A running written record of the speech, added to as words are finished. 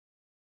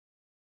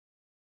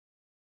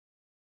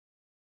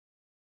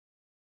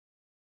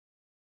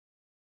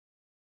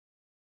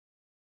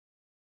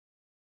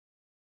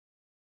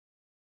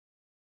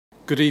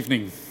Good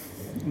evening.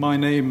 My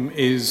name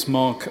is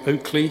Mark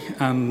Oakley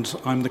and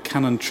I'm the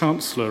Canon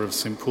Chancellor of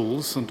St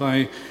Paul's, and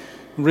I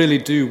really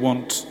do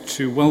want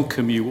to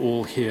welcome you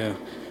all here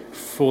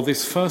for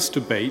this first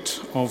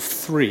debate of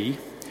three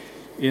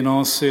in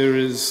our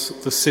series,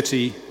 The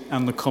City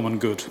and the Common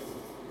Good.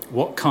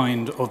 What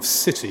kind of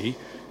city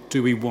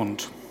do we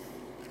want?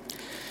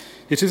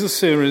 It is a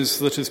series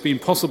that has been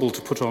possible to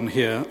put on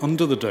here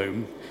under the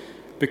dome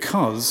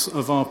because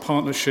of our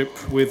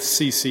partnership with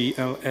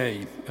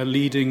CCLA, a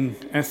leading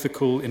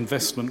ethical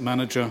investment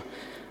manager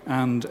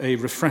and a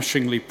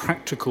refreshingly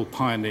practical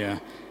pioneer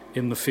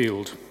in the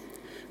field.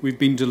 We've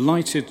been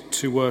delighted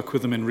to work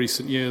with them in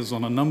recent years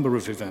on a number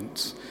of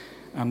events,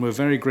 and we're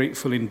very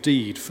grateful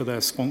indeed for their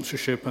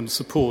sponsorship and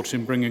support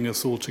in bringing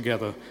us all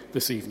together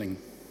this evening.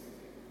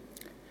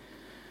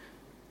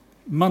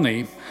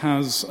 Money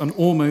has an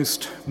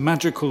almost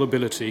magical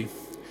ability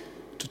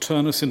to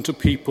turn us into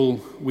people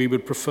we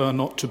would prefer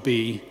not to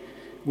be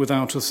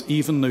without us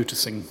even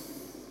noticing.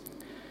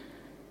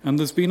 And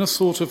there's been a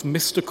sort of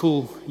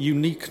mystical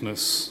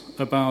uniqueness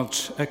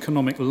about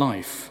economic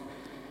life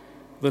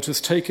that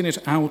has taken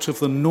it out of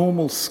the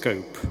normal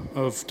scope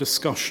of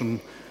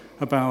discussion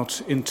about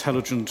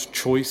intelligent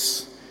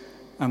choice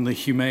and the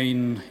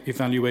humane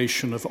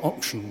evaluation of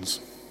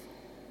options.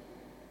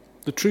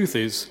 The truth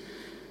is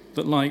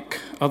that, like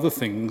other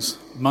things,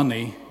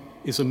 money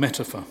is a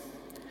metaphor.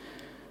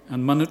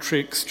 And monetary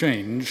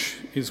exchange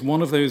is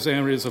one of those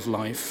areas of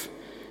life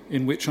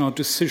in which our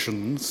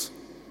decisions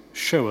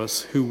show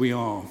us who we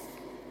are.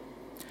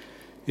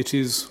 It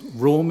is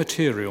raw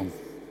material,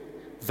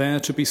 there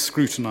to be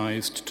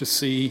scrutinized to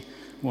see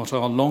what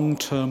our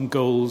long-term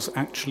goals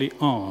actually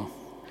are,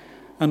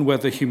 and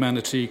whether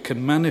humanity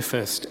can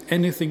manifest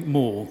anything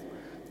more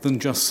than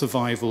just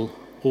survival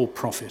or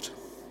profit.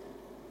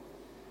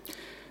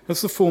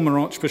 As the former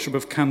Archbishop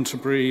of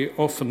Canterbury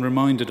often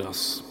reminded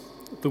us,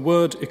 the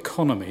word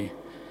economy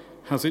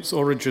has its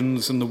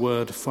origins in the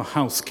word for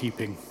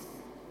housekeeping.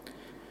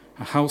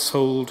 A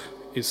household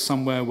is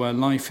somewhere where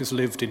life is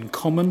lived in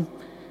common,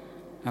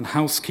 and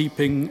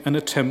housekeeping an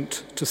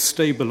attempt to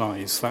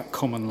stabilize that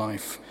common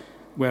life,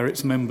 where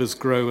its members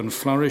grow and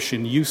flourish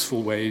in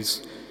useful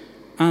ways,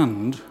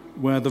 and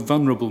where the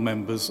vulnerable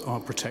members are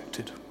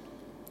protected.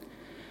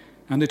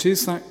 And it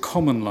is that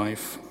common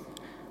life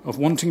of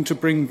wanting to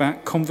bring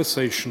back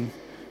conversation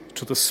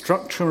to the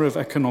structure of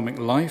economic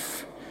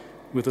life,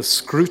 with a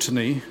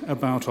scrutiny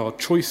about our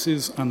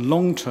choices and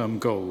long-term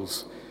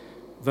goals,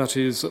 that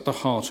is at the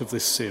heart of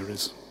this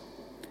series.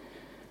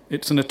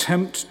 It's an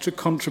attempt to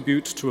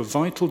contribute to a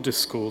vital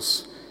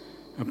discourse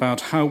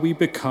about how we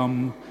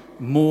become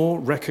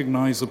more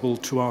recognizable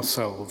to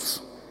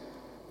ourselves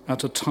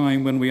at a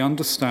time when we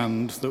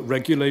understand that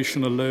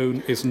regulation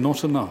alone is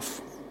not enough,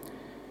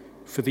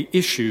 for the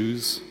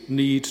issues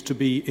need to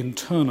be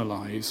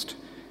internalized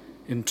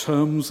in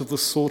terms of the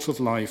sort of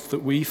life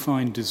that we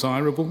find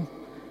desirable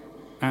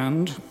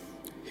and,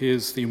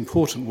 here's the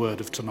important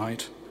word of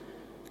tonight,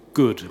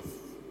 good.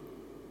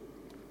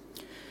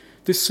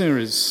 This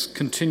series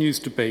continues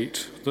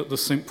debate that the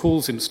St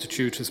Paul's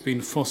Institute has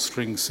been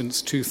fostering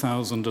since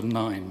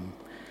 2009,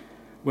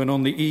 when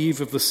on the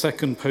eve of the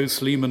second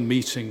post-Lehman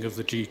meeting of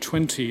the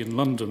G20 in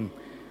London,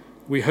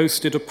 we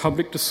hosted a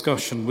public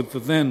discussion with the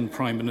then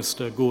Prime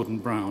Minister Gordon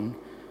Brown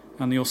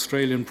and the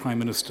Australian Prime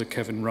Minister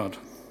Kevin Rudd.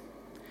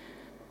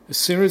 A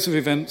series of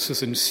events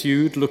has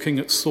ensued looking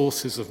at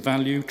sources of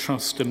value,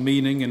 trust and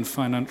meaning in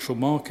financial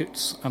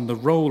markets and the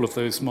role of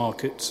those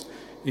markets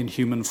in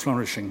human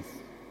flourishing.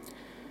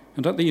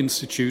 And at the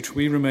Institute,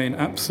 we remain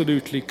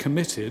absolutely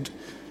committed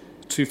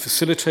to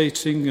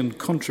facilitating and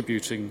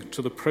contributing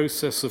to the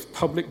process of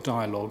public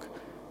dialogue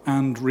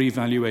and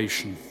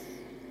revaluation.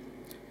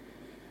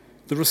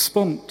 The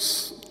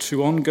response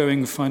to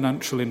ongoing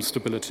financial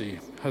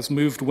instability has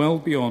moved well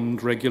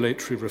beyond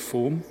regulatory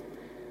reform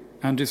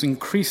and is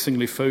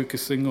increasingly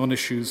focusing on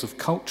issues of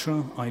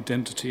culture,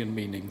 identity and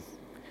meaning.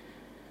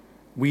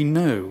 We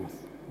know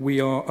we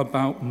are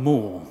about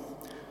more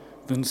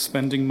than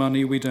spending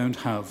money we don't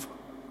have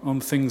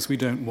on things we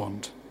don't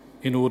want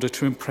in order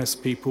to impress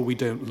people we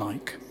don't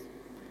like.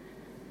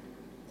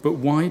 But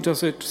why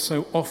does it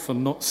so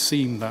often not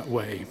seem that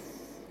way?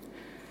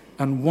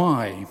 And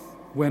why,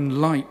 when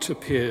light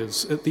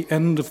appears at the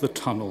end of the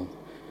tunnel,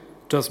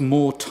 does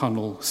more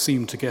tunnel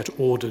seem to get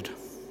ordered?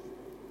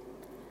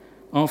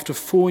 After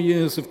 4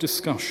 years of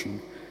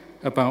discussion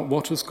about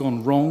what has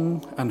gone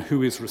wrong and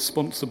who is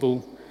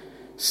responsible,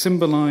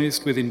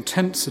 symbolized with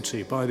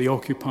intensity by the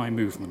Occupy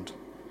movement,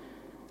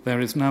 there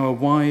is now a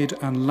wide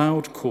and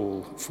loud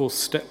call for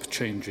step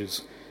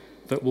changes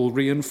that will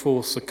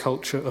reinforce a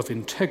culture of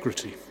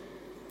integrity.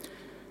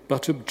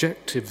 But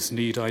objectives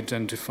need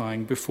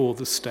identifying before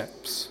the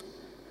steps.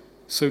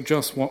 So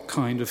just what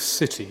kind of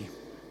city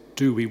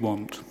do we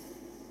want?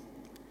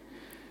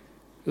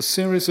 A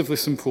series of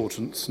this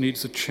importance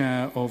needs a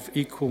chair of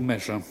equal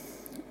measure,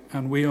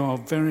 and we are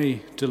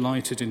very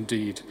delighted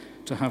indeed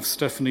to have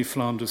Stephanie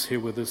Flanders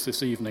here with us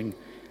this evening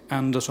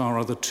and at our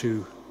other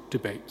two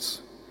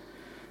debates.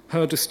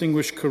 Her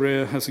distinguished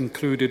career has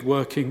included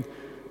working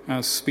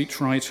as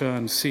speechwriter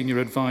and senior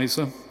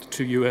advisor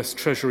to US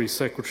Treasury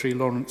Secretary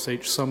Lawrence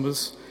H.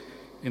 Summers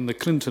in the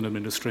Clinton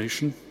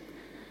administration,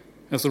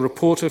 as a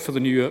reporter for the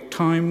New York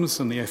Times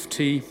and the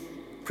FT,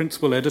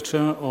 principal editor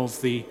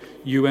of the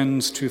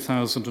UN's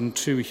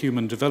 2002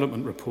 Human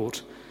Development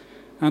Report,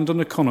 and an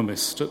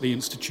economist at the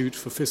Institute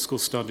for Fiscal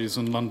Studies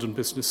and London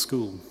Business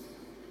School.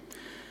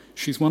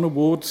 She's won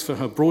awards for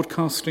her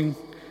broadcasting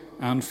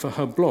and for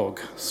her blog,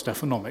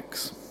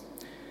 Stephanomics.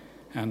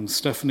 And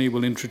Stephanie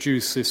will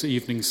introduce this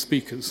evening's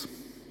speakers.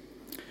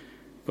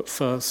 But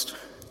first,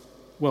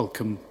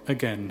 welcome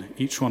again,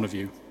 each one of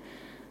you,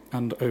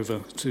 and over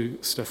to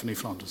Stephanie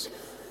Flanders.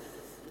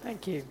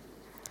 Thank you.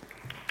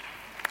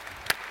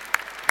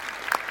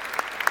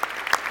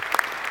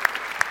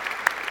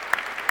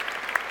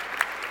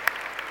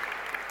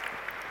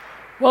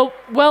 Well,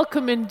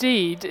 welcome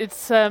indeed.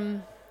 It's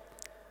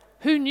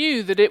who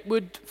knew that it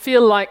would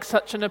feel like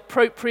such an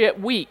appropriate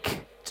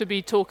week to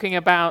be talking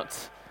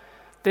about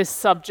this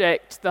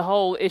subject, the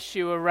whole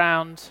issue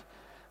around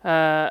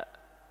the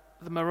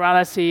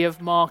morality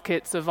of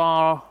markets, of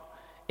our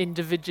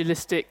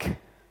individualistic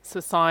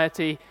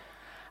society.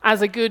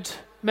 As a good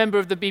member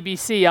of the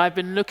BBC, I've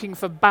been looking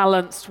for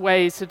balanced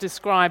ways to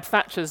describe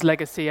Thatcher's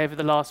legacy over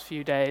the last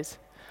few days.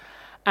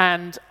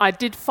 And I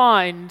did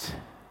find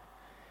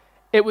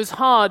it was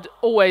hard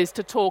always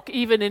to talk,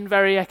 even in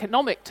very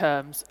economic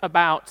terms,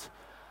 about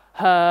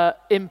her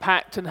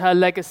impact and her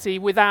legacy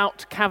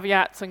without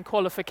caveats and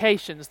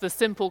qualifications. The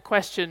simple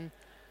question,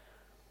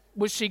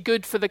 was she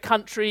good for the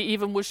country,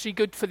 even was she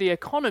good for the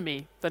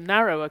economy, the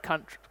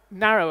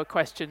narrower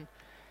question,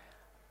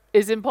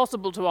 is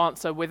impossible to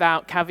answer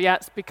without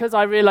caveats, because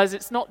I realize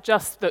it's not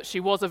just that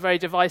she was a very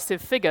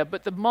divisive figure,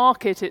 but the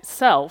market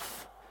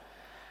itself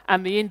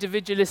and the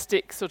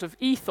individualistic sort of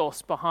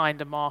ethos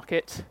behind a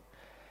market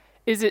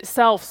is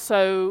itself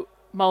so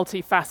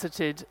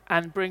multifaceted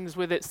and brings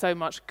with it so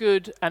much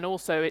good, and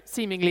also it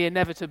seemingly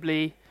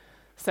inevitably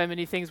so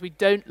many things we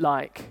don't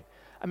like.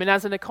 I mean,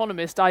 as an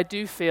economist, I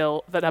do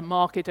feel that a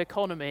market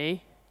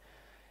economy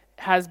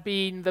has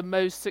been the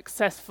most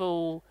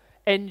successful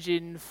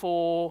engine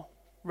for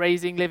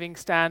raising living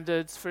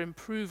standards, for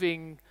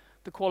improving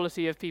the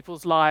quality of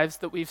people's lives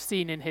that we've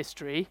seen in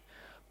history.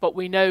 But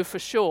we know for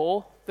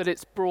sure that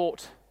it's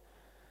brought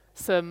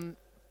some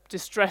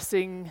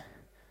distressing,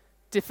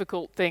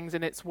 difficult things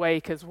in its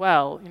wake as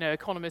well. You know,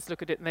 economists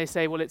look at it and they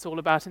say, well, it's all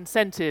about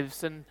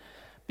incentives and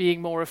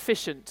being more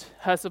efficient.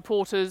 Her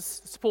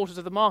supporters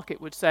of the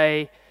market would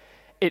say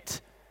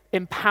it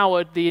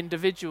empowered the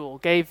individual,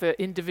 gave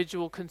the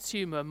individual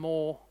consumer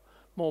more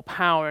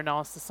power in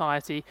our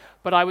society.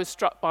 But I was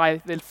struck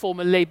by the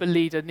former Labour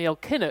leader Neil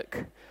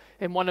Kinnock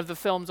in one of the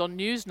films on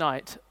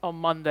Newsnight on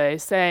Monday,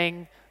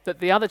 saying that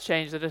the other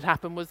change that had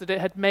happened was that it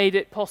had made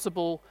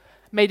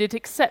it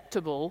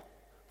acceptable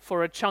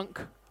for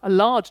a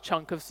large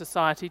chunk of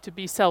society to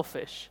be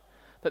selfish,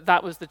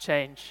 that was the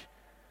change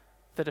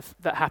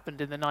that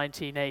happened in the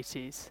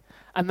 1980s.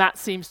 And that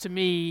seems to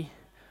me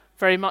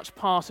very much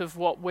part of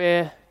what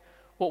we're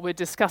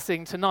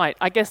discussing tonight.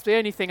 I guess the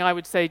only thing I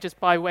would say, just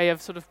by way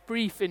of sort of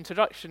brief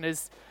introduction,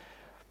 is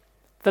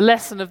the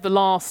lesson of the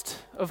last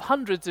of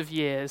hundreds of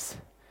years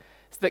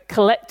is that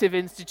collective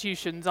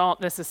institutions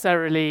aren't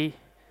necessarily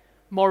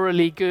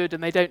morally good,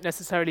 and they don't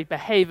necessarily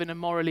behave in a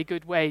morally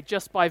good way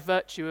just by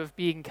virtue of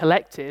being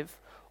collective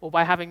or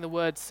by having the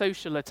word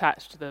social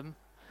attached to them,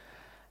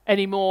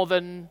 any more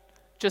than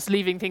just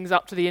leaving things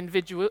up to the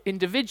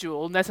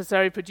individual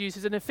necessarily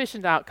produces an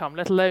efficient outcome,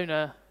 let alone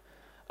a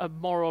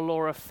moral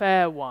or a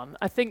fair one.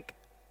 I think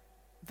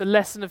the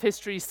lesson of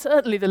history,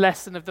 certainly the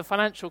lesson of the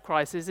financial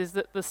crisis, is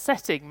that the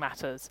setting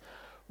matters.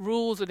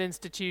 Rules and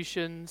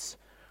institutions,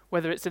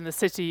 whether it's in the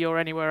city or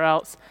anywhere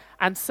else,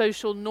 and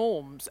social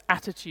norms,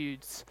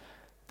 attitudes,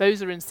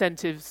 those are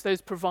incentives,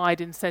 those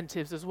provide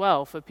incentives as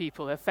well for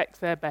people,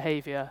 affect their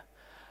behavior.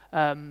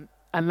 And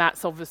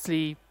that's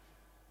obviously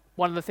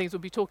one of the things we'll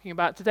be talking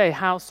about today,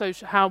 how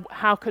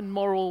can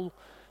moral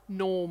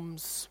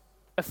norms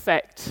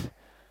affect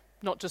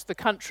not just the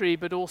country,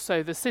 but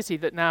also the city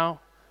that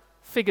now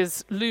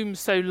looms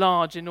so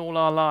large in all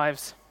our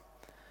lives.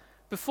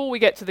 Before we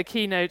get to the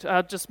keynote,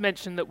 I'll just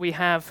mention that we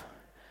have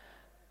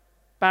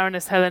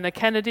Baroness Helena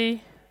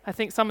Kennedy. I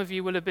think some of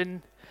you will have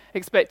been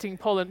expecting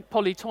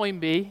Polly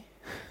Toynbee,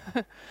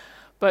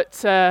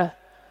 but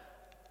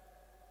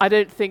I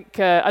don't think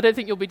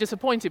you'll be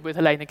disappointed with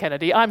Helena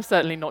Kennedy. I'm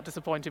certainly not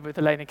disappointed with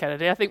Helena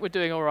Kennedy. I think we're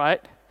doing all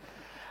right.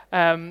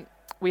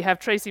 We have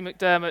Tracy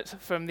McDermott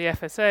from the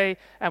FSA,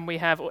 and we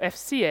have, or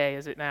FCA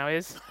as it now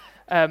is,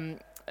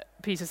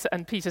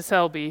 Peter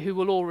Selby, who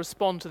will all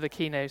respond to the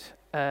keynote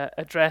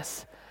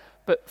address.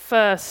 But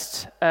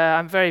first,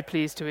 I'm very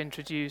pleased to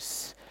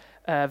introduce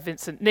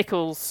Vincent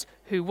Nichols,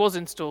 who was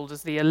installed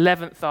as the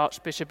 11th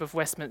Archbishop of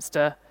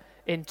Westminster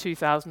in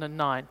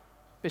 2009.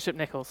 Bishop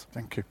Nichols.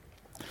 Thank you.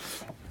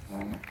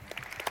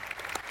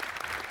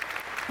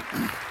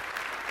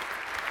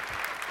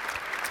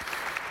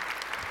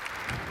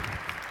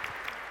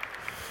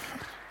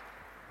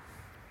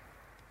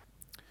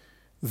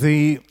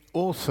 The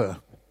author,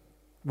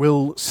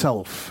 Will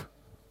Self,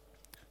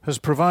 has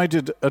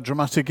provided a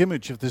dramatic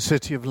image of the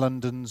City of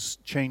London's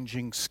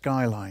changing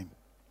skyline.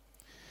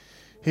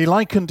 He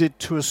likened it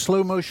to a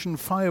slow-motion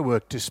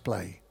firework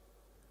display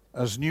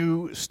as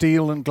new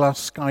steel and glass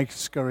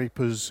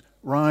skyscrapers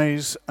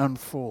rise and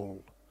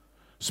fall,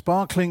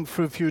 sparkling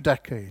for a few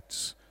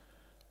decades,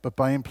 but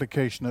by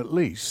implication at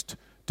least,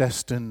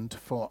 destined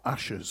for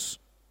ashes.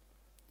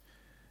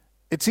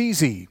 It's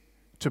easy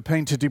to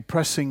paint a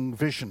depressing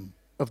vision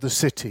of the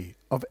city,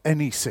 of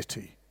any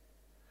city.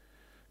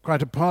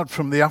 Quite apart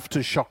from the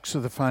aftershocks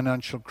of the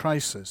financial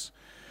crisis,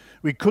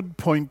 we could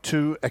point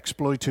to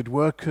exploited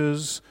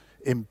workers,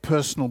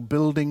 impersonal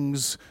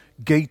buildings,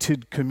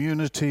 gated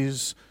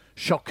communities,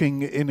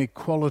 shocking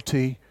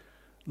inequality,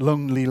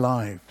 lonely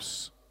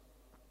lives.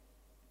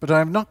 But I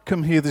have not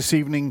come here this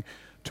evening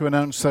to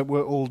announce that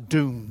we're all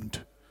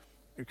doomed.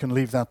 You can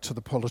leave that to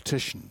the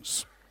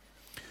politicians.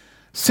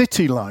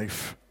 City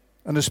life,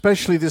 and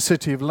especially the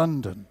City of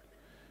London,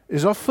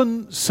 is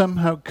often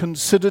somehow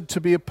considered to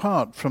be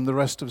apart from the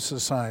rest of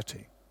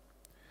society.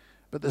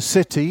 But the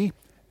city,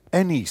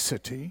 any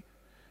city,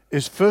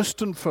 is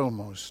first and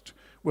foremost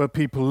where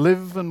people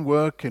live and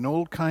work in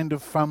all kinds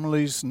of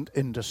families and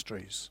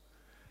industries.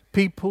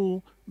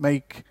 People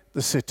make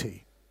the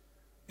city.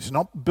 It's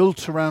not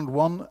built around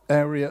one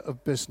area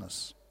of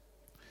business.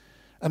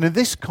 And in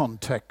this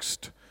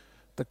context,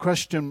 the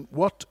question,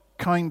 what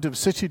kind of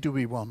city do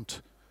we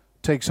want,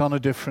 takes on a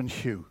different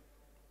hue.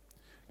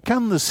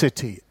 Can the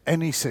city,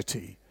 any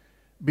city,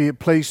 be a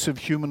place of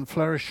human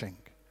flourishing?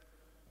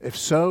 If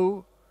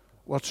so,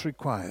 what's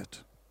required?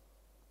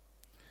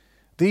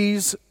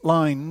 These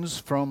lines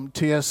from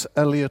T.S.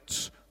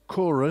 Eliot's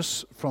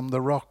Chorus from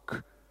the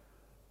Rock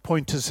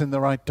point us in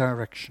the right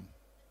direction.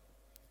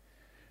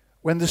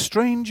 When the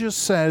stranger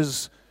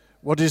says,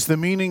 "What is the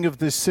meaning of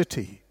this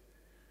city?"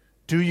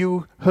 do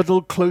you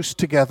huddle close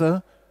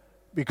together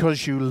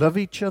because you love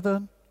each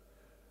other?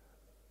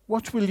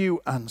 What will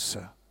you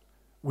answer?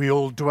 We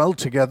all dwell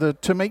together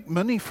to make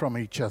money from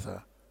each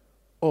other.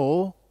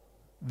 Or,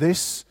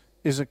 this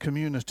is a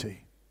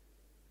community.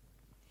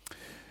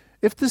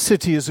 If the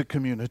city is a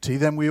community,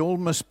 then we all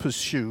must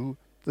pursue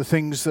the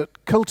things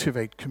that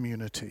cultivate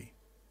community.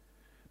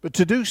 But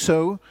to do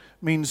so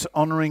means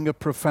honoring a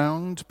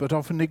profound but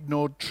often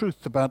ignored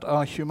truth about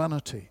our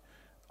humanity.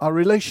 Our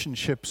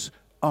relationships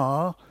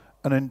are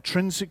an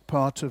intrinsic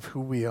part of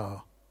who we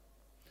are.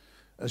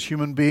 As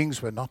human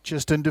beings, we're not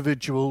just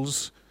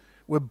individuals.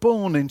 We're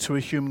born into a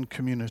human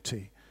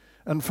community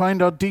and find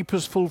our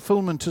deepest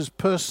fulfillment as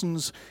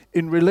persons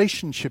in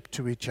relationship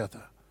to each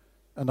other.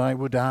 And I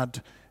would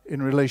add,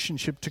 in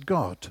relationship to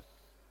God.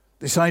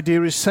 This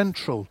idea is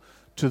central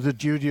to the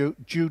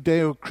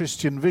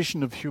Judeo-Christian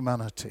vision of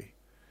humanity,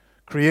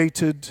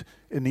 created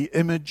in the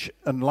image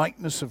and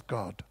likeness of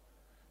God,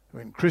 who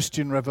in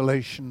Christian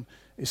revelation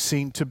is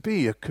seen to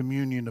be a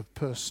communion of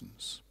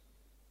persons.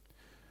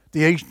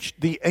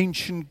 The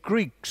ancient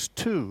Greeks,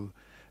 too,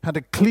 had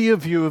a clear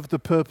view of the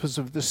purpose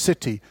of the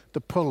city,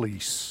 the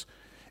polis.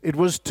 It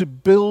was to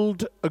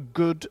build a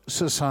good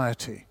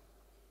society,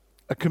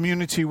 a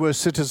community where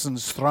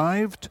citizens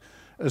thrived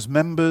as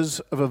members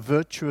of a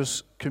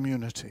virtuous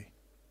community.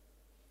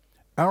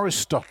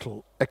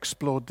 Aristotle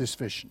explored this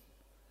vision.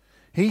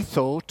 He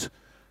thought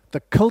the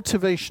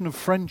cultivation of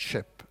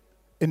friendship,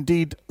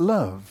 indeed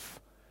love,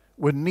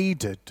 were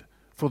needed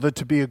for there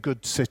to be a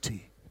good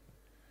city.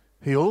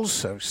 He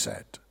also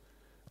said,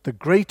 the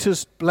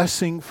greatest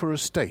blessing for a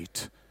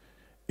state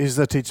is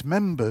that its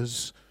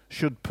members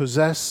should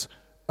possess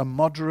a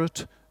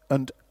moderate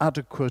and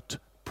adequate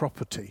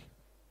property.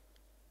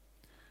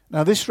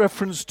 Now, this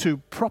reference to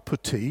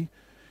property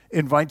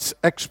invites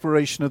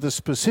exploration of the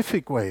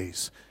specific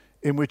ways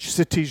in which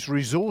cities'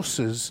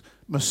 resources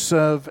must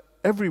serve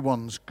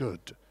everyone's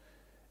good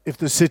if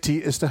the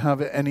city is to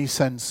have any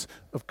sense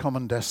of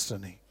common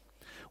destiny.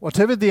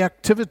 Whatever the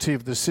activity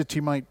of the city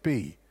might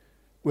be,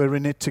 we're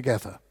in it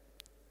together,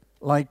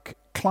 like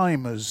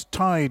climbers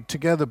tied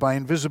together by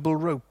invisible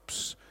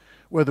ropes,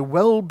 where the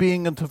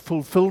well-being and the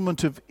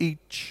fulfillment of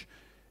each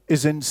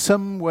is in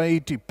some way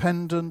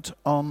dependent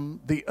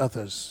on the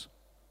others.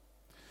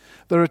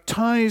 There are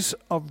ties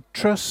of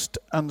trust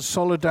and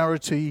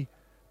solidarity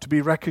to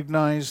be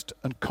recognized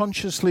and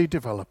consciously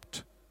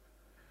developed.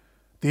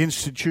 The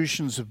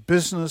institutions of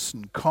business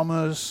and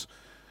commerce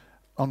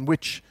on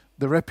which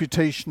the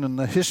reputation and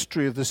the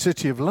history of the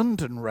City of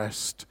London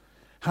rest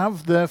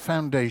have their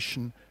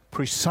foundation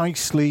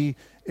precisely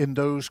in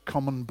those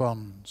common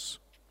bonds.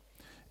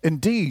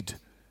 Indeed,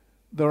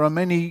 there are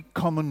many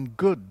common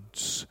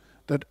goods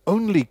that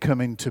only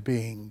come into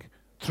being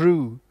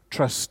through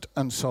trust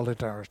and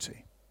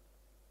solidarity.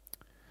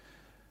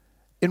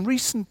 In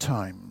recent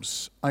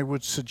times, I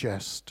would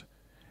suggest,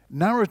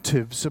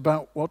 narratives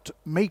about what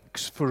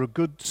makes for a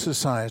good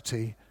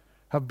society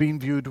have been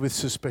viewed with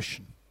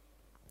suspicion.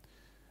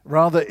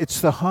 Rather,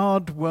 it's the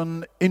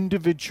hard-won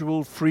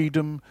individual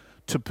freedom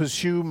to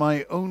pursue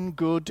my own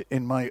good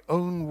in my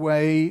own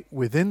way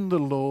within the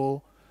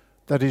law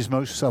that is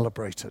most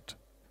celebrated.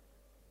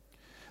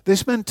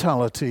 This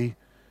mentality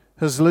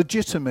has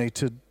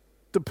legitimated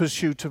the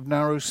pursuit of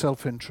narrow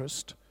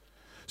self-interest,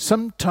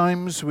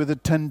 sometimes with a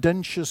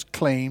tendentious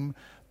claim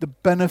the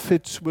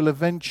benefits will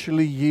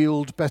eventually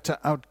yield better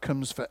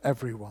outcomes for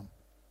everyone.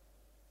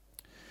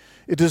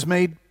 It has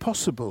made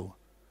possible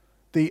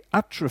the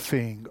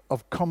atrophying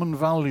of common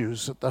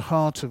values at the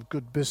heart of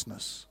good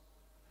business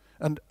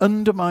and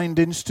undermined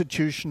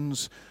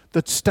institutions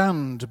that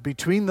stand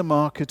between the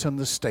market and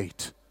the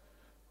state,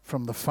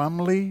 from the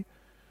family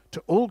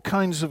to all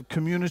kinds of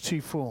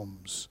community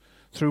forms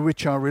through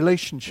which our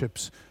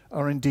relationships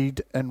are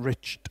indeed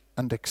enriched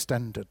and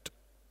extended.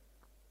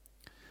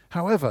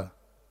 However,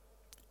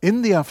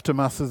 in the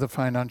aftermath of the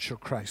financial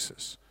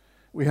crisis,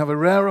 we have a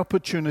rare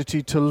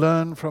opportunity to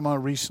learn from our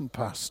recent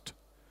past.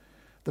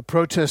 The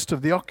protest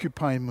of the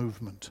Occupy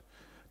movement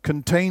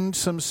contained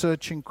some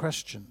searching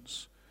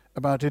questions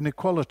about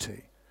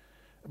inequality,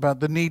 about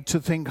the need to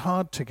think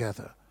hard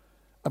together,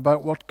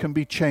 about what can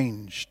be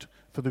changed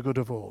for the good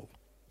of all.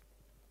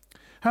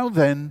 How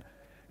then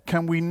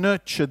can we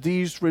nurture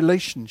these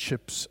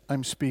relationships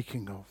I'm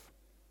speaking of?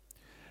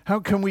 How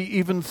can we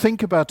even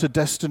think about a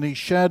destiny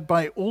shared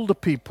by all the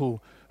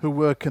people who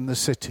work in the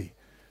city,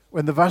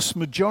 when the vast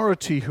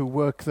majority who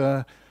work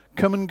there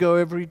come and go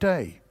every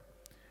day,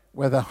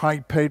 whether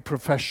high-paid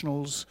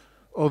professionals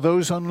or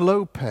those on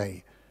low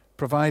pay,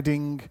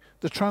 providing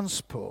the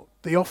transport,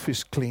 the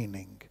office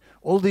cleaning,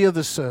 all the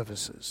other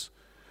services,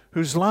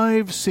 whose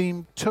lives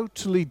seem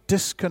totally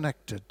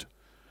disconnected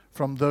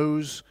from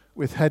those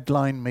with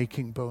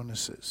headline-making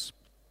bonuses.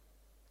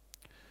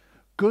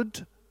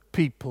 Good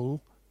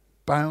people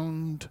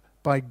bound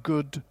by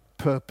good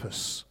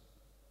purpose.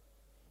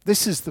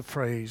 This is the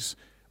phrase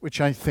which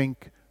I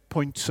think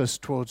points us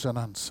towards an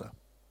answer.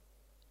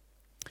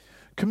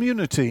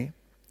 Community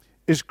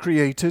is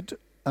created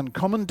and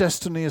common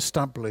destiny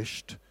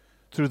established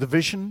through the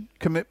vision,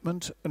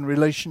 commitment, and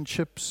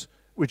relationships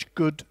which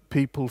good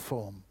people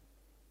form.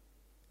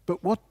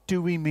 But what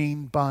do we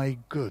mean by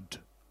good?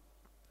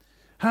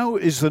 How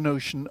is the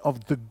notion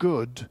of the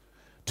good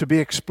to be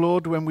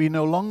explored when we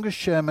no longer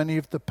share many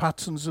of the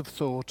patterns of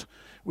thought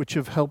which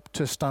have helped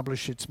to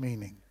establish its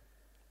meaning?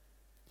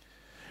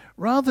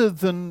 Rather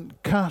than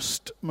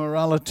cast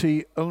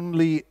morality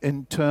only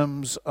in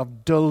terms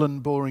of dull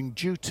and boring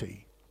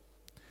duty,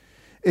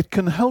 it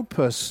can help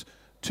us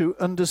to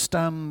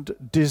understand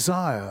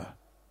desire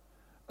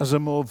as a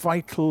more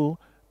vital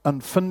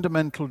and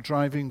fundamental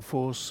driving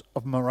force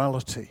of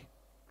morality.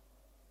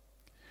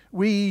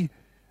 We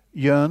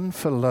yearn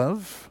for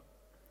love,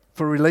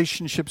 for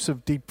relationships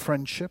of deep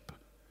friendship,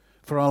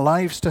 for our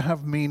lives to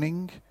have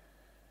meaning,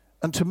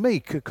 and to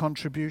make a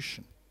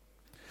contribution.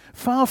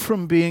 Far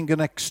from being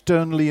an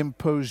externally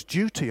imposed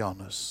duty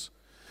on us,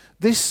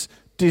 this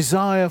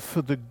desire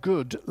for the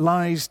good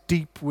lies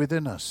deep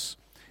within us.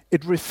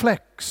 It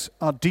reflects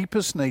our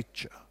deepest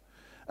nature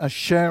as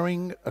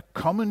sharing a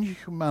common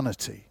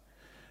humanity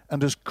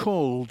and as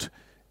called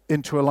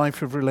into a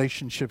life of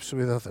relationships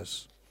with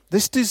others.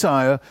 This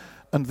desire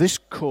and this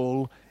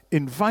call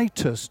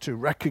invite us to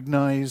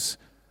recognize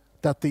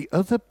that the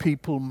other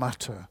people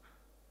matter,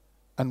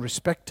 and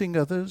respecting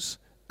others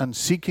and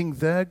seeking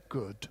their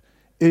good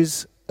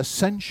is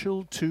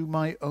essential to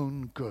my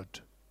own good.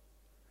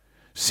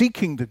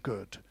 Seeking the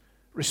good,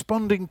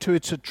 responding to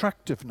its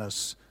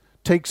attractiveness,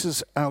 takes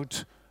us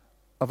out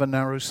of a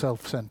narrow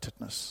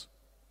self-centeredness.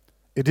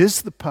 It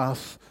is the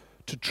path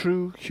to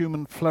true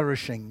human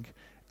flourishing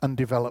and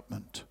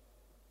development.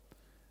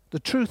 The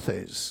truth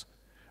is,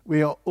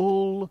 we are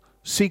all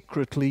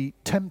secretly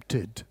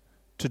tempted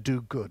to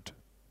do good.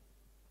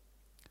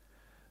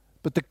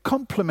 But the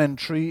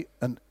complementary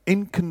and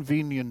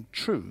inconvenient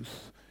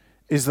truth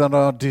is that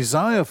our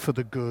desire for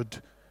the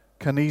good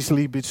can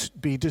easily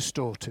be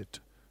distorted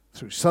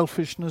through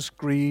selfishness,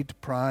 greed,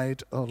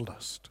 pride, or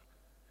lust.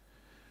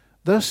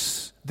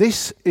 Thus,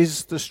 this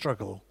is the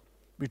struggle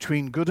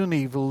between good and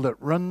evil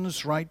that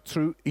runs right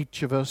through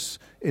each of us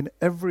in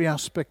every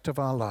aspect of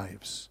our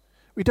lives.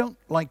 We don't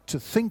like to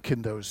think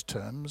in those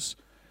terms,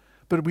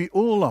 but we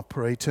all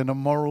operate in a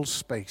moral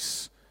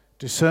space,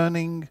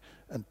 discerning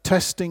and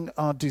testing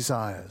our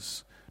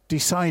desires,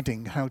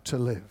 deciding how to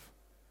live.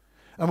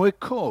 And we're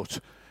caught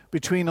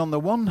between, on the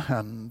one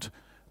hand,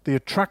 the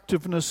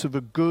attractiveness of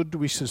a good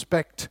we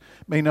suspect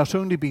may not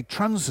only be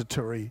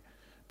transitory,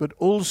 but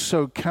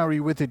also carry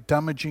with it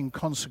damaging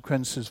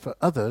consequences for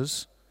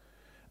others,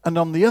 and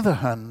on the other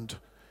hand,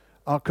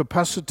 our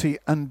capacity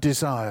and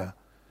desire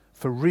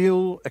for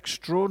real,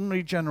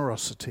 extraordinary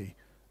generosity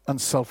and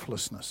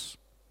selflessness.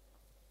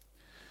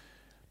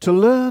 To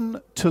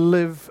learn to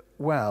live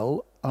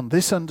well on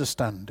this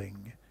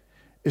understanding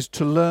is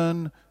to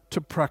learn to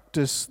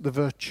practice the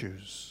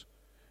virtues,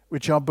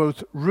 which are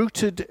both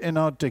rooted in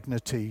our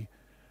dignity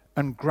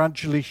and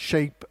gradually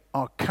shape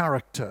our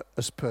character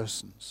as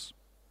persons.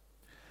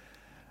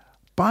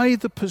 By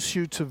the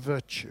pursuit of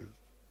virtue,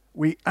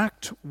 we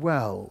act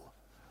well,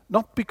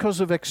 not because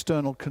of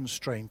external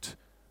constraint,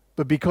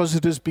 but because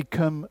it has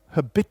become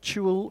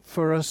habitual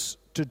for us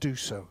to do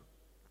so.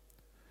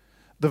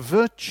 The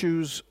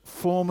virtues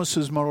form us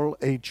as moral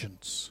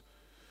agents,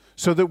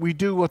 so that we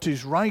do what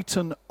is right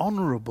and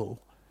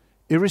honorable,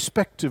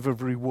 irrespective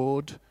of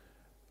reward,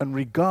 and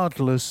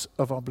regardless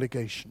of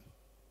obligation.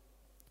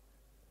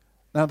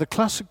 Now, the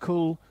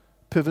classical,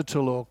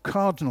 pivotal, or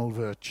cardinal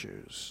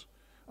virtues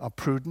are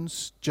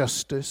prudence,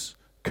 justice,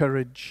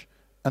 courage,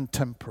 and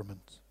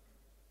temperament.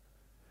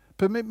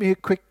 Permit me a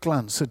quick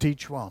glance at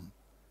each one.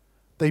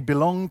 They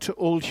belong to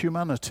all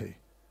humanity.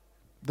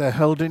 They're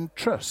held in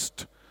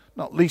trust,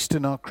 not least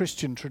in our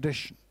Christian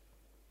tradition.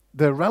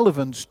 Their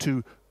relevance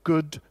to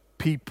good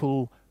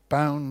people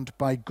bound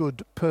by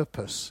good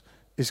purpose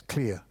is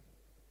clear.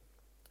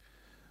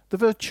 The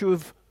virtue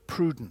of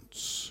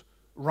prudence,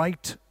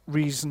 right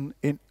reason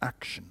in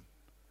action,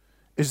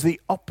 is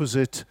the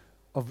opposite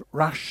of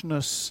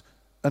rashness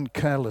and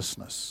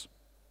carelessness.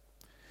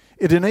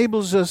 It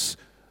enables us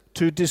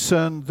to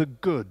discern the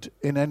good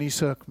in any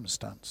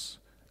circumstance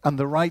and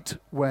the right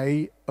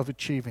way of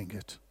achieving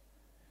it.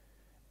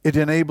 It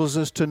enables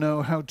us to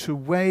know how to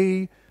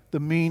weigh the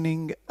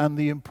meaning and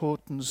the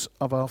importance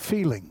of our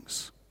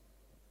feelings.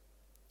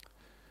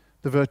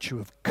 The virtue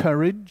of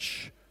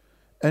courage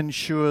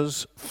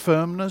ensures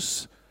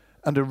firmness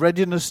and a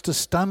readiness to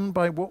stand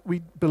by what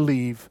we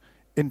believe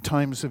in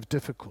times of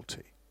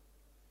difficulty.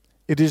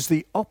 It is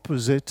the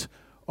opposite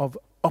of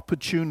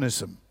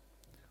opportunism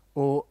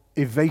or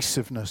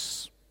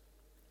evasiveness.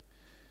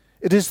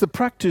 It is the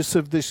practice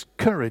of this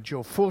courage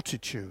or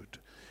fortitude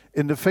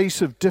in the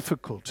face of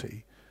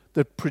difficulty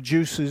that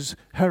produces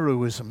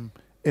heroism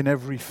in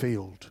every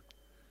field.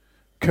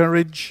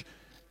 Courage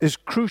is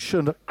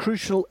a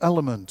crucial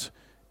element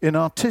in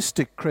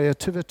artistic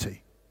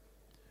creativity,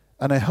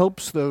 and it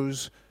helps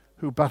those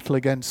who battle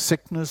against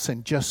sickness,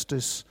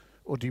 injustice,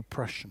 or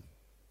depression.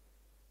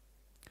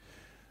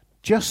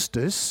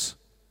 Justice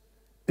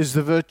is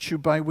the virtue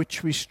by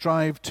which we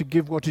strive to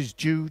give what is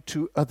due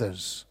to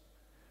others,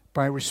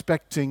 by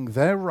respecting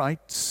their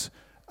rights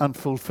and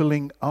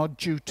fulfilling our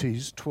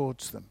duties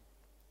towards them.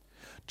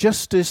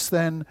 Justice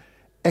then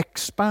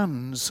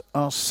expands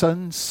our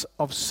sense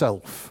of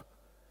self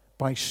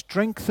by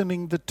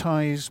strengthening the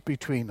ties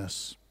between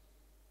us.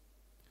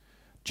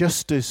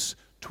 Justice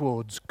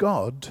towards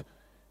God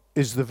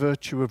is the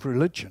virtue of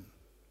religion,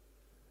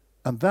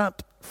 and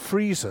that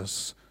frees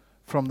us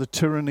from the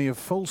tyranny of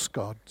false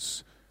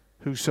gods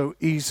who so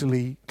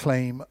easily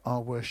claim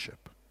our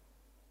worship.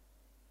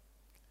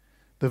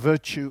 The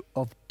virtue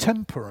of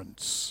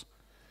temperance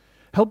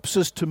helps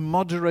us to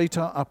moderate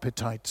our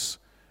appetites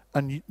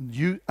and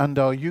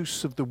our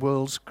use of the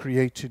world's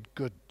created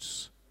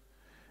goods.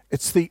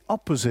 It's the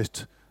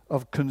opposite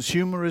of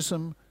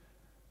consumerism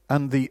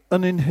and the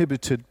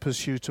uninhibited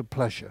pursuit of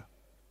pleasure.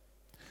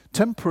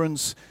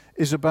 Temperance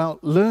is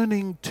about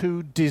learning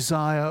to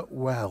desire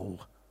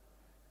well.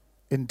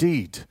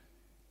 Indeed,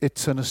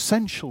 it's an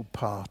essential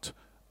part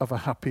of a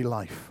happy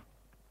life.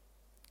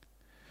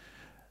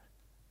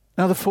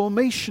 Now, the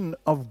formation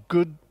of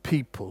good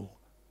people,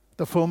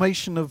 the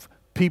formation of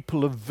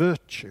people of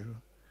virtue,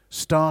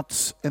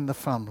 starts in the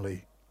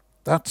family.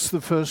 That's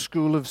the first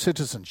school of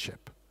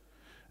citizenship.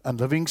 And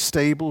living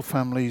stable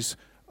families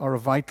are a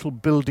vital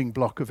building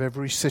block of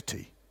every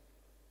city.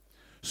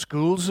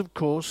 Schools, of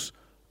course,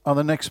 are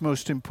the next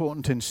most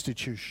important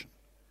institution,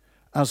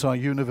 as are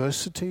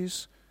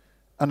universities,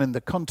 and in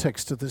the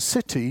context of the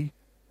city,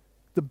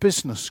 the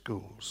business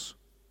schools.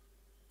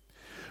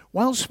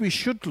 Whilst we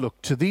should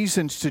look to these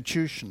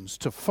institutions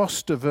to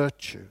foster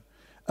virtue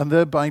and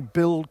thereby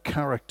build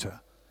character,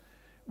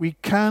 we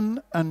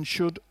can and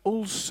should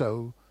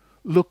also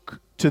look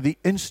to the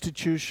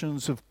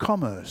institutions of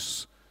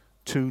commerce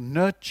to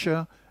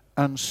nurture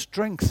and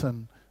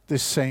strengthen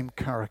this same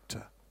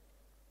character.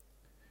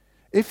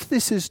 If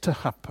this is to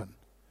happen,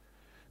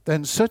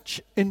 then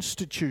such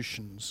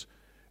institutions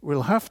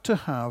will have to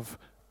have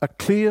a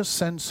clear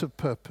sense of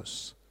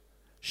purpose,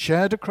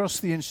 shared across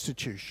the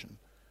institution,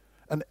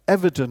 and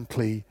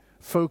evidently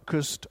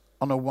focused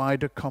on a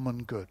wider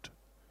common good.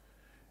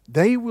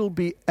 They will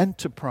be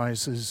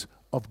enterprises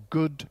of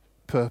good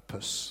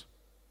purpose.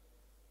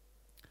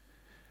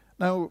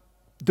 Now,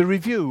 the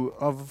review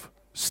of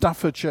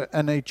Staffordshire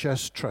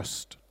NHS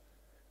Trust,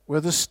 where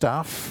the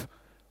staff,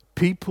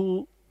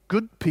 people,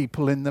 good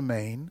people in the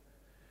main,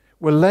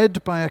 were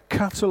led by a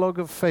catalogue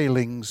of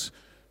failings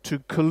to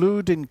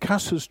collude in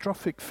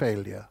catastrophic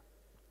failure.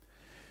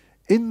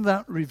 In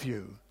that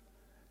review,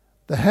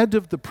 the head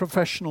of the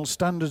Professional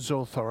Standards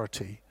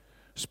Authority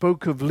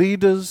spoke of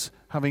leaders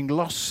having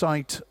lost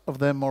sight of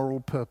their moral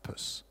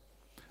purpose.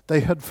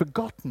 They had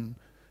forgotten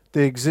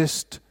they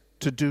exist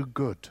to do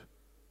good.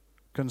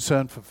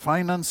 Concern for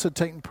finance had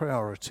taken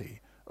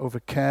priority over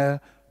care,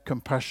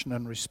 compassion,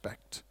 and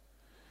respect.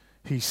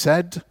 He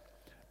said,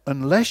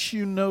 unless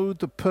you know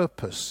the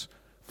purpose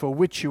for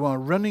which you are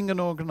running an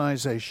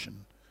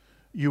organization,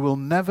 you will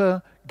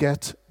never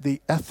get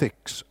the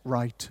ethics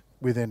right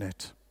within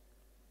it.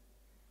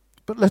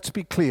 But let's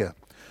be clear,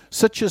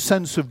 such a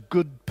sense of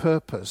good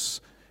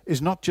purpose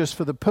is not just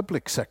for the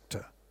public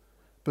sector,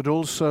 but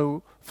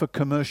also for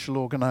commercial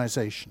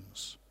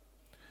organizations.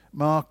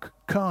 Mark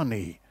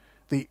Carney,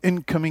 the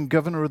incoming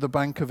governor of the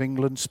Bank of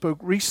England, spoke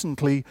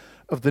recently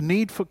of the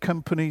need for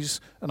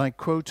companies, and I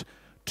quote,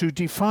 to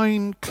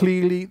define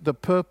clearly the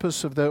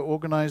purpose of their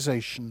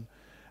organization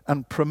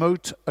and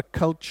promote a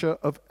culture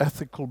of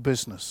ethical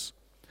business.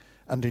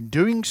 And in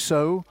doing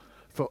so,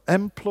 for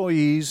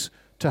employees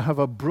to have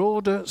a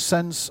broader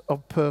sense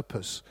of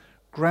purpose,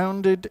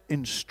 grounded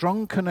in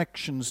strong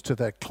connections to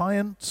their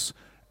clients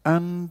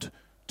and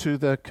to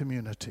their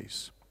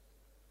communities.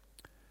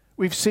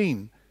 We've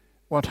seen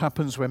what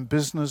happens when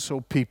business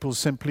or people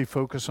simply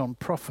focus on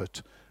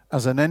profit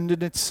as an end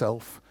in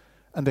itself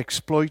and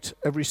exploit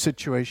every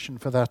situation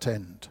for that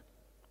end.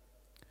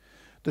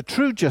 The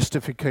true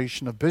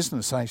justification of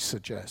business, I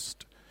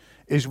suggest,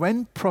 is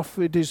when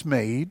profit is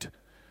made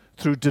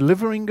through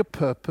delivering a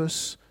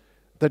purpose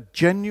that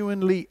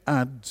genuinely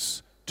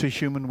adds to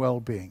human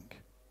well-being.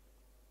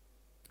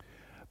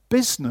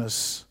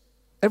 Business,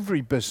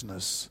 every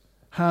business,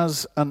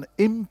 has an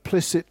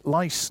implicit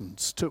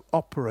license to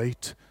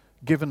operate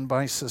given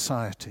by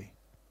society.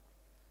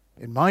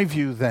 In my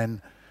view,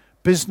 then,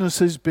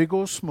 businesses, big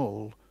or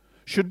small,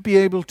 should be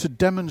able to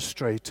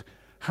demonstrate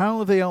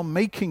how they are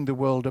making the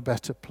world a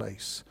better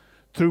place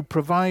through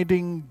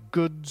providing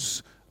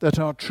goods that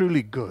are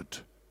truly good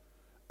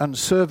and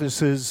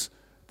services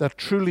that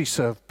truly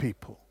serve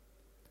people,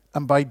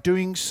 and by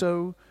doing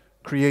so,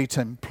 create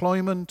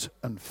employment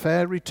and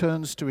fair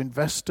returns to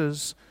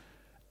investors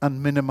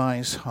and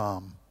minimize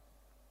harm.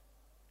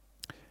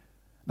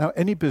 Now,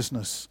 any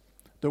business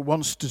that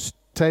wants to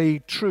stay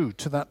true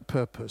to that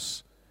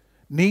purpose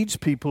needs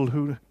people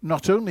who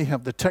not only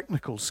have the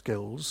technical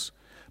skills,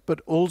 but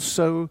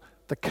also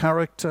the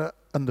character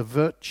and the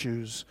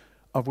virtues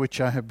of which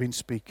I have been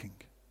speaking.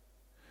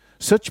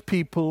 Such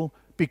people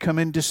become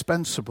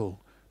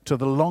indispensable to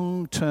the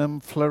long-term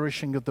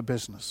flourishing of the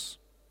business.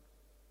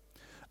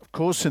 Of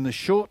course, in the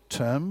short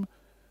term,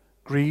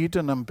 greed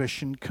and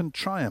ambition can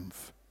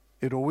triumph.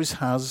 It always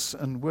has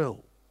and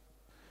will.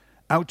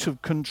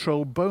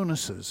 Out-of-control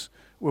bonuses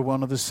were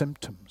one of the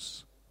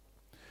symptoms.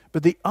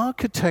 But the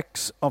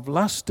architects of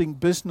lasting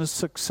business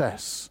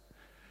success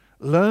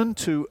learn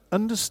to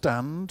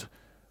understand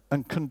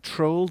and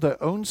control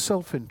their own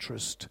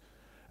self-interest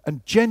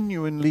and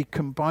genuinely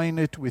combine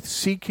it with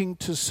seeking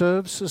to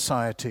serve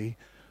society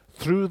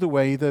through the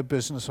way their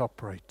business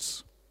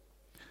operates.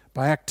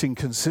 By acting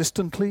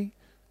consistently,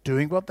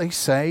 doing what they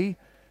say,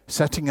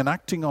 setting and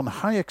acting on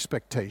high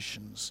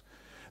expectations,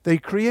 they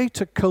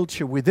create a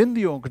culture within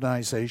the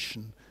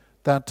organization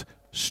that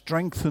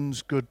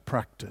strengthens good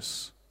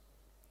practice.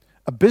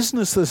 A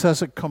business that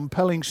has a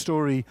compelling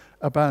story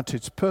about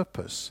its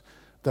purpose,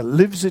 that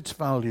lives its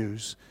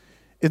values,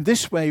 in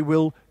this way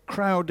will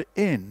crowd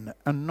in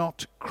and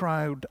not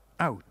crowd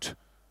out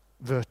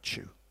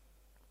virtue.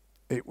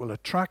 It will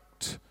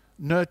attract,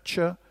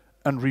 nurture,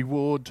 and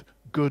reward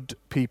good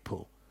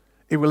people.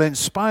 It will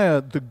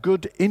inspire the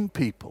good in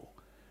people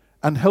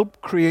and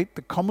help create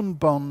the common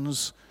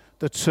bonds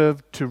that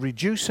serve to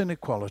reduce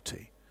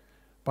inequality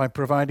by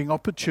providing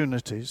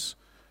opportunities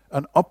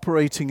and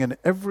operating in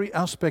every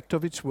aspect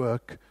of its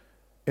work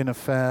in a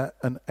fair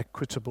and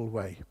equitable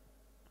way.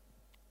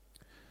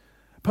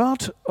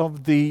 Part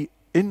of the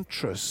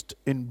interest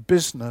in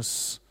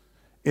business,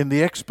 in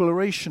the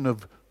exploration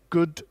of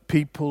good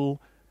people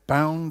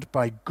bound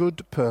by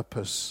good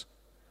purpose,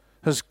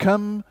 has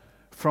come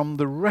from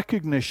the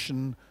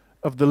recognition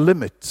of the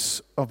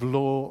limits of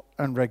law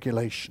and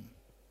regulation.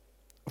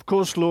 Of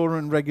course, law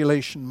and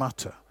regulation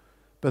matter,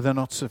 but they're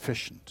not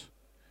sufficient.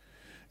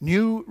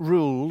 New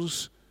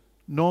rules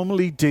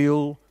normally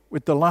deal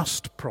with the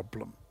last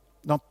problem,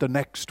 not the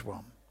next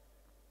one.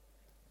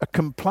 A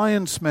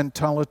compliance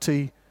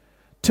mentality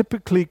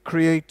typically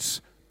creates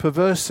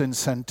perverse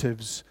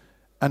incentives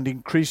and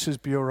increases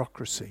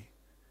bureaucracy.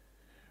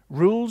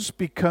 Rules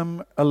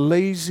become a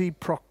lazy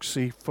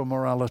proxy for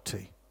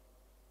morality.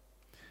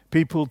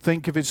 People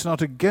think if it's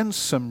not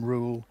against some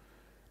rule,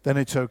 then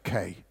it's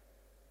okay.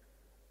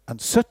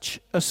 And such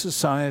a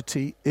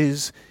society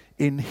is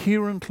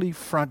inherently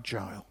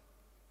fragile.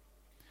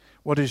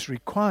 What is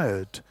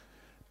required,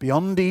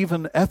 beyond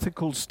even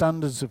ethical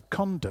standards of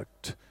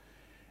conduct,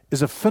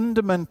 is a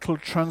fundamental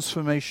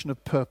transformation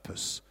of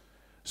purpose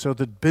so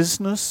that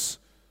business,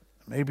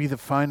 maybe the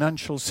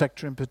financial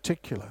sector in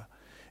particular,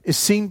 is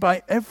seen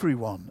by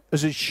everyone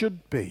as it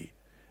should be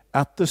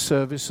at the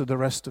service of the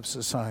rest of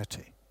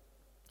society.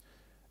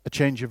 A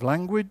change of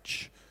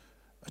language,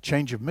 a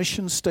change of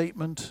mission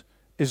statement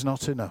is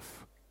not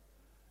enough.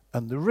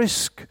 And the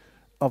risk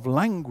of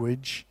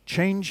language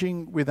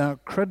changing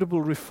without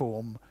credible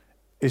reform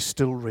is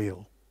still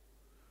real.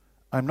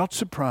 I'm not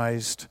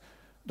surprised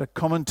that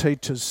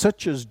commentators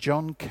such as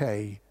John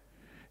Kay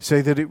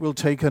say that it will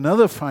take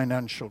another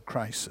financial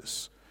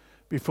crisis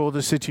before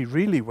the city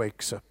really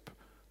wakes up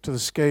to the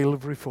scale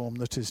of reform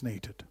that is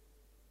needed.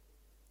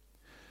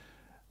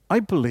 I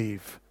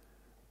believe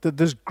that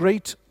there's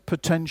great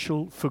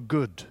potential for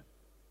good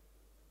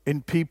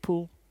in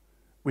people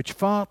which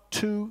far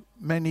too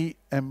many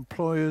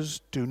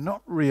employers do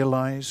not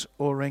realize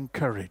or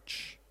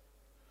encourage.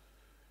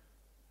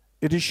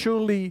 It is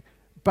surely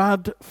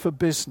bad for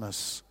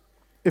business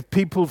if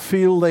people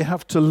feel they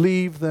have to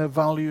leave their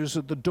values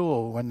at the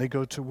door when they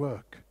go to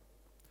work.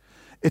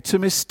 It's a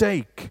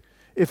mistake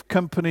if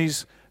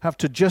companies have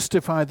to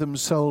justify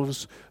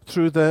themselves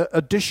through their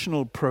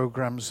additional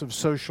programs of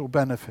social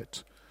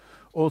benefit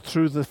or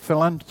through the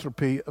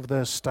philanthropy of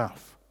their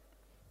staff.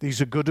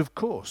 These are good, of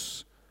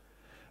course,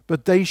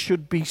 but they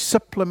should be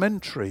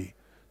supplementary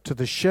to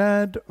the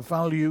shared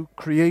value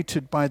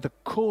created by the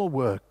core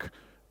work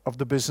of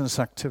the business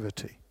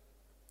activity.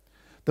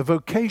 The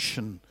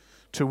vocation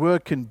to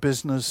work in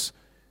business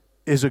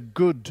is a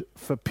good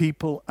for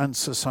people and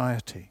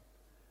society,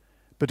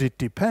 but it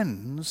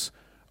depends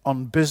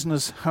on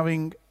business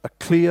having a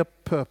clear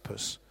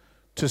purpose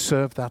to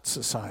serve that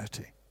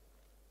society.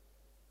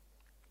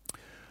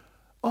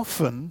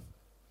 Often,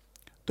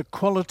 the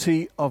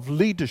quality of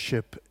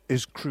leadership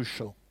is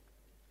crucial.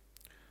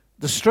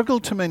 The struggle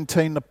to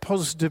maintain the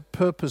positive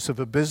purpose of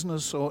a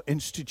business or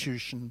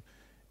institution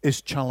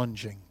is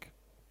challenging.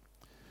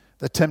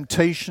 The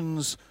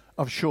temptations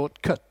of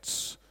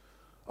shortcuts,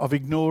 of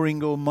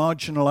ignoring or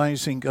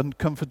marginalizing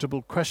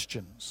uncomfortable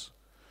questions,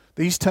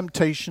 these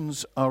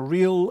temptations are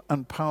real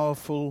and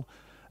powerful,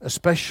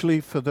 especially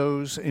for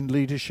those in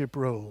leadership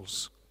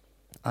roles.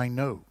 I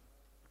know.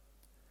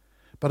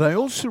 But I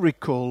also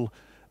recall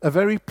a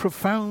very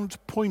profound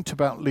point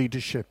about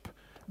leadership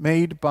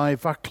made by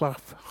Václav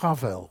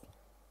Havel.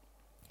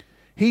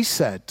 He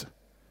said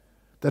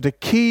that a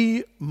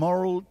key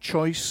moral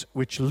choice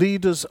which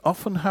leaders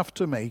often have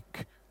to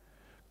make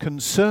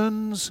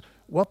concerns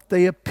what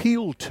they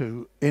appeal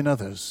to in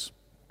others.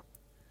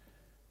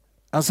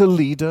 As a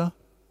leader,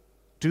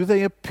 do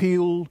they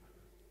appeal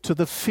to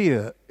the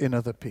fear in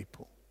other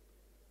people?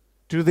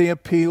 Do they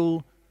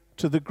appeal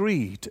to the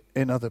greed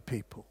in other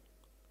people?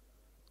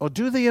 Or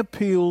do they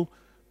appeal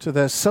to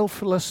their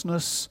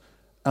selflessness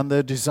and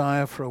their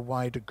desire for a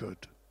wider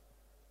good?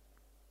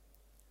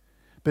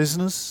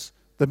 Business,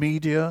 the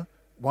media,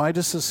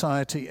 wider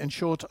society, in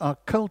short, our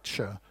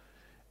culture,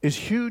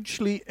 is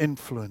hugely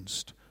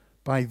influenced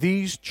by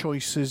these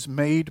choices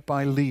made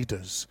by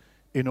leaders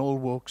in all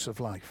walks of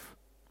life.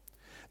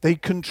 They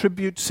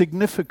contribute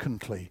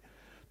significantly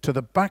to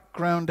the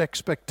background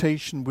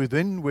expectation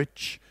within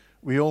which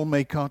we all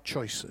make our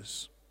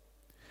choices.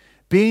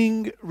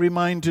 Being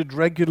reminded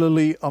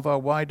regularly of our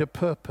wider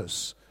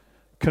purpose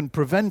can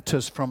prevent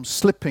us from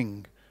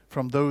slipping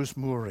from those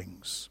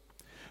moorings.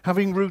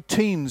 Having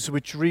routines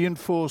which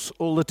reinforce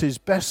all that is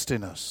best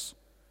in us.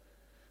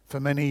 For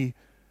many,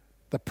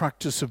 the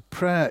practice of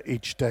prayer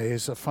each day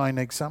is a fine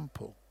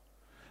example.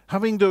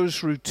 Having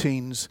those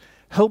routines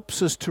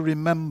helps us to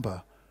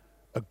remember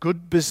a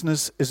good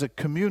business is a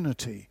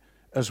community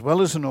as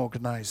well as an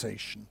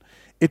organization.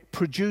 It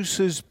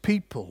produces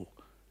people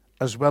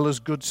as well as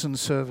goods and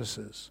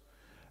services,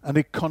 and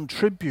it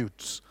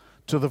contributes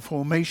to the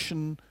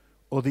formation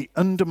or the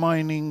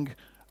undermining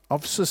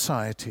of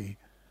society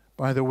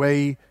by the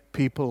way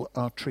people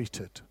are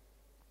treated.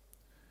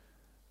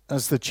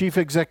 As the chief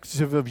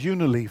executive of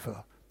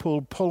Unilever,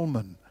 Paul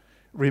Polman,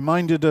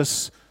 reminded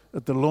us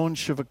at the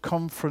launch of a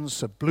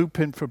conference, a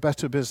Blueprint for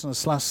Better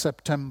Business last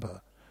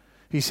September,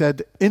 he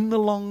said, in the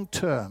long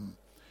term,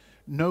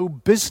 no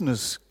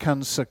business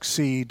can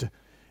succeed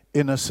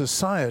in a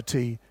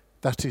society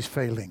that is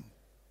failing.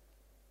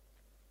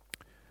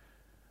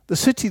 The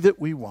city that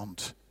we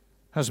want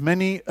has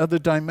many other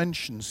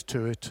dimensions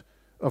to it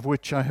of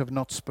which I have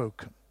not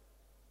spoken.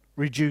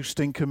 Reduced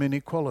income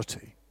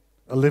inequality,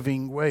 a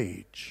living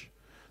wage,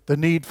 the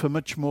need for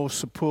much more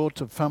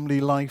support of family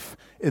life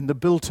in the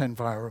built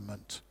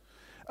environment,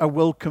 a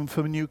welcome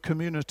for new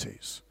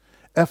communities,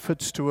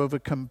 efforts to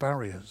overcome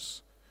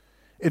barriers.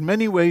 In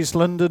many ways,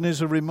 London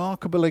is a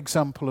remarkable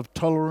example of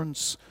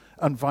tolerance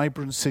and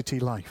vibrant city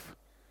life.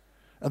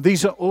 And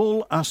these are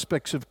all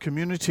aspects of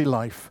community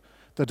life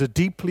that are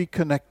deeply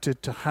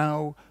connected to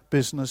how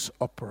business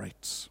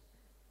operates.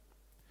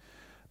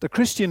 The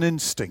Christian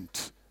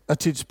instinct,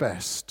 at its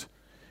best,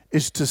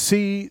 is to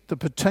see the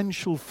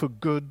potential for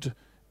good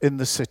in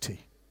the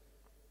city.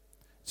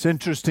 It's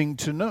interesting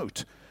to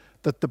note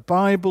that the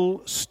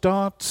Bible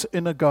starts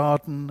in a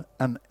garden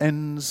and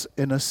ends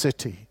in a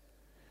city,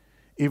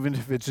 even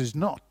if it is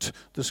not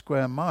the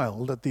square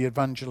mile that the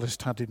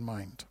evangelist had in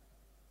mind.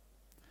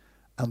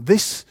 And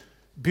this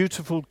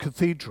beautiful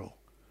cathedral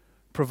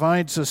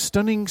provides a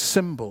stunning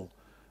symbol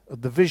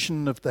of the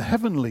vision of the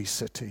heavenly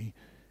city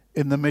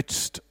in the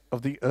midst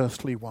of the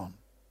earthly one.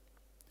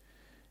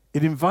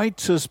 It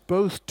invites us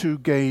both to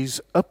gaze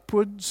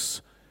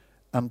upwards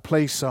and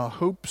place our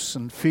hopes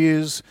and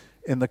fears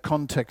in the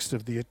context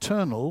of the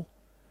eternal,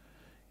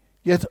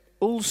 yet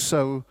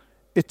also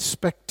its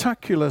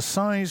spectacular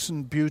size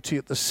and beauty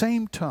at the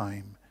same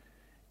time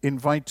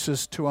invites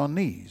us to our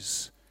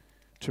knees,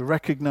 to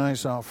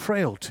recognize our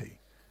frailty,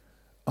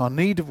 our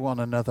need of one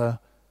another,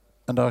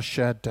 and our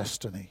shared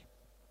destiny.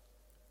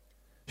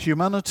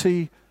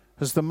 Humanity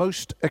has the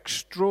most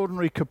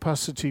extraordinary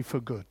capacity for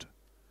good,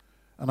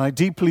 and I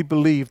deeply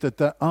believe that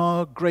there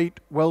are great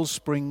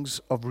wellsprings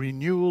of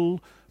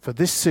renewal for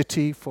this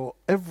city, for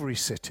every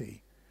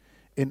city,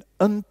 in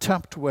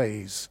untapped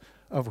ways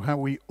of how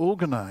we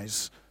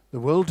organize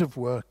the world of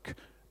work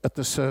at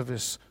the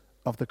service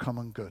of the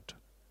common good.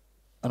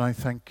 And I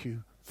thank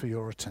you for for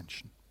your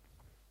attention.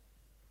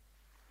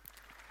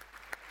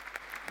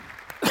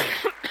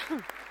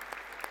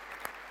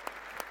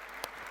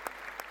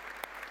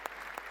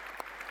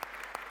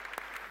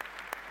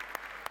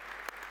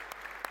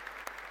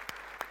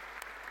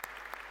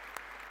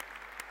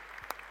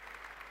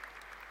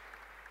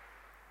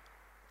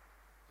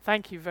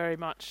 Thank you very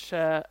much,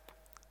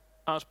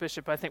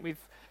 Archbishop. I think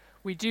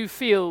we do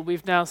feel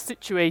we've now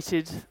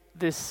situated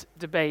this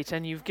debate,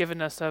 and you've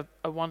given us a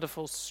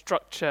wonderful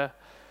structure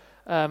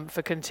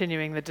for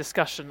continuing the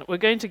discussion. We're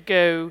going to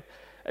go,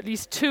 at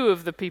least two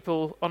of the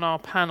people on our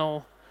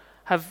panel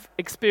have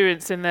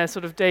experienced in their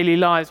sort of daily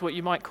lives what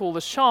you might call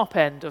the sharp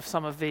end of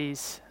some of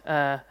these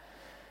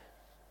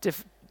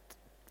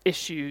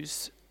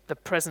issues, the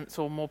presence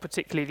or more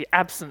particularly the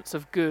absence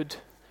of good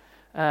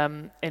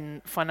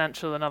in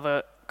financial and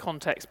other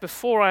contexts.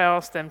 Before I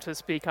ask them to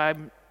speak,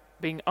 I'm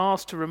being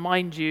asked to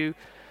remind you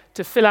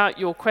to fill out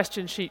your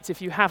question sheets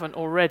if you haven't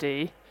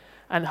already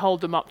and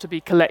hold them up to be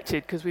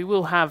collected, because we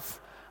will have,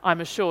 I'm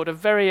assured, a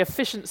very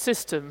efficient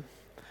system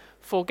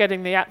for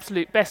getting the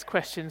absolute best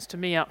questions to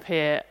me up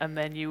here, and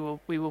then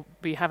we will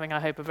be having,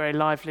 I hope, a very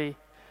lively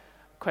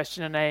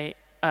Q&A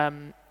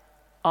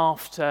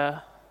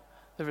after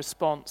the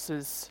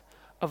responses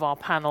of our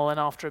panel and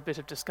after a bit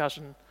of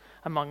discussion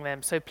among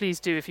them. So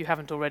please do, if you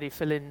haven't already,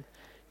 fill in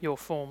your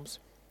forms.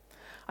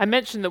 I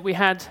mentioned that we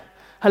had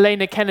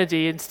Helena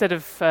Kennedy instead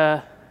of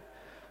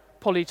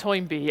Polly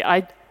Toynbee.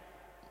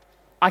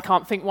 I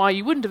can't think why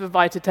you wouldn't have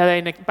invited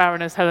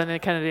Baroness Helena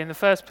Kennedy in the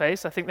first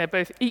place. I think they're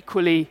both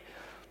equally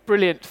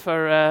brilliant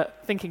for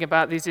thinking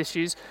about these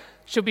issues.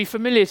 She'll be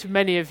familiar to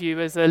many of you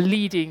as a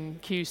leading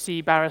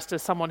QC barrister,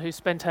 someone who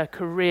spent her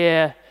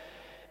career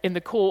in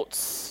the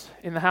courts,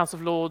 in the House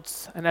of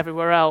Lords and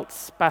everywhere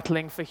else,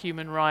 battling for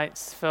human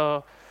rights,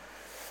 for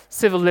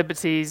civil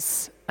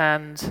liberties,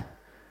 and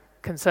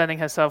concerning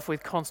herself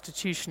with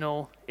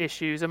constitutional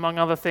issues. Among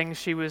other things,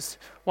 she was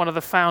one of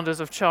the founders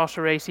of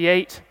Charter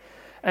 88,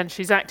 and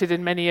she's acted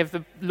in many of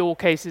the law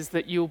cases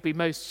that you'll be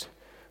most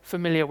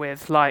familiar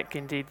with, like,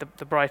 indeed,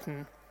 the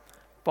Brighton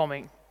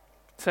bombing.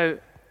 So,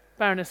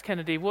 Baroness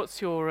Kennedy,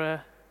 what's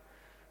your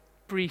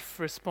brief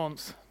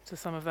response to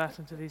some of that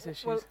and to these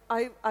issues? Well,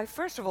 I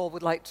first of all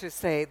would like to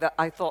say that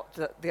I thought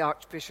that the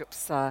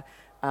Archbishop's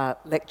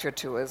lecture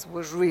to us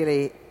was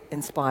really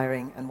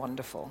inspiring and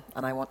wonderful,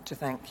 and I want to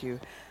thank you,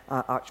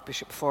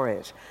 Archbishop, for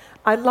it.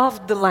 I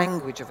loved the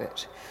language of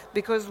it,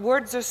 because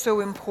words are so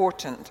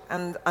important,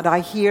 and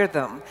I hear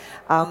them,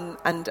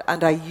 and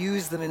I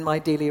use them in my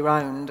daily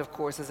round, of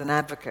course, as an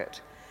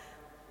advocate.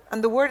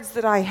 And the words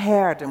that I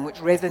heard and which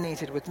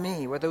resonated with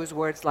me were those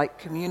words like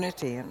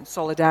community and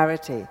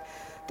solidarity,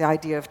 the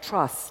idea of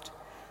trust,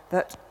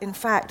 that in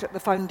fact at the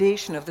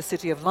foundation of the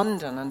City of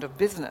London and of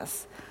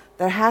business,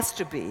 there has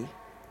to be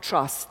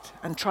trust,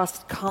 and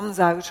trust comes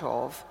out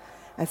of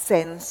a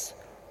sense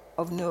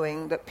of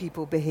knowing that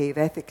people behave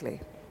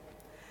ethically.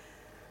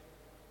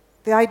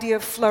 The idea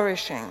of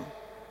flourishing,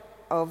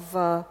 of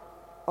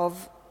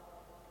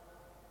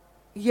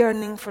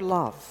yearning for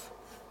love,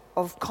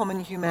 of common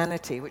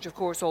humanity, which of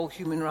course all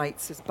human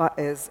rights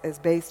is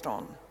based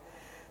on,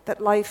 that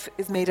life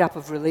is made up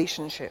of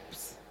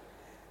relationships,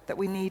 that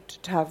we need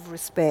to have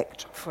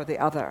respect for the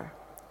other,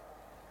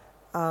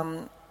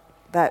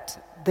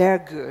 that their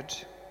good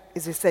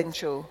is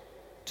essential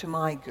to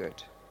my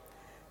good,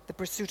 the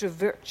pursuit of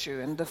virtue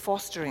and the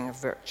fostering of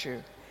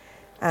virtue,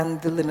 and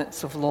the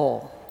limits of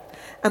law.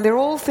 And they're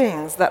all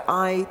things that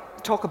I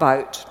talk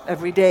about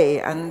every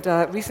day, and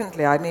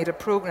recently I made a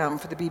program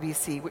for the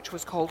BBC which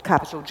was called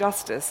Capital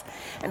Justice,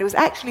 and it was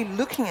actually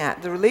looking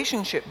at the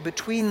relationship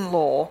between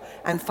law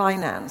and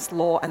finance,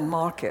 law and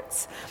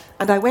markets.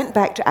 And I went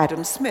back to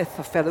Adam Smith,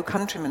 a fellow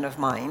countryman of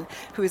mine,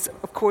 who is,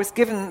 of course,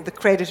 given the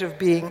credit of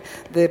being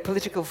the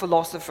political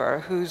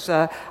philosopher whose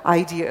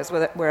ideas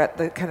were at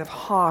the kind of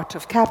heart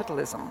of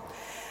capitalism.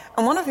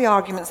 And one of the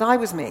arguments I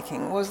was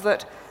making was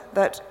that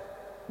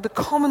the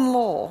common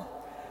law,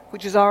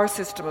 which is our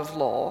system of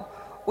law,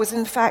 was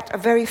in fact a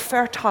very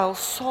fertile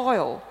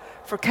soil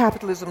for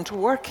capitalism to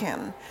work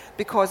in,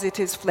 because it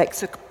is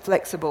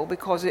flexible,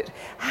 because it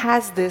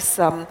has this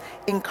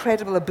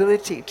incredible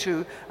ability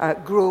to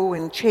grow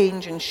and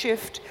change and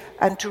shift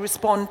and to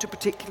respond to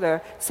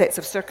particular sets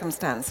of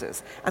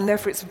circumstances. And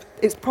therefore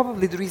it's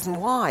probably the reason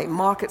why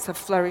markets have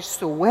flourished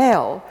so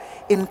well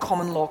in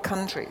common law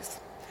countries.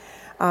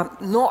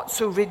 Not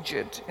so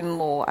rigid in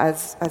law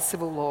as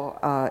civil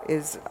law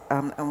is,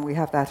 and we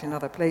have that in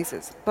other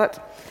places.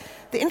 But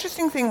the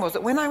interesting thing was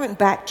that when I went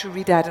back to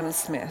read Adam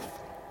Smith,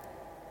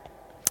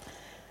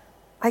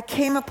 I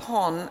came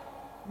upon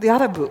the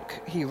other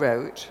book he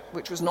wrote,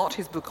 which was not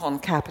his book on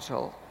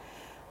capital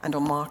and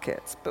on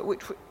markets, but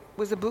which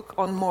was a book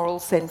on moral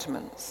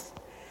sentiments,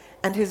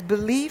 and his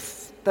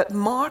belief that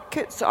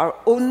markets are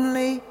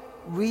only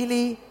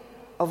really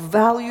of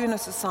value in a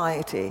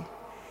society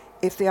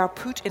if they are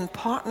put in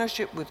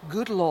partnership with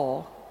good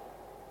law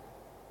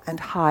and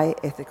high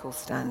ethical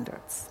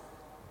standards.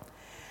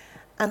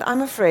 And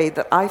I'm afraid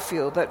that I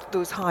feel that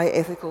those high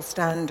ethical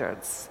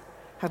standards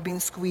have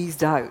been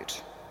squeezed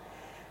out.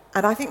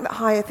 And I think that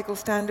high ethical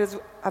standards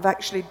have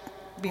actually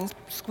been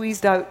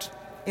squeezed out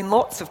in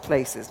lots of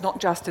places, not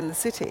just in the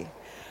city.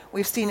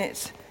 We've seen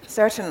it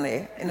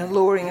certainly in a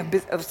lowering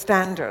of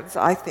standards,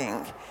 I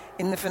think,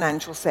 in the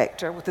financial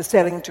sector, with the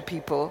selling to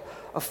people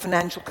of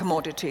financial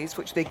commodities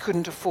which they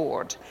couldn't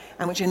afford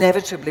and which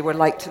inevitably were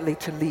likely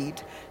to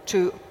lead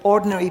to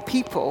ordinary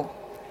people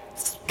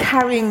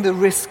carrying the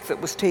risk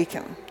that was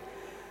taken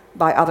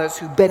by others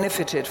who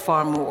benefited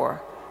far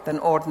more than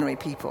ordinary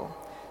people.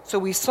 So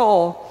we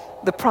saw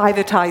the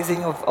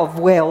privatizing of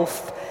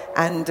wealth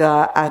and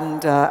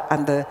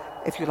the,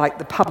 if you like,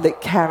 the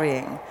public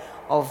carrying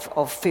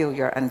of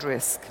failure and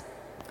risk.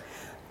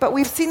 But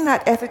we've seen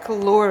that ethical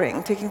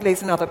lowering taking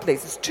place in other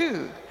places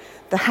too.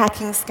 The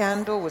hacking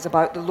scandal was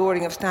about the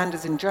lowering of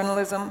standards in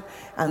journalism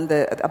and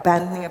the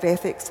abandoning of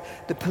ethics.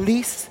 The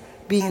police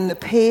being in the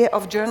pay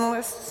of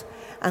journalists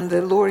and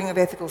the lowering of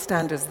ethical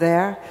standards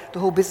there. The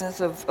whole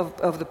business of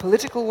the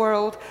political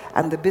world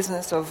and the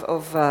business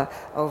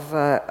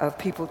of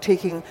people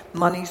taking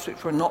monies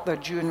which were not their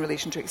due in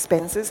relation to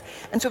expenses.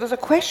 And so there's a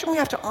question we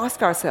have to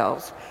ask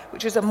ourselves,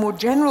 which is a more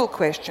general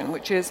question,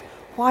 which is,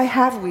 why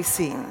have we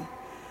seen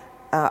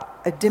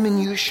a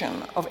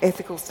diminution of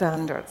ethical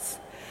standards?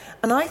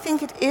 And I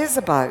think it is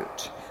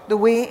about the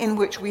way in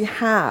which we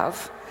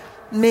have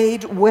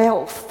made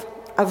wealth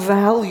a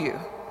value,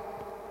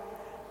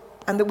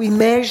 and that we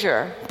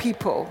measure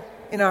people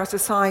in our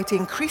society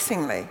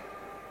increasingly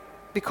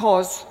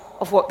because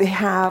of what they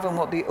have and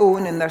what they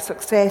own, and their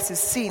success is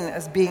seen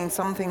as being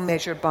something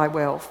measured by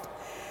wealth.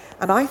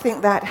 And I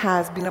think that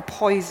has been a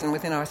poison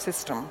within our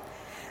system.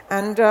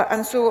 And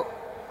so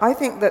I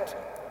think that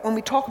when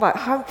we talk about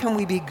how can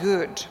we be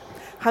good,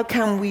 how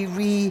can we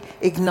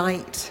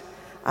reignite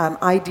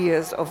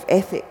ideas of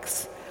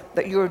ethics,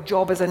 that your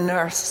job as a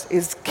nurse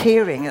is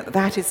caring, and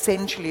that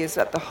essentially is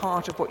at the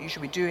heart of what you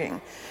should be doing,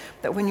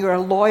 that when you're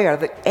a lawyer,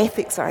 that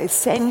ethics are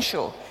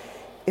essential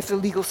if the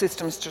legal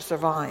system's to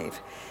survive.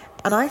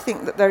 And I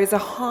think that there is a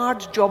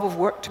hard job of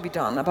work to be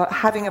done about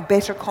having a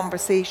better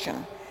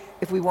conversation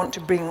if we want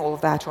to bring all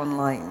of that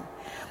online.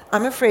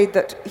 I'm afraid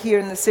that here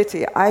in the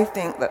city, I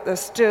think that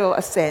there's still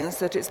a sense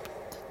that it's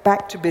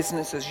back to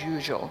business as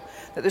usual,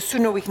 that the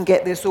sooner we can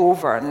get this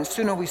over and the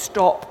sooner we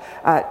stop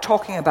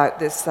talking about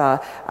this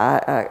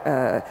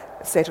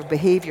set of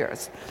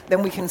behaviours,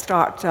 then we can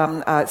start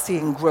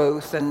seeing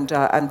growth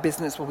and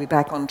business will be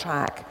back on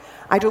track.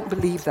 I don't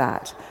believe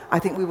that. I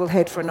think we will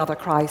head for another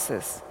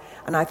crisis,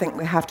 and I think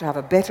we have to have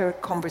a better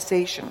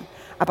conversation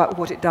about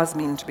what it does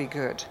mean to be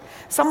good.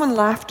 Someone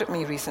laughed at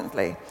me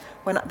recently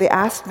when they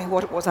asked me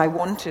what it was I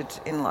wanted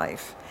in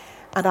life,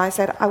 and I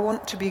said, I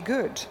want to be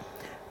good.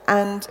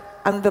 And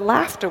the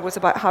laughter was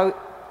about how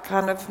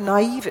kind of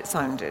naive it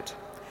sounded.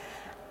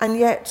 And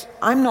yet,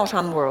 I'm not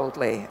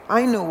unworldly.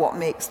 I know what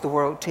makes the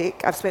world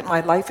tick. I've spent my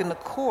life in the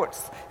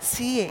courts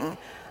seeing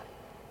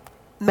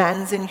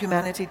man's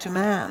inhumanity to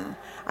man.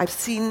 I've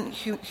seen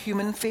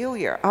human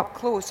failure up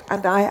close,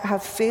 and I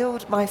have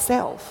failed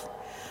myself.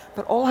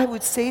 But all I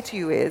would say to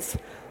you is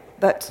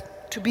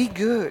that to be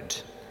good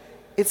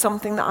is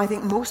something that I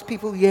think most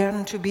people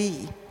yearn to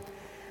be.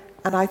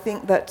 And I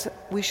think that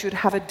we should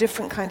have a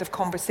different kind of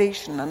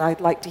conversation, and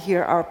I'd like to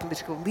hear our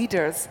political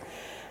leaders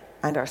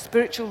and our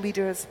spiritual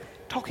leaders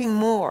talking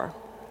more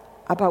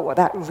about what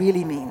that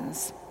really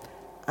means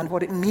and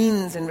what it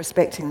means in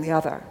respecting the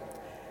other.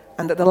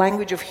 And that the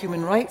language of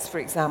human rights, for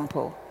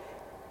example,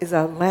 is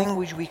a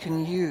language we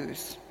can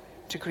use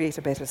to create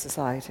a better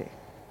society.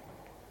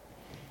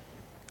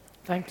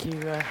 Thank you,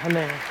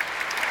 Helene.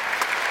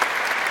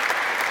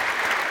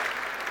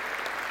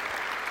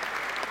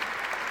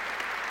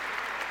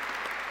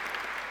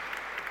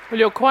 Well,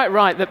 you're quite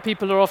right that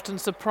people are often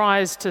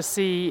surprised to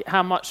see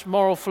how much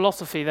moral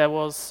philosophy there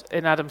was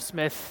in Adam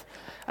Smith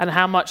and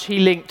how much he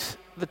linked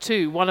the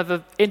two. One of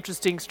the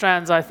interesting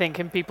strands, I think,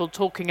 in people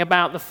talking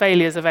about the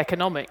failures of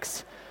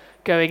economics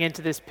going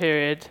into this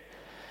period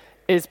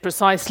is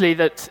precisely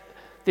that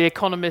the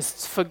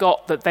economists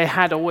forgot that they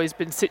had always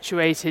been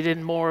situated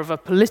in more of a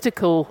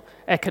political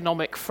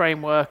economic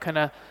framework and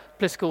a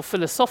political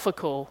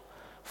philosophical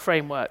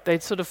framework.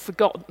 They'd sort of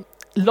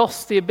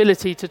lost the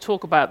ability to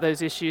talk about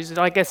those issues, and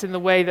I guess in the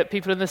way that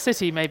people in the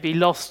city maybe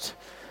lost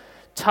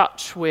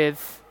touch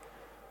with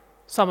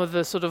some of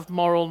the sort of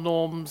moral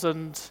norms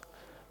and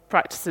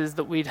practices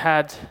that we'd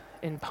had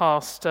in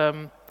past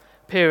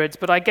periods.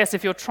 But I guess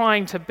if you're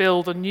trying to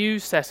build a new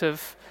set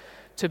of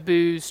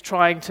taboos,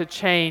 trying to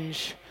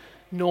change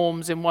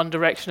norms in one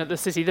direction at the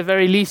city, the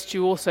very least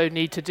you also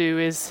need to do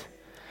is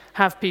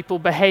have people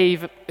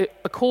behave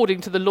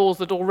according to the laws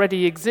that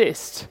already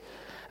exist.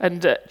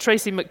 And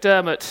Tracy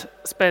McDermott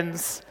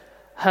spends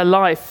her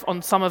life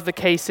on some of the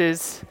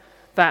cases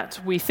that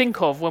we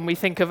think of when we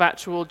think of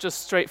actual,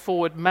 just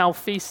straightforward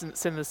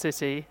malfeasance in the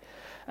city.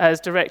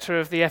 As director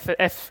of the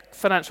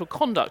Financial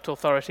Conduct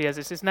Authority, as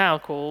it is now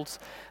called,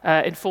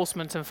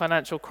 Enforcement and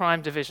Financial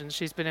Crime Division,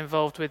 she's been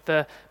involved with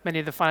many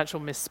of the financial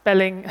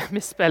misselling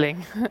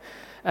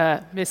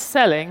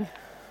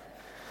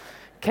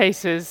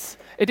cases.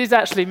 It is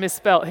actually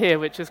misspelt here,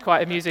 which is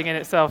quite amusing in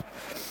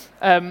itself.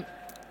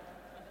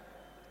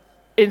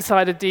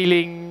 insider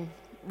dealing,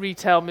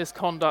 retail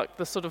misconduct,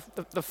 the sort of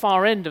the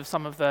far end of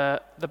some of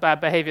the bad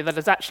behaviour that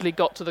has actually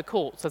got to the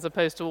courts, as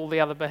opposed to all the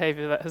other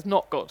behaviour that has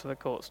not got to the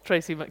courts.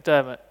 Tracy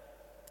McDermott.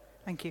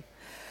 Thank you.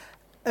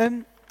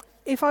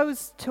 If I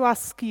was to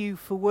ask you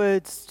for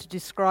words to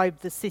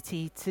describe the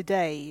city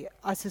today,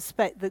 I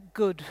suspect that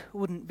good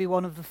wouldn't be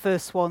one of the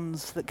first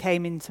ones that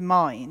came into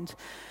mind.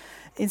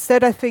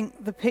 Instead, I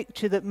think the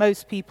picture that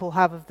most people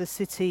have of the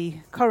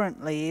city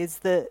currently is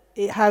that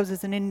it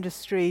houses an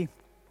industry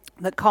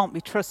that can't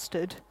be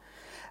trusted,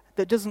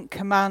 that doesn't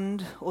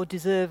command or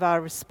deserve our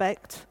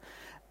respect,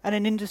 and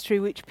an industry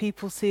which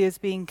people see as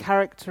being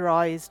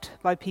characterised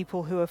by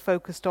people who are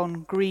focused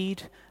on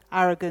greed,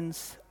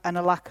 arrogance, and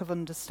a lack of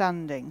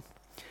understanding.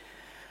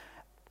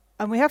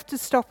 And we have to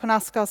stop and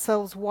ask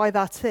ourselves why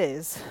that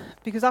is,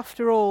 because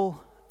after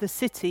all, the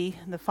city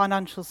and the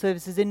financial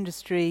services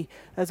industry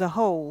as a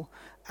whole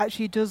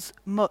actually does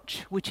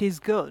much which is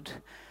good.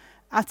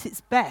 At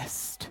its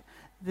best,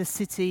 the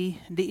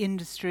city, the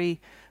industry,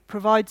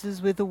 provides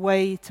us with a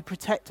way to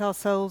protect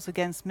ourselves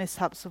against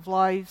mishaps of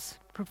lives,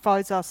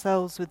 provides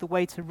ourselves with a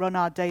way to run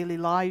our daily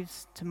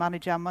lives, to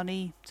manage our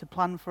money, to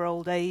plan for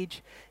old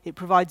age. It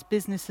provides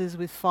businesses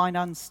with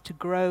finance to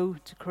grow,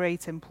 to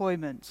create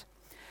employment.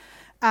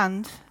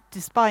 And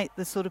despite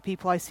the sort of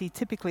people I see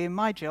typically in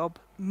my job,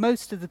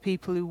 most of the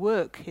people who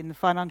work in the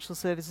financial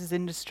services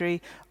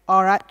industry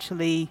are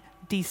actually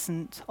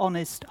decent,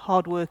 honest,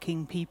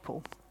 hard-working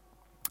people.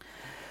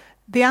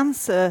 The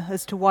answer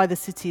as to why the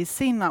city is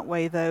seen that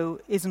way, though,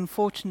 is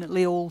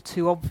unfortunately all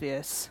too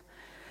obvious.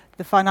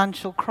 The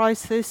financial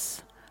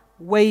crisis,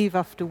 wave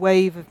after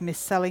wave of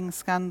mis-selling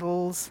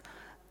scandals,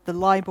 the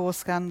LIBOR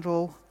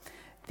scandal,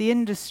 the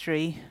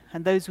industry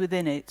and those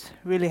within it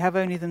really have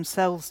only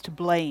themselves to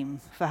blame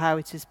for how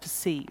it is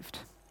perceived.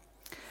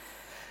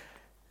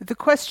 The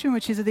question,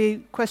 which is the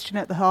question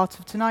at the heart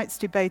of tonight's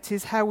debate,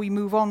 is how we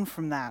move on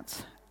from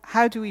that.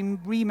 How do we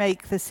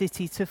remake the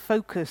city to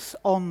focus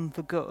on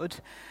the good?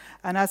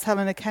 And as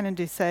Helena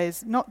Kennedy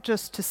says, not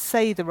just to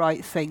say the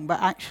right thing,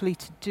 but actually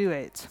to do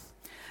it.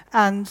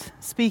 And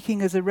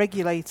speaking as a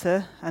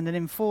regulator and an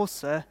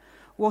enforcer,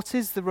 what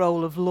is the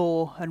role of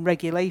law and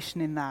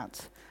regulation in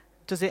that?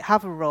 Does it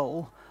have a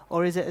role,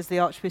 or is it, as the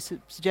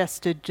Archbishop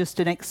suggested, just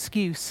an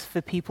excuse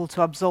for people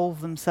to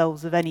absolve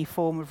themselves of any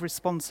form of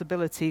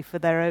responsibility for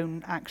their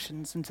own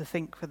actions and to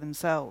think for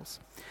themselves?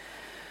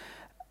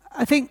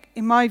 I think,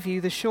 in my view,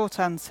 the short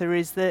answer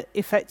is that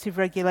effective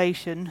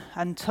regulation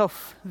and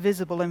tough,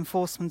 visible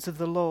enforcement of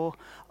the law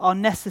are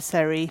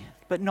necessary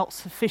but not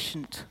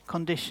sufficient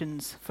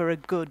conditions for a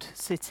good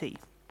city.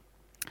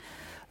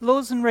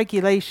 Laws and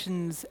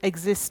regulations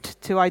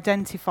exist to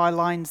identify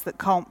lines that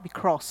can't be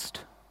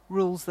crossed,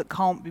 rules that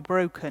can't be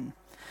broken.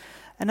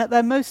 And at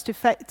their most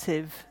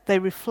effective, they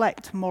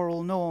reflect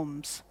moral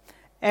norms,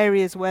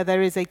 areas where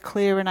there is a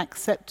clear and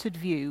accepted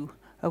view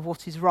of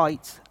what is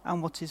right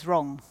and what is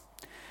wrong.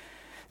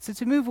 So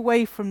to move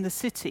away from the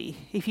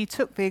city, if you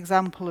took the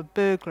example of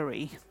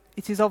burglary,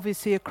 it is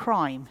obviously a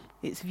crime.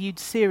 It's viewed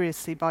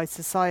seriously by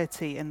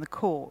society and the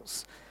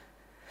courts.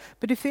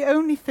 But if the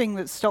only thing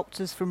that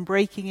stopped us from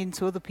breaking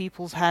into other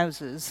people's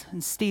houses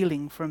and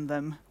stealing from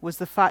them was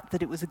the fact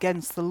that it was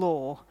against the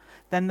law,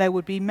 then there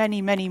would be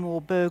many, many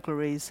more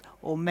burglaries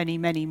or many,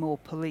 many more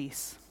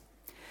police.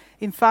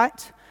 In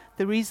fact,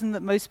 the reason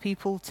that most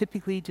people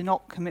typically do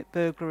not commit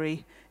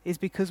burglary is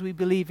because we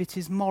believe it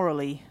is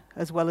morally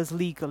as well as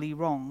legally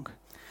wrong.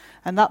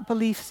 And that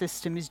belief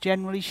system is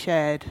generally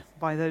shared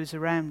by those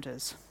around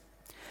us.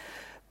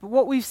 But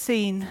what we've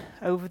seen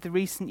over the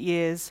recent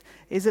years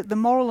is that the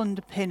moral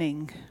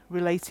underpinning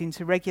relating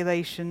to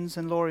regulations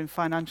and law in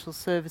financial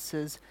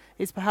services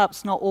is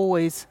perhaps not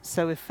always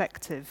so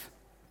effective.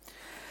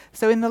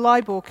 So in the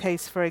LIBOR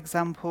case, for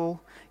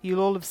example,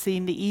 you'll all have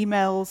seen the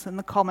emails and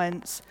the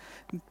comments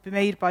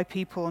made by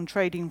people on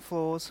trading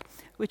floors,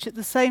 which at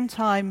the same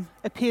time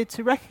appeared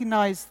to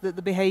recognise that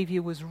the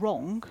behaviour was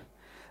wrong,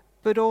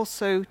 but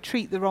also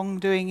treat the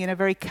wrongdoing in a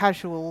very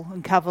casual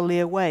and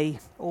cavalier way,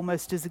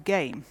 almost as a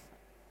game.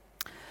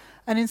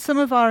 And in some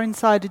of our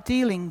insider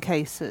dealing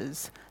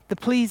cases, the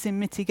pleas in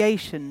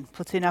mitigation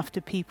put in after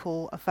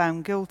people are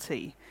found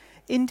guilty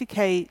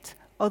indicate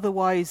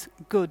otherwise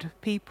good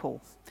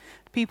people.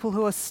 People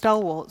who are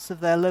stalwarts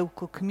of their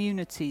local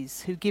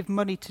communities, who give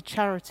money to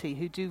charity,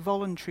 who do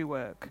voluntary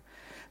work.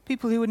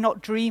 People who would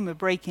not dream of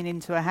breaking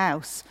into a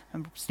house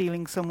and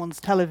stealing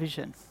someone's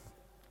television.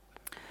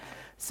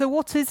 So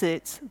what is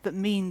it that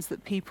means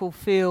that people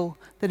feel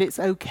that it's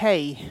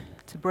okay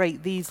to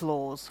break these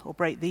laws or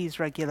break these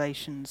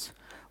regulations?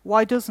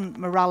 Why doesn't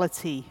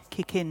morality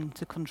kick in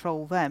to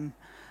control them?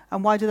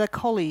 And why do their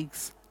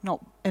colleagues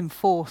not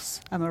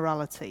enforce a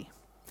morality?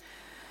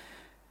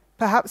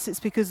 Perhaps it's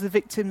because the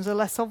victims are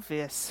less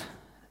obvious,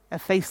 a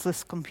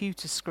faceless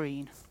computer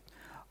screen,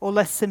 or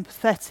less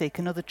sympathetic,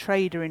 another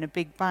trader in a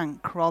big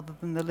bank rather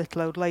than the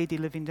little old lady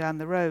living down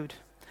the road.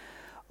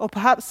 Or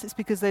perhaps it's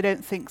because they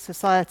don't think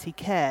society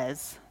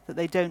cares, that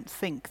they don't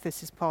think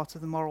this is part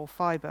of the moral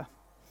fibre.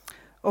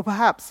 Or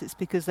perhaps it's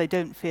because they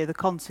don't fear the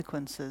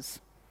consequences.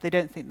 They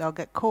don't think they'll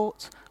get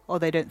caught, or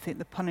they don't think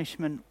the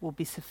punishment will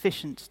be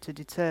sufficient to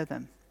deter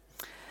them.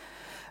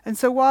 And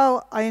so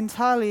while I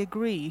entirely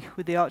agree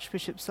with the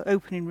Archbishop's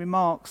opening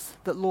remarks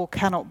that law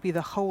cannot be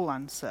the whole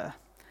answer,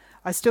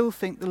 I still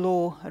think the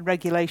law and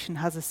regulation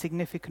has a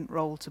significant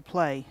role to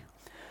play.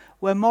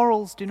 Where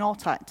morals do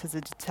not act as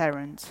a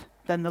deterrent,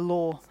 then the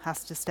law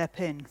has to step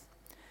in.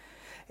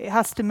 It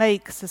has to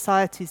make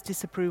society's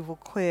disapproval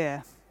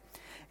clear.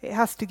 It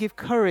has to give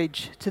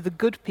courage to the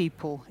good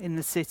people in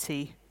the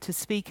city to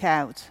speak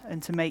out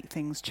and to make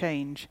things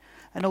change,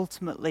 and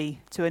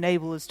ultimately to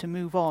enable us to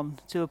move on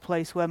to a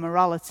place where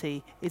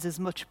morality is as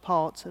much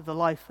part of the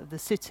life of the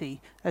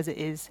city as it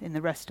is in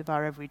the rest of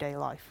our everyday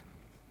life.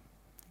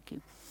 Thank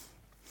you.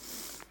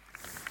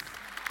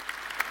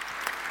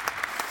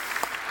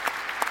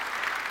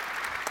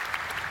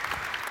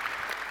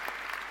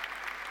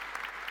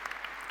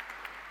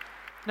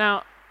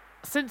 Now,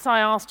 since I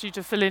asked you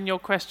to fill in your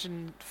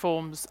question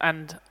forms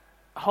and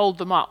hold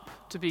them up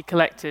to be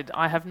collected,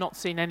 I have not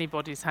seen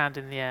anybody's hand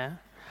in the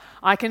air.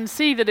 I can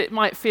see that it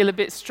might feel a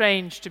bit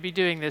strange to be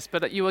doing this,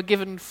 but you are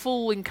given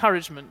full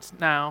encouragement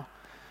now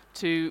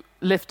to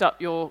lift up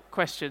your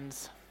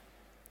questions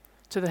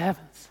to the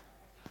heavens.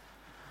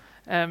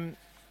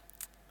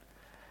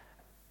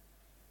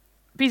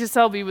 Peter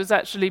Selby was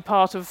actually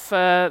part of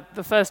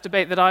the first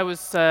debate that I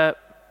was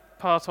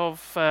part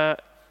of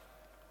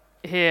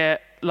here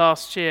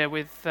last year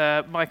with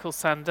Michael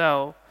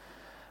Sandel,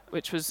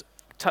 which was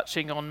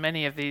touching on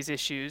many of these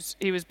issues.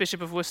 He was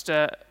Bishop of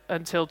Worcester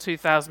until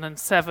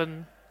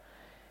 2007.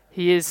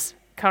 He is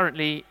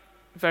currently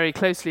very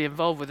closely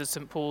involved with the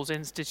St. Paul's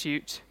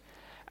Institute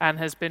and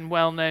has been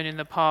well known in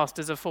the past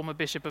as a former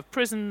bishop of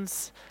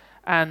prisons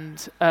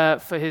and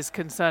for his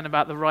concern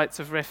about the rights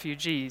of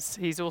refugees.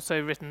 He's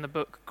also written the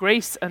book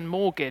Grace and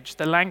Mortgage,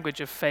 The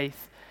Language of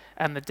Faith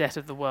and the Debt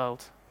of the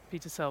World.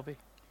 Peter Selby.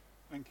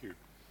 Thank you.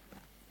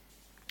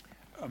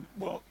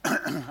 Well,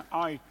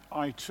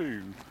 I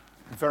too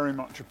very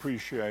much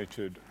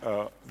appreciated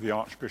the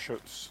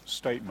Archbishop's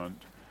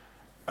statement,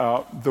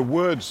 the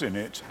words in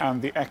it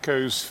and the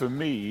echoes for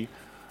me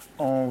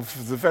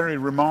of the very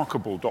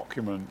remarkable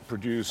document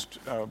produced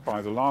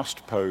by the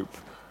last Pope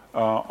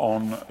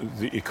on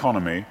the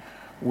economy,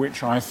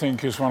 which I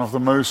think is one of the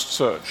most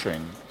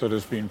searching that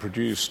has been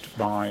produced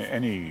by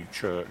any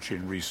church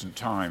in recent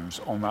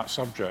times on that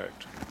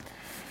subject.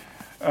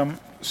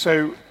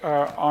 So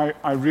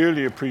I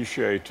really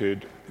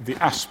appreciated the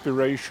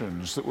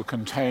aspirations that were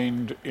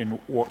contained in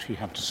what he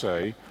had to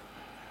say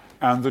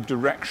and the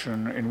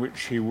direction in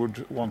which he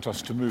would want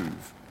us to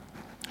move.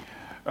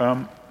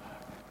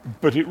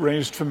 But it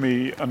raised for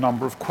me a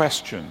number of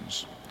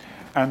questions.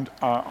 And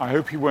I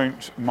hope he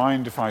won't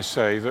mind if I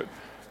say that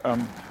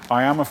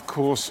I am, of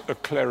course, a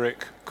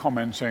cleric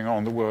commenting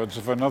on the words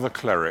of another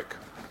cleric.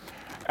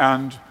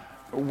 And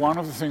one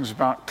of the things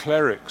about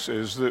clerics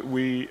is that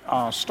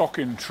our stock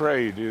in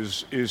trade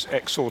is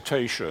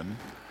exhortation.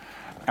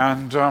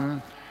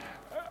 And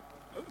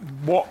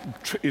what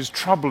is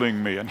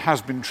troubling me and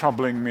has been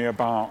troubling me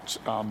about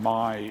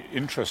my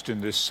interest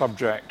in this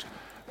subject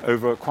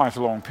over quite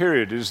a long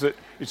period is that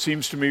it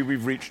seems to me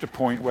we've reached a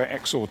point where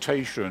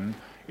exhortation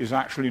is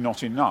actually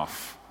not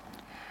enough.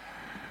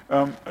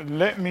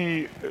 Let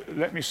me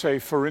say,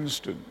 for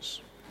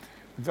instance,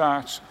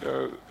 that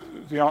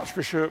the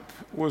Archbishop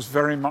was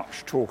very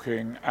much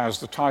talking, as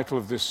the title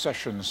of this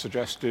session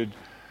suggested,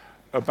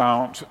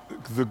 about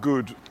the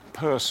good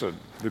person,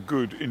 the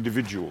good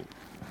individual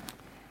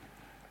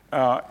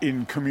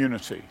in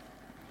community.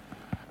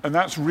 And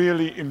that's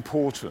really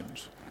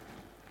important.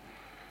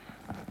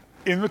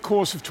 In the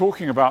course of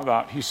talking about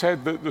that, he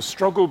said that the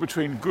struggle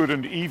between good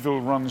and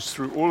evil runs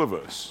through all of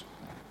us.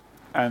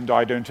 And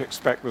I don't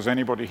expect there's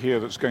anybody here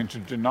that's going to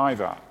deny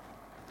that.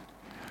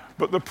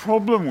 But the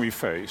problem we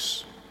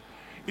face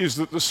is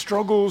that the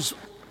struggles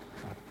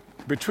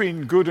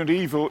between good and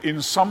evil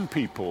in some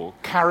people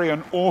carry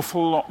an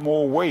awful lot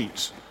more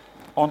weight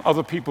on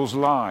other people's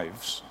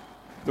lives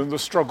than the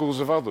struggles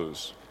of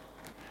others.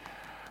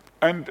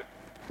 And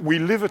we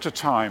live at a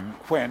time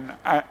when,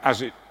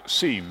 as it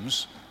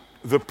seems,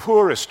 the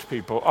poorest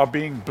people are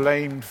being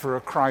blamed for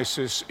a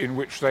crisis in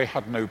which they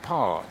had no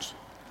part.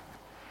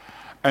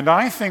 And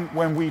I think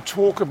when we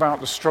talk about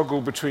the struggle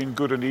between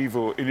good and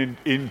evil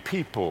in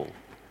people,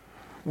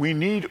 we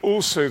need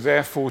also,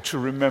 therefore, to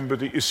remember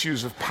the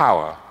issues of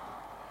power,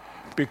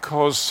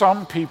 because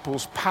some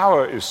people's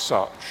power is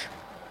such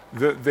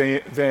that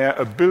their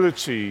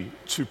ability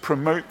to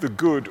promote the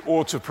good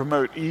or to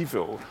promote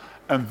evil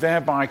and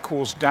thereby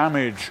cause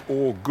damage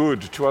or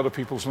good to other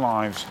people's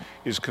lives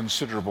is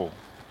considerable.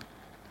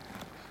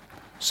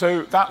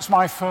 So that's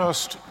my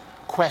first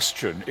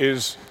question,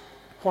 is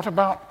what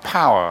about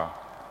power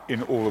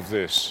in all of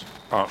this,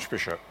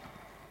 Archbishop?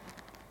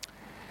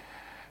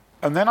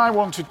 And then I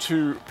wanted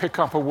to pick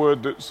up a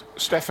word that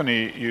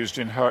Stephanie used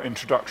in her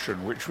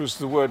introduction, which was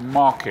the word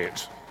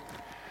market.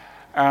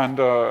 And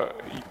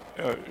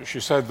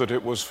she said that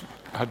it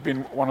had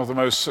been one of the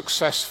most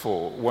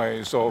successful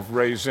ways of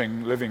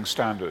raising living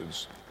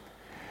standards.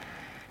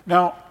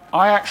 Now,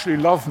 I actually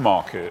love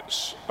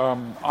markets.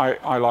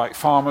 I like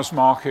farmers'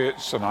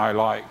 markets and I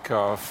like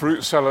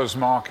fruit sellers'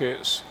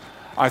 markets.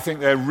 I think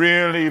they're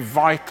really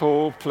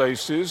vital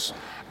places,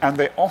 and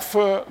they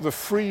offer the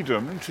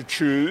freedom to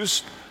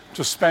choose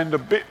to spend a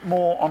bit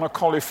more on a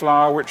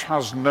cauliflower which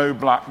has no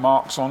black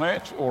marks on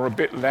it, or a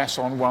bit less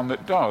on one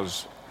that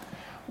does.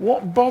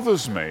 What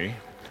bothers me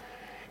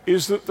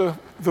is that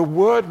the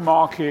word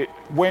market,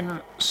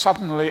 when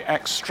suddenly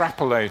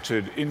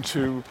extrapolated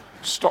into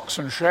stocks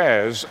and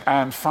shares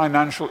and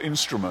financial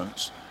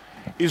instruments,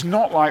 is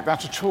not like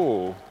that at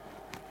all.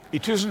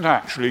 It isn't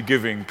actually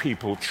giving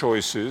people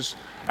choices,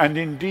 and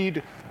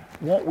indeed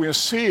what we're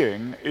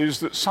seeing is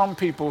that some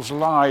people's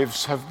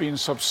lives have been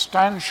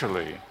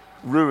substantially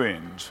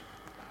ruined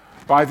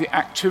by the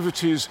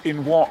activities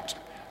in what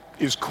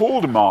is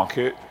called a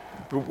market,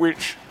 but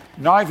which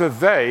neither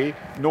they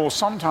nor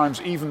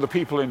sometimes even the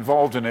people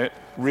involved in it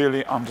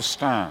really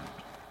understand.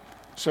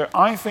 So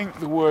I think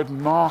the word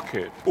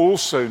market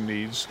also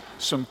needs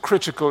some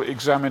critical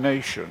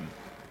examination.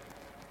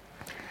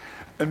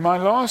 And my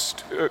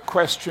last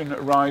question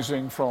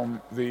arising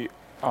from the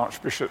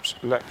Archbishop's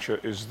lecture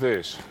is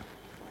this.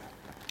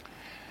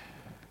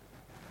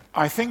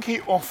 I think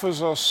he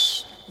offers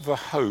us the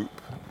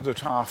hope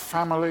that our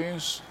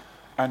families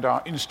and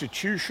our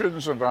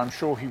institutions, and I'm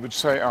sure he would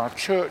say our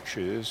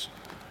churches,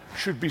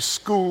 should be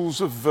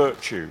schools of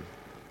virtue.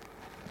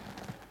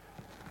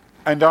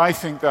 And I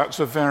think that's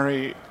a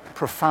very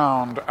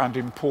profound and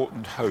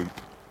important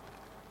hope.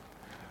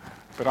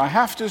 But I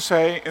have to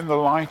say, in the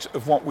light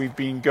of what we've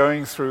been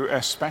going through,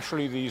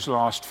 especially these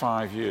last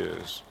 5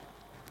 years,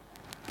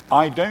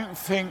 I don't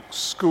think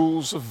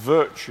schools of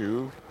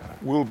virtue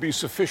will be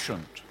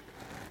sufficient.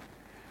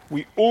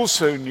 We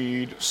also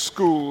need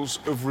schools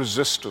of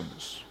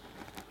resistance.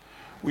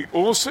 We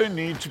also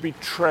need to be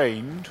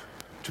trained,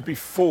 to be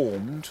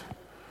formed,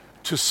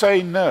 to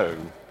say no,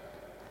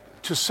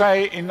 to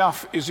say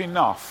enough is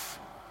enough,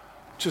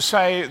 to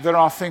say there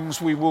are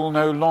things we will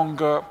no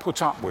longer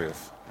put up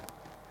with.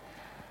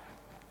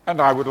 And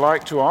I would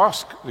like to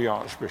ask the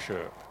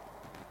Archbishop,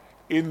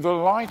 in the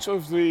light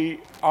of the,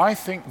 I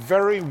think,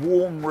 very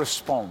warm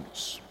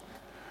response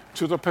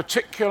to the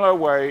particular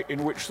way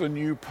in which the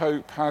new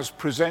Pope has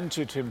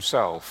presented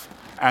himself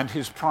and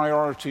his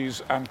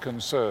priorities and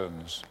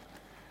concerns,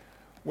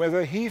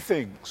 whether he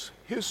thinks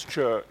his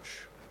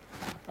church,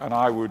 and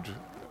I would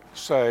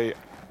say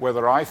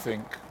whether I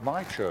think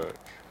my church,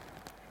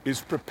 is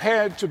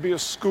prepared to be a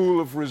school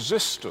of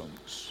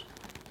resistance,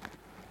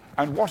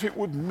 and what it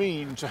would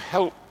mean to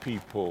help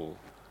people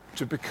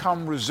to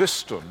become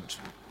resistant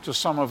to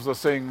some of the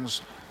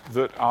things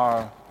that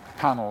our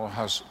panel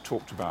has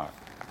talked about.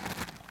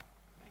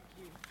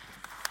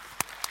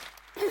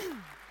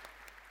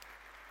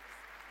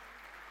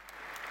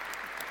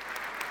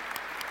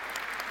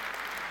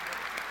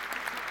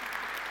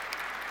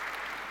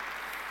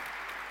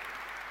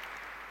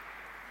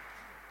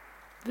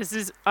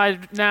 I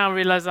now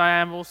realise I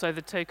am also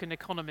the token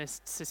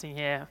economist sitting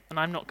here, and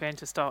I'm not going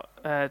to start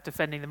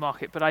defending the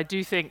market, but I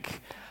do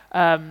think,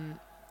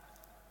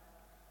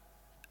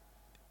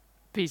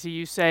 Peter,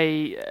 you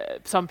say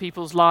some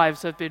people's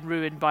lives have been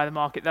ruined by the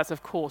market. That's,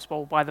 of course,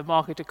 by the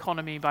market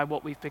economy, by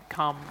what we've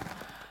become.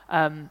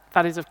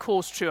 That is, of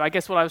course, true. I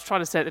guess what I was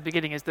trying to say at the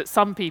beginning is that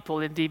some people,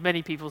 indeed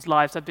many people's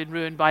lives, have been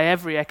ruined by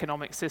every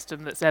economic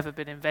system that's ever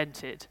been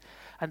invented,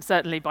 and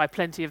certainly by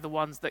plenty of the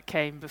ones that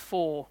came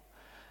before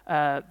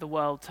the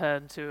world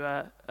turned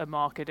to a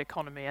market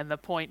economy. And the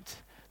point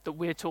that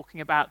we're talking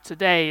about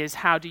today is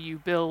how do you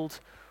build,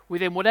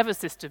 within whatever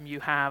system you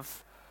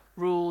have,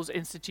 rules,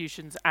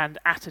 institutions, and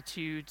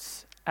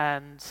attitudes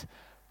and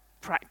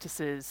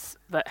practices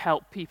that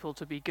help people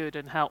to be good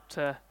and help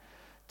to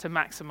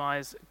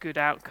maximize good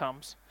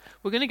outcomes.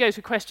 We're going to go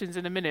to questions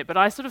in a minute, but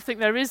I sort of think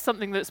there is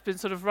something that's been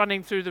sort of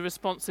running through the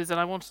responses, and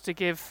I wanted to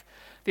give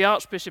the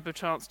Archbishop a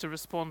chance to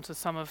respond to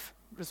some of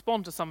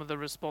the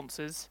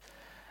responses.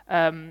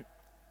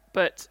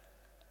 But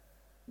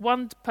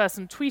one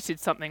person tweeted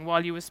something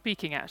while you were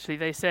speaking, actually.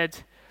 They said,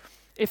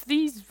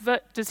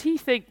 does he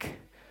think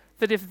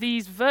that if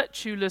these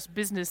virtueless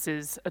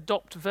businesses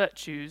adopt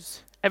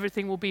virtues,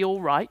 everything will be all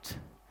right?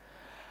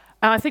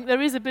 And I think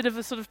there is a bit of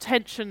a sort of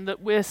tension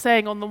that we're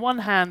saying, on the one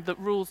hand, that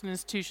rules and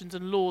institutions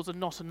and laws are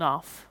not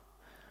enough,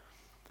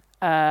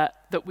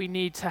 that we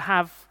need to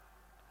have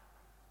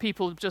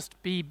people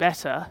just be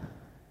better,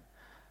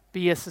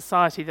 be a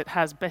society that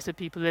has better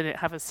people in it,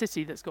 have a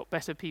city that's got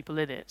better people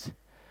in it.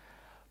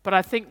 But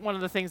I think one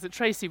of the things that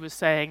Tracy was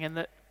saying, and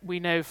that we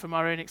know from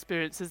our own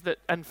experiences, that,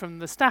 and from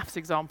the staff's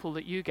example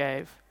that you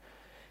gave,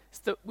 is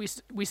that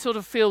we sort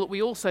of feel that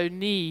we also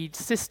need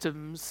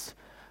systems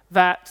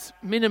that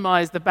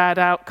minimize the bad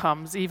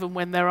outcomes even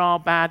when there are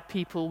bad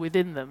people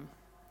within them.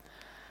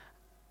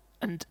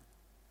 And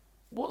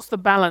what's the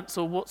balance,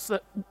 or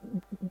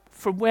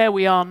from where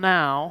we are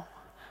now,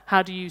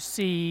 how do you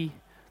see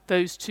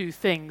those two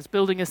things,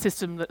 building a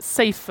system that's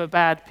safe for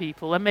bad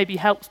people and maybe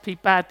helps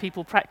bad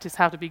people practice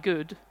how to be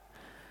good,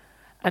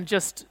 and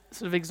just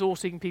sort of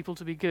exhorting people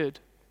to be good?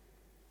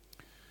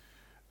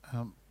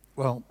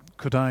 Well,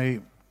 could I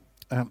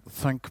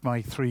thank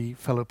my three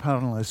fellow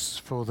panelists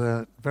for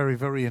their very,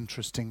 very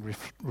interesting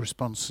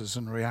responses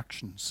and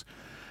reactions.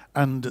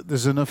 And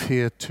there's enough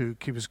here to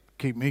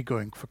keep me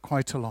going for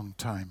quite a long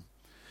time.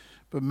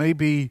 But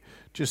maybe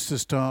just to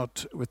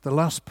start with the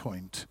last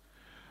point,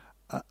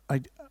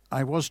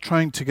 I was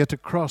trying to get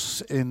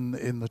across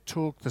in the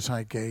talk that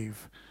I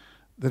gave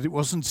that it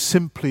wasn't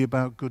simply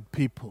about good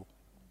people.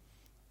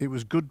 It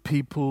was good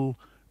people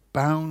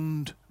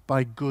bound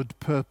by good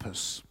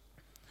purpose.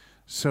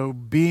 So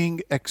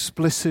being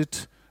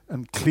explicit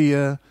and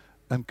clear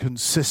and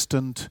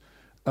consistent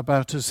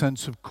about a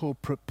sense of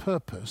corporate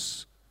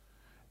purpose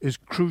is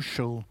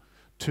crucial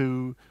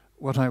to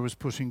what I was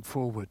putting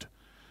forward.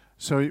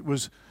 So it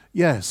was,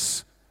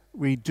 yes,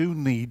 we do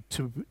need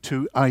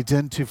to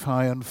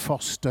identify and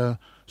foster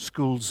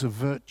schools of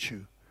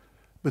virtue,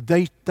 but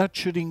that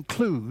should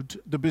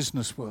include the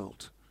business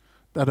world,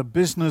 that a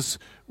business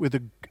with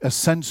a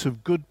sense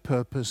of good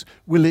purpose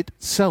will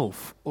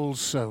itself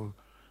also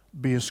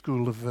be a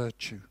school of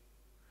virtue.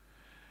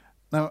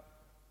 Now,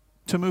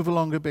 to move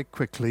along a bit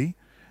quickly,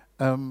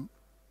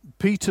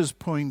 Peter's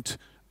point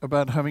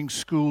about having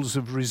schools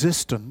of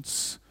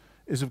resistance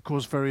is, of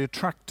course, very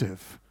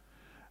attractive.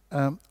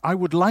 I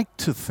would like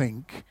to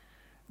think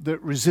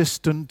that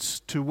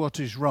resistance to what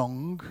is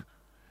wrong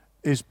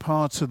is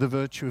part of the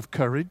virtue of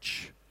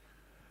courage.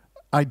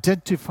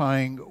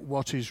 Identifying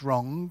what is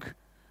wrong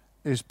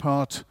is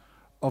part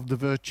of the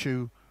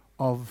virtue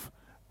of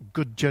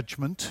good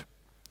judgment.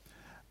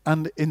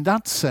 And in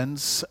that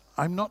sense,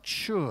 I'm not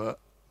sure,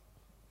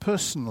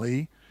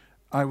 personally,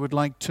 I would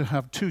like to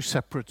have two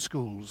separate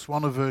schools,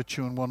 one of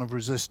virtue and one of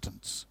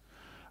resistance.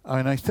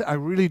 And I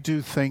really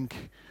do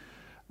think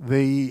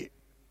the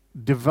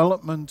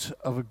development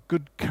of a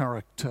good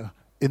character,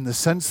 in the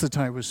sense that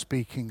I was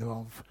speaking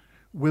of,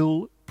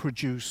 will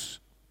produce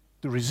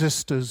the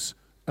resistors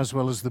as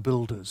well as the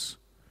builders.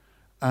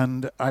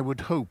 And I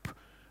would hope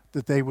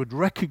that they would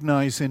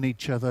recognize in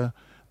each other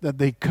that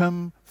they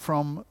come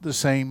from the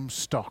same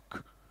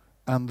stock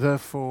and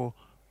therefore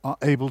are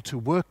able to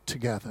work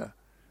together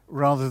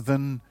rather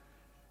than,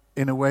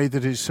 in a way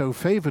that is so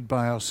favored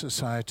by our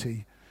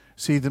society,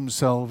 see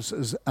themselves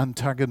as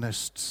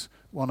antagonists,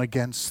 one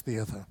against the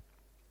other.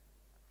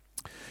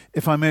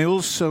 If I may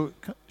also,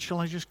 shall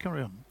I just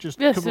carry on? Just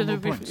a couple more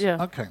points.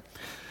 Yeah. Okay.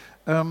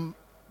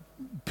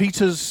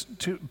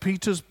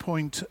 Peter's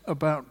point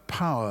about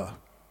power.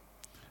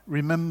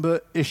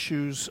 Remember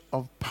issues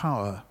of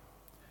power.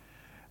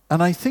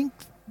 And I think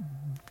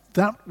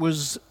that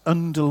was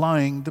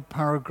underlying the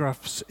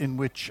paragraphs in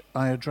which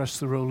I address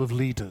the role of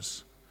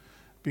leaders.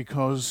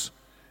 Because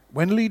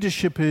when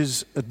leadership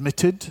is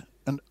admitted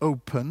and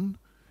open,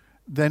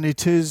 then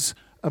it is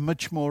a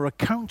much more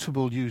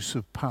accountable use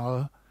of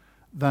power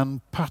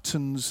than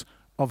patterns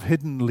of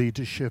hidden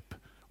leadership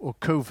or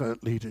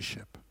covert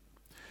leadership.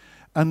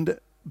 And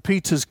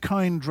Peter's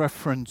kind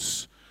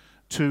reference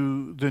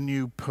to the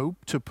new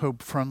Pope, to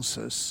Pope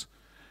Francis,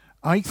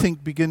 I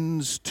think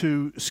begins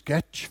to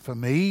sketch for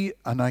me,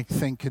 and I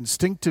think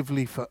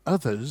instinctively for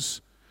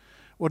others,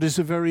 what is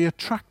a very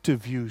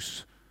attractive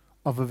use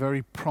of a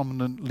very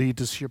prominent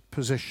leadership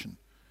position.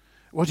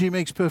 What he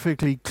makes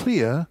perfectly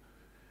clear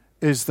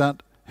is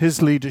that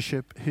his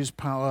leadership, his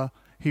power,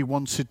 he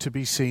wants it to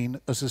be seen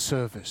as a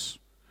service.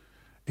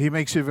 He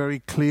makes it very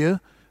clear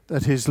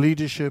that his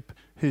leadership,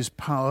 his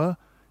power,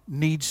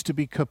 needs to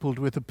be coupled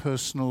with a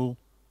personal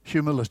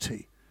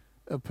humility,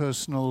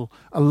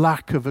 a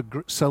lack of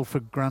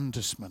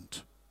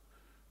self-aggrandizement.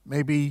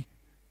 Maybe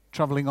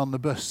traveling on the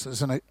bus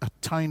as a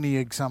tiny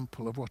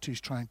example of what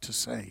he's trying to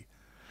say.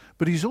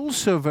 But he's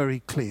also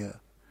very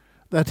clear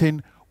that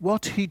in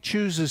what he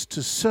chooses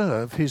to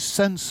serve, his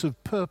sense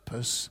of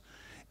purpose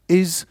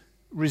is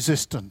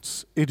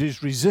resistance. It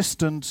is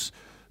resistance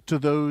to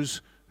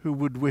those who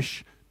would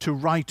wish to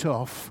write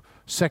off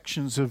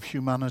sections of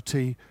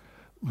humanity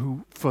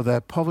who, for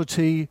their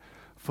poverty,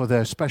 for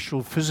their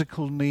special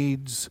physical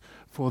needs,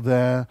 for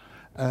their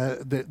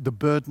the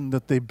burden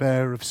that they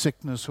bear of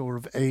sickness or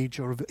of age,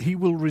 he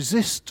will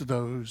resist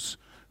those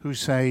who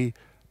say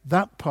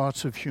that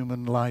part of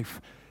human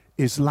life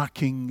is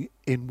lacking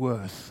in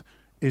worth,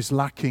 is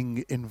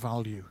lacking in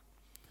value.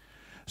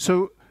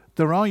 So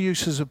there are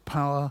uses of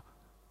power,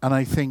 and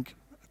I think,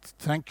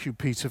 thank you,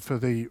 Peter, for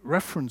the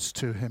reference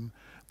to him,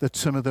 that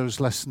some of those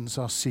lessons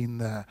are seen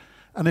there.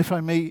 And if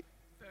I may,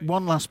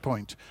 one last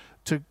point,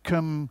 to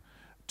come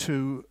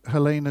to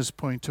Helena's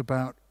point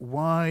about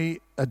why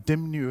a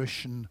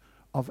diminution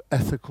of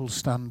ethical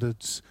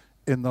standards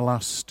in the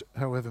last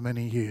however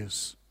many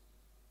years.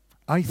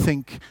 I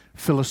think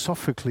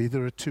philosophically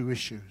there are two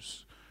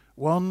issues.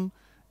 One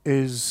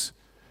is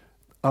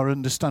our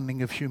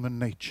understanding of human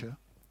nature,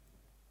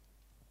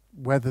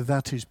 whether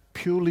that is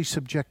purely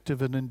subjective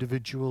and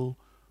individual,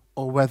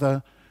 or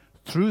whether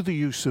through the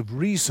use of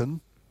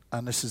reason,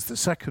 and this is the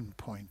second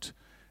point,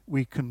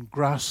 we can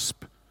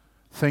grasp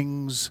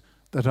things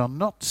that are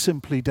not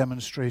simply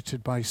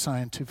demonstrated by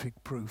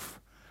scientific proof,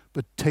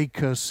 but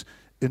take us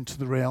into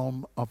the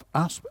realm of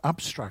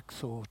abstract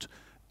thought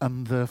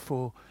and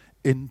therefore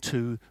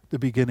into the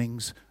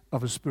beginnings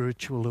of a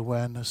spiritual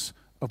awareness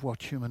of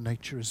what human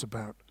nature is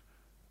about.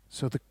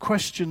 So the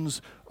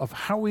questions of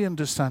how we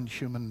understand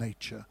human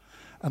nature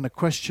and a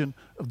question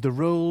of the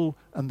role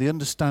and the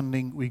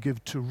understanding we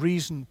give to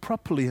reason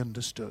properly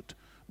understood,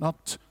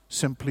 not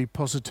simply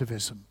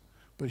positivism,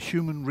 but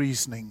human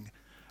reasoning,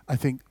 I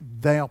think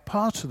they are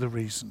part of the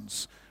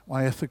reasons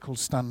why ethical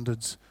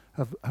standards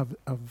have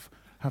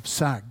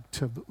sagged,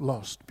 have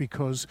lost,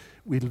 because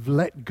we've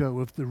let go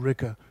of the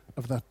rigor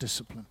of that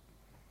discipline.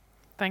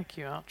 Thank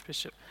you,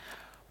 Archbishop.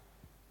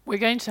 We're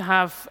going to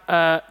have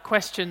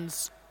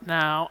questions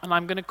now, and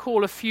I'm going to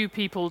call a few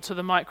people to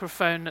the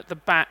microphone at the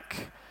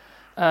back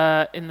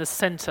in the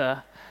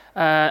centre.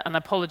 And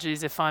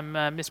apologies if I'm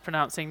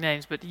mispronouncing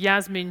names, but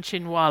Yasmin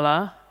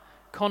Chinwala,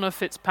 Connor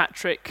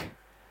Fitzpatrick,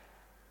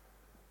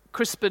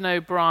 Crispin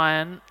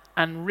O'Brien,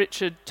 and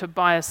Richard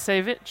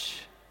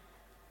Tobiasevich,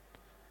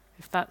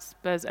 if that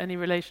bears any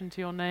relation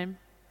to your name.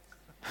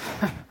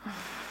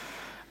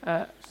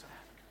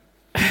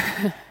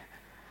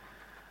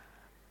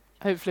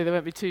 Hopefully there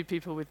won't be two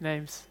people with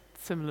names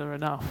similar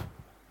enough.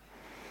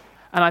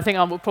 And I think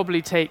I will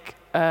probably take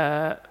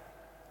at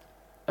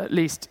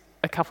least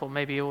a couple,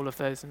 maybe all of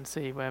those, and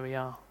see where we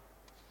are,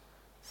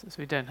 since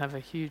we don't have a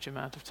huge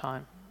amount of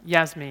time.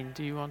 Yasmin,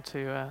 do you want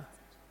to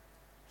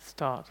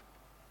start?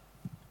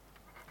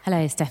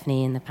 Hello,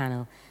 Stephanie in the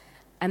panel.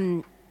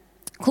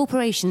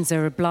 Corporations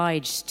are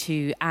obliged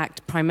to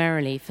act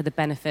primarily for the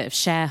benefit of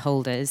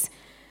shareholders.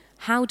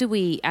 How do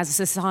we, as a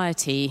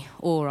society,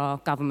 or our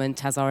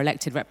government as our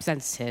elected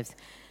representatives,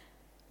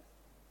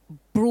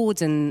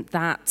 broaden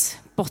that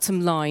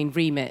bottom line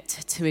remit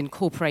to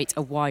incorporate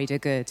a wider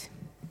good?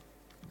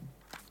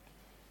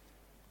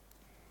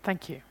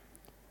 Thank you.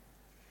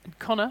 And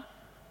Connor?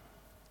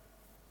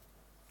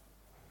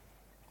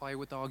 I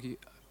would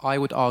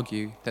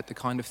argue that the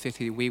kind of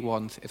city we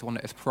want is one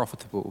that is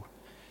profitable.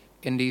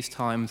 In these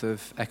times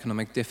of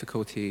economic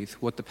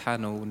difficulties, would the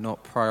panel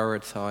not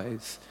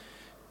prioritise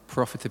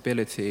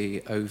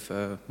profitability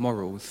over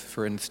morals?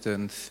 For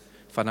instance,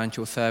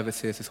 financial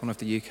services is one of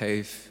the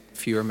UK's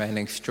few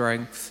remaining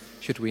strengths.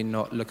 Should we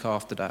not look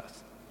after that?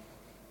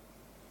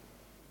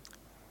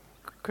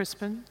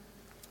 Crispin?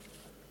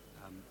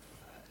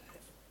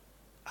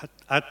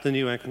 At the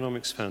New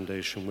Economics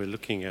Foundation, we're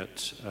looking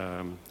at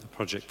a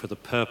project for the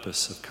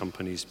purpose of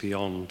companies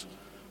beyond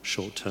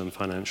short-term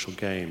financial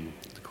gain.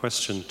 The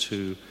question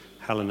to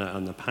Helena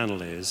and the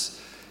panel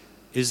is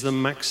the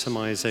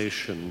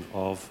maximization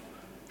of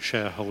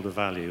shareholder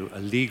value a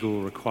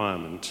legal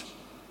requirement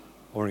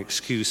or an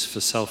excuse for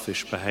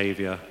selfish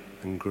behavior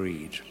and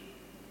greed?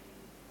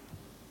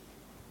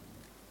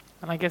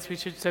 And I guess we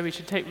should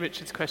take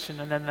Richard's question,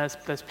 and then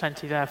there's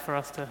plenty there for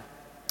us to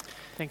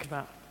think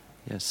about.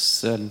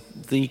 Yes,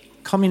 the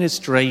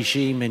communist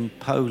regime in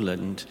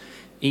Poland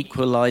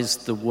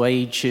equalized the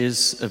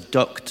wages of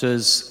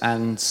doctors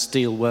and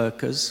steel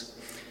workers.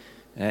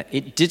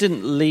 It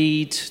didn't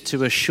lead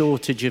to a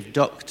shortage of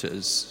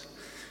doctors.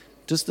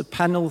 Does the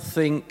panel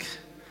think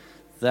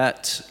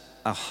that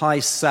a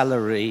high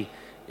salary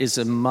is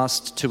a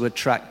must to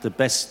attract the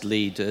best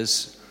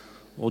leaders,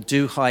 or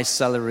do high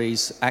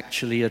salaries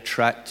actually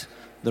attract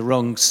the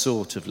wrong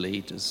sort of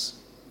leaders?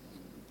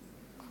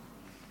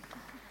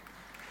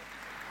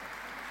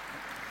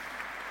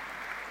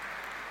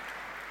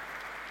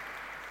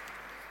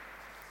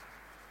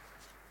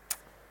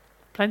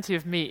 Plenty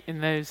of meat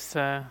in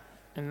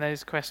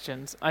those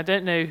questions. I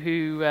don't know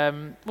who.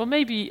 Well,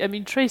 maybe. I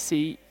mean,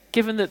 Tracy.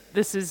 Given that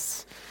this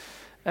is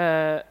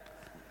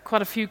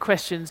quite a few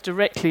questions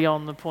directly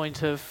on the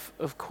point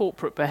of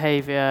corporate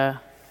behaviour,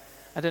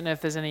 I don't know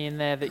if there's any in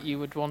there that you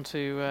would want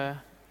to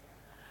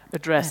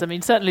address. I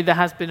mean, certainly there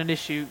has been an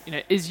issue. You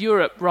know, is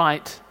Europe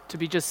right to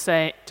be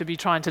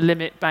trying to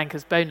limit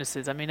bankers'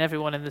 bonuses? I mean,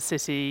 everyone in the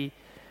city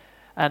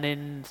and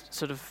in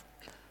sort of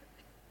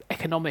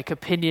economic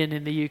opinion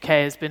in the UK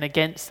has been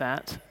against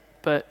that,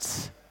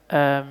 but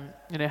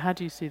how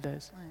do you see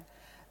those?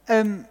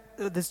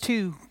 There's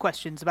two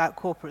questions about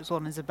corporates.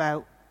 One is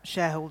about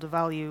shareholder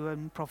value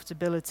and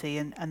profitability,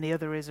 and the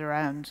other is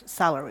around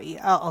salary.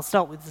 I'll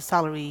start with the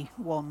salary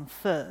one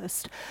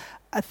first.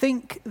 I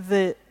think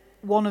that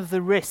one of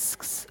the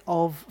risks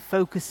of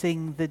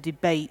focusing the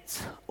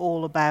debate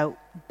all about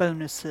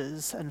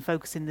bonuses and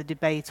focusing the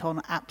debate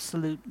on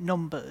absolute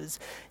numbers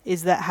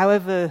is that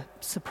however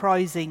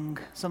surprising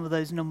some of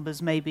those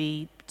numbers may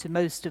be to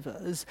most of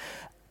us,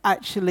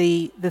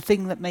 actually the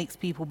thing that makes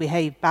people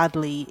behave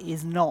badly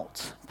is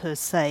not per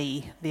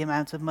se the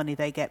amount of money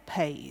they get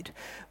paid.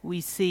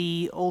 We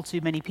see all too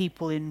many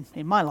people in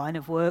my line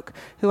of work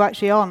who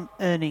actually aren't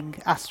earning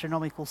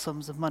astronomical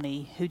sums of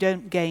money, who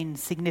don't gain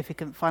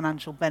significant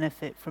financial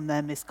benefit from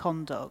their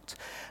misconduct,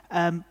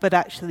 but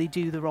actually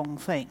do the wrong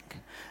thing.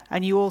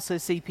 And you also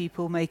see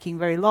people making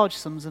very large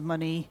sums of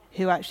money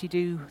who actually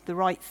do the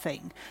right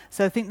thing.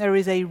 So I think there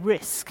is a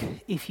risk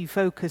if you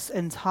focus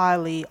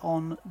entirely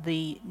on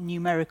the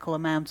numerical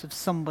amount of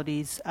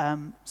somebody's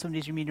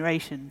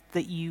remuneration,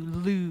 that you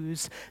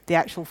lose the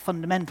actual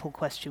fundamental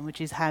question,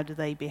 which is how do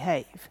they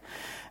behave?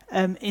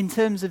 In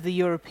terms of the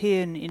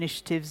European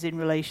initiatives in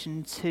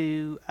relation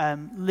to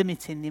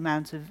limiting the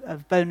amount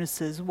of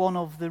bonuses, one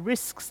of the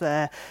risks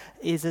there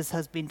is, as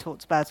has been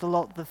talked about a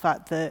lot, the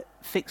fact that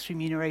fixed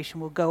remuneration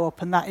will go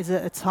up, and that is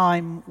at a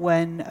time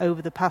when,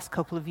 over the past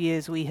couple of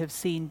years, we have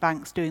seen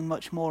banks doing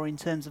much more in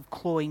terms of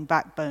clawing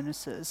back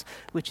bonuses,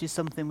 which is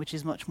something which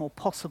is much more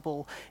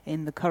possible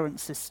in the current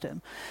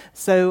system.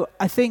 So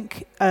I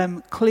think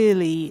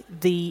clearly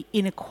the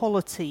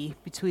inequality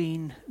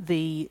between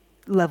the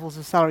levels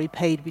of salary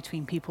paid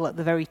between people at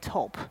the very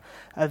top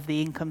of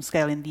the income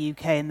scale in the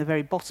UK and the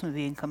very bottom of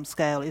the income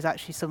scale is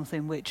actually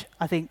something which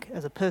I think,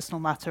 as a personal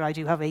matter, I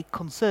do have a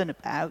concern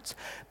about,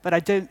 but I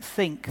don't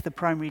think the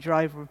primary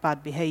driver of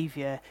bad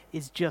behaviour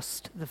is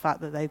just the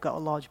fact that they've got a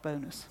large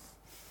bonus.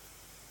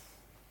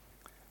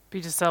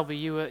 Peter Selby,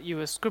 you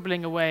were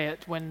scribbling away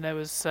at when there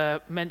was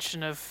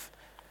mention of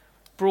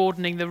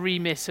broadening the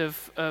remit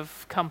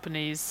of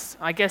companies.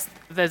 I guess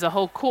there's a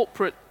whole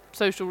corporate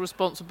social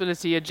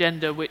responsibility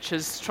agenda which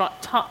has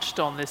touched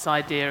on this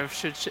idea of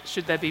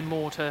should there be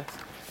more to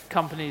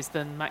companies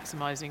than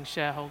maximising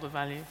shareholder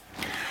value?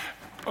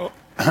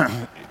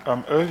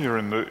 Earlier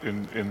in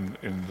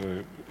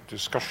the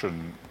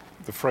discussion,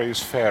 the phrase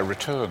 "fair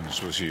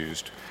returns" was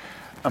used,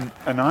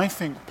 and I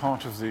think one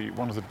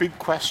of the big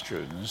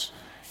questions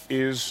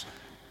is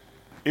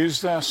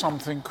there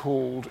something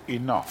called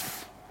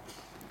enough?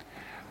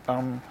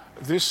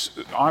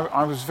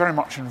 I was very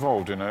much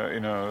involved in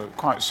a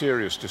quite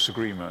serious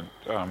disagreement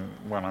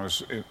when I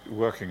was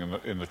working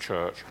in the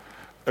church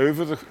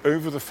over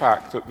the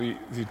fact that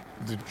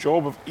the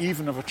job of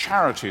even of a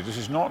charity, this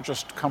is not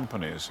just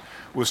companies,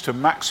 was to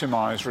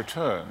maximise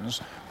returns,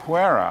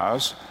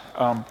 whereas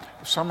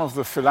some of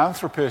the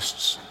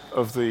philanthropists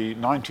of the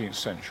 19th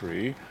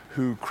century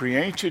who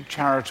created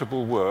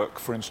charitable work,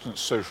 for instance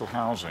social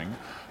housing,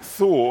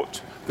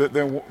 thought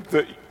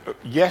that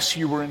yes,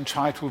 you were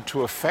entitled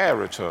to a fair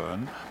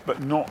return,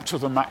 but not to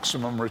the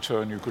maximum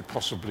return you could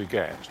possibly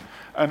get.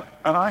 And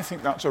I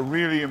think that's a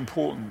really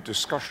important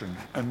discussion,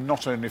 and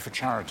not only for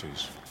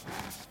charities.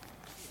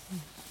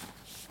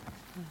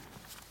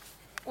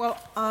 Well,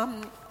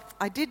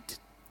 I did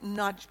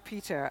nudge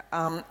Peter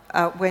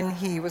when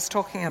he was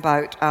talking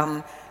about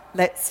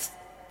let's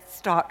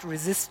start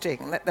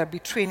resisting, let there be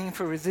training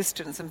for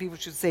resistance, and people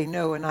should say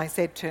no. And I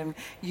said to him,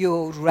 "You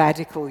old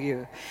radical,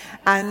 you."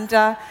 And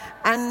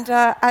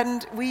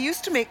we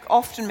used to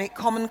often make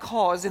common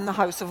cause in the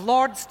House of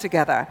Lords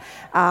together.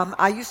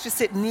 I used to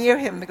sit near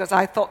him because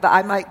I thought that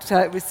I might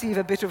receive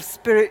a bit of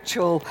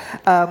spiritual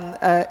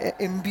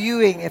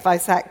imbuing if I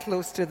sat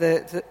close to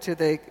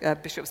the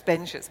bishops'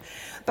 benches.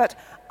 But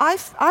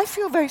I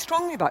feel very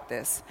strongly about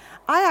this.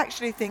 I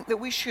actually think that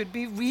we should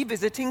be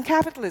revisiting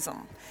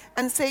capitalism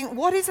and saying,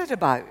 what is it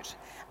about?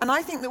 And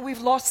I think that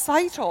we've lost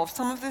sight of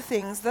some of the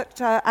things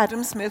that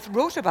Adam Smith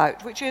wrote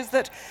about, which is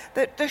that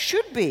there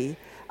should be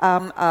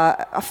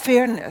a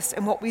fairness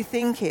in what we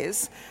think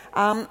is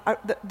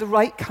the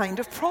right kind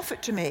of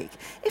profit to make.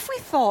 If we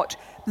thought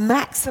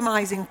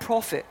maximising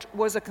profit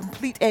was a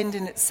complete end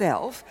in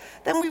itself,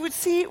 then we would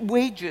see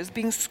wages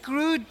being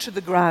screwed to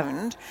the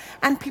ground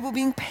and people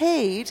being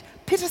paid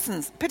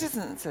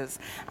pittances.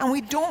 And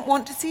we don't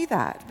want to see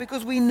that,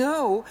 because we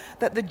know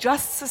that the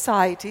just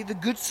society, the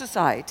good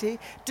society,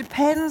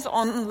 depends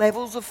on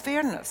levels of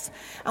fairness.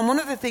 And one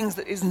of the things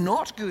that is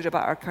not good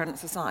about our current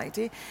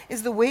society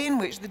is the way in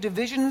which the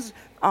divisions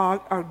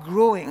are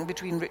growing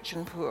between rich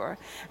and poor,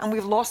 and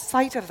we've lost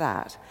sight of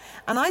that.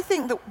 And I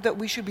think that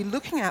we should be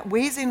looking at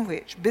ways in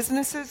which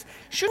businesses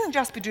shouldn't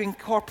just be doing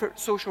corporate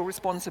social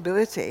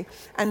responsibility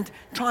and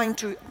trying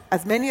to,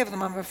 as many of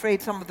them, I'm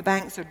afraid some of the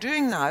banks are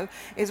doing now,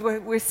 is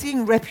we're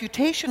seeing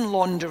reputation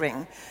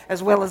laundering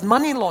as well as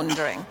money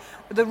laundering.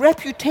 The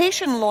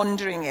reputation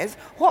laundering is,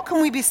 what can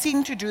we be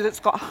seen to do that's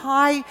got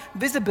high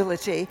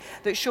visibility,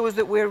 that shows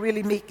that we're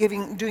really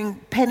doing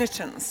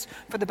penitence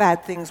for the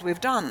bad things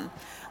we've done?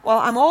 Well,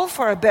 I'm all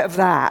for a bit of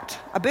that.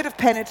 A bit of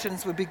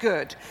penitence would be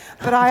good.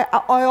 But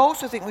I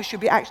also think we should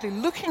be actually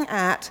looking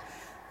at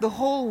the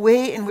whole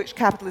way in which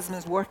capitalism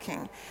is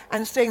working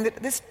and saying that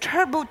this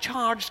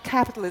turbocharged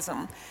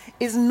capitalism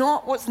is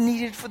not what's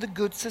needed for the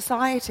good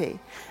society,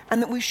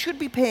 and that we should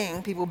be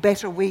paying people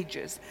better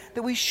wages,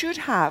 that we should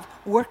have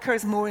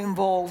workers more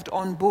involved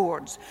on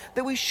boards,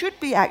 that we should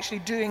be actually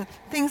doing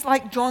things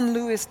like John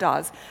Lewis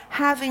does,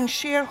 having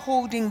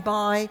shareholding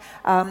by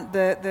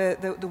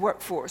the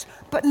workforce,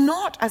 but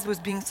not, as was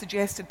being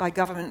suggested by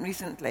government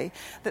recently,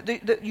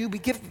 that you be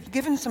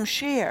given some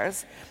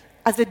shares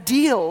as a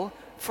deal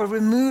for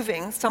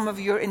removing some of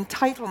your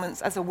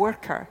entitlements as a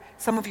worker,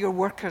 some of your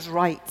workers'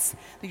 rights.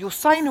 That you'll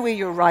sign away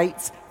your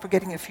rights for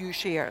getting a few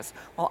shares.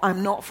 Well,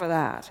 I'm not for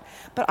that.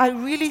 But I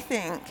really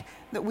think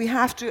that we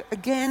have to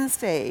again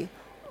say,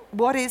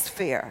 what is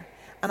fair?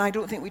 And I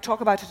don't think we talk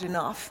about it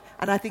enough.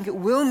 And I think it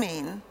will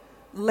mean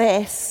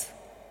less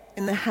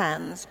in the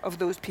hands of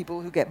those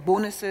people who get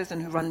bonuses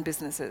and who run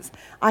businesses.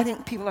 I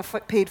think people are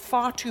paid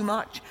far too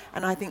much,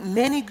 and I think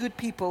many good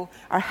people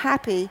are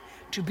happy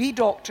to be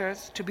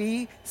doctors, to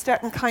be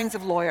certain kinds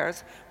of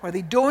lawyers, where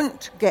they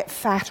don't get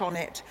fat on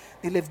it.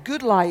 They live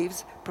good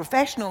lives,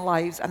 professional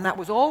lives, and that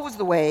was always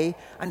the way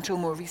until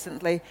more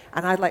recently.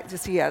 And I'd like to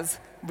see us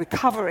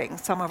recovering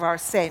some of our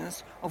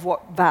sense of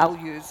what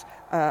values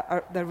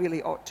there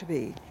really ought to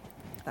be.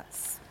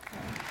 That's...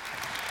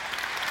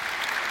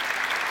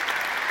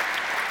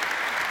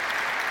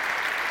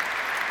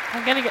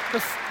 I'm going to get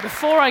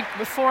before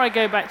I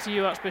go back to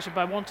you, Archbishop.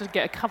 I want to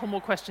get a couple more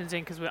questions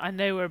in because I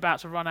know we're about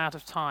to run out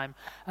of time.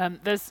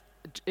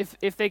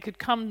 If they could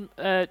come,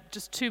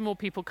 just two more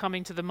people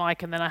coming to the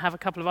mic, and then I have a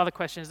couple of other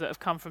questions that have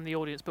come from the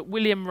audience. But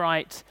William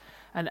Wright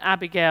and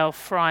Abigail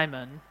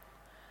Fryman.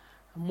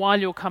 And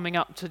while you're coming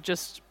up to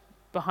just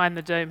behind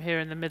the dome here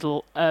in the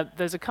middle,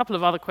 there's a couple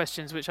of other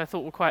questions which I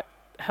thought were quite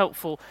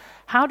helpful.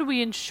 How do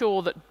we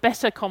ensure that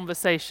better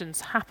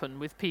conversations happen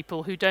with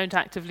people who don't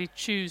actively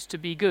choose to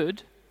be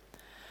good?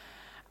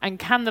 And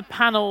can the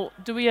panel,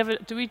 do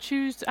we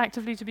choose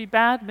actively to be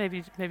bad?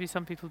 Maybe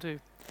some people do.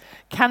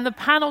 Can the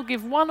panel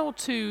give one or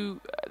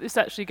two, this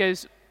actually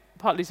goes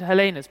partly to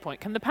Helena's point,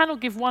 can the panel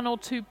give one or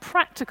two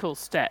practical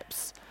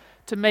steps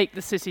to make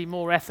the city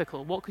more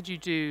ethical? What could you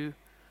do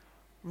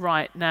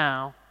right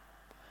now?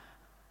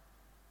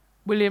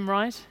 William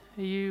Wright,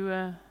 are you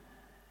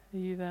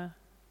there?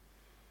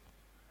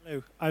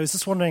 Hello. I was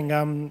just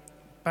wondering,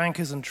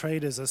 bankers and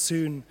traders are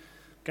soon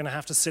going to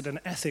have to sit an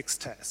ethics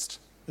test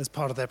as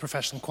part of their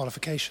professional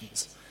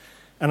qualifications.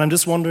 And I'm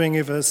just wondering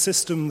if a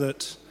system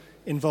that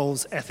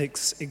involves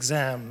ethics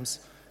exams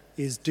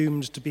is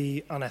doomed to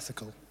be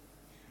unethical.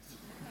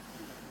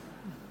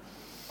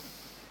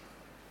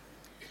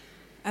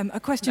 A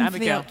question for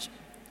the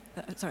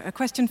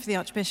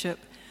Archbishop.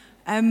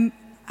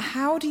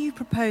 How do you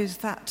propose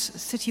that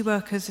city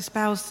workers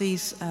espouse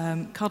these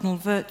cardinal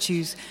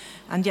virtues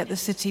and yet the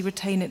city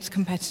retain its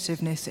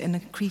competitiveness in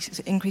an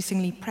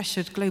increasingly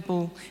pressured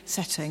global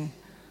setting?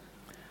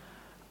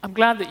 I'm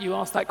glad that you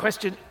asked that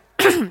question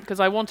because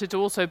I wanted to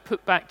also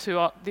put back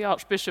to the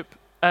Archbishop,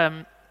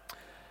 I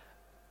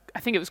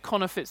think it was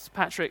Conor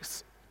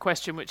Fitzpatrick's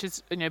question, which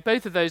is,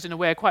 both of those in a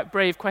way are quite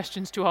brave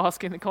questions to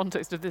ask in the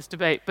context of this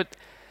debate, but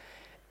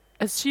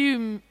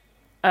assume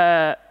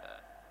that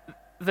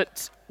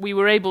we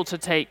were able to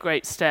take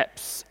great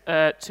steps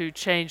to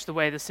change the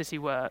way the city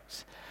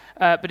worked,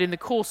 but in the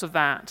course of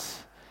that,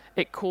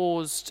 it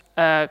caused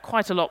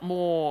quite a lot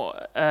more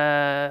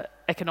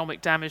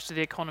economic damage to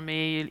the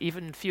economy,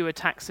 even fewer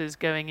taxes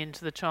going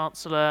into the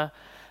Chancellor,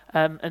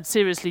 and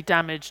seriously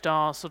damaged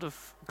our sort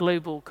of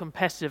global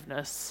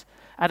competitiveness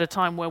at a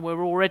time when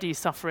we're already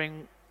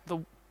suffering,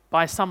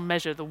 by some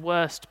measure, the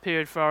worst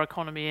period for our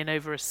economy in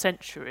over a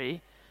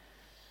century.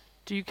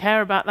 Do you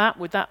care about that?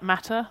 Would that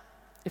matter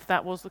if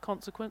that was the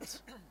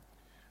consequence?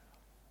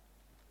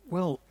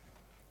 Well,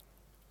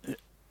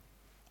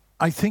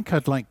 I think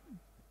I'd like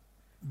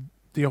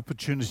the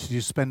opportunity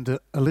to spend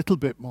a little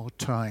bit more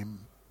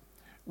time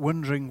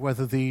wondering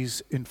whether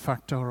these, in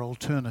fact, are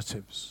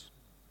alternatives.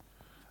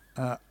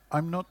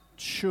 I'm not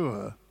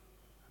sure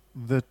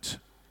that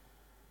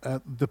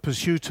the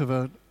pursuit of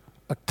a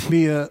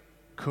clear,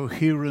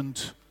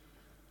 coherent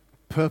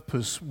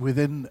purpose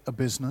within a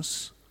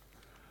business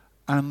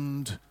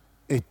and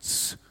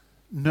its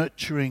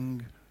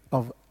nurturing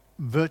of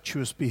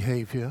virtuous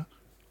behavior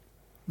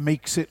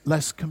makes it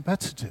less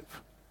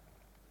competitive.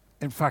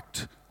 In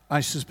fact,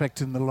 I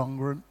suspect in the long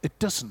run it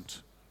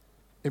doesn't.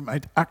 It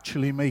might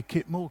actually make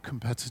it more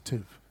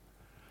competitive.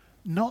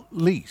 Not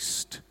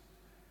least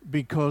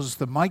because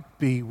there might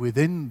be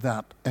within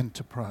that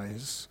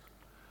enterprise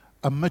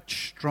a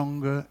much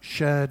stronger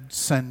shared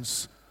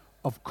sense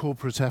of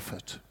corporate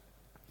effort.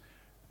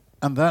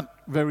 And that,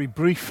 very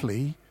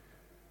briefly,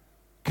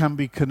 can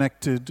be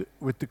connected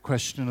with the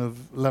question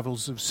of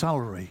levels of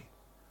salary.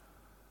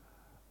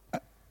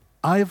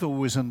 I've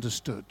always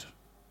understood,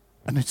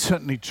 and it's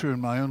certainly true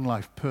in my own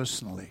life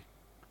personally,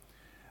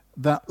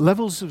 that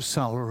levels of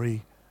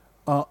salary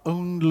are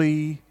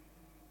only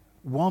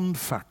one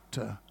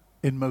factor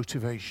in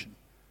motivation.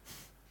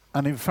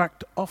 And in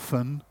fact,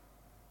 often,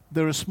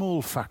 they're a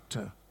small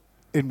factor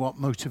in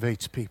what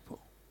motivates people.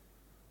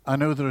 I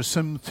know there are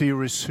some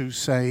theorists who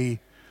say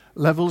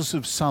levels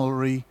of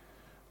salary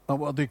are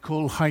what they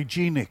call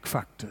hygienic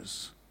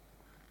factors.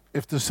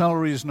 If the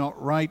salary is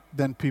not right,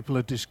 then people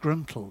are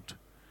disgruntled.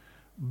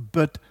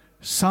 But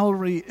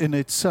salary in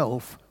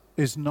itself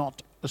is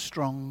not a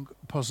strong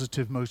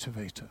positive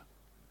motivator.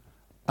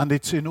 And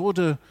it's in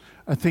order,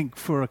 I think,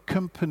 for a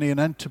company, an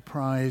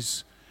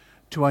enterprise,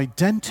 to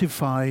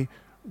identify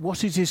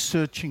what it is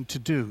searching to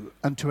do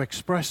and to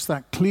express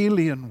that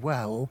clearly and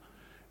well,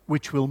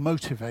 which will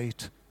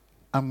motivate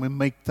and will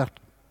make that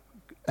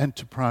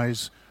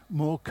enterprise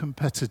more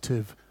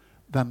competitive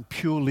than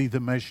purely the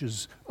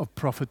measures of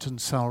profit and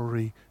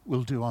salary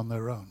will do on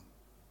their own.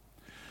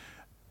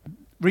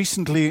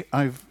 Recently,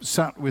 I've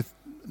sat with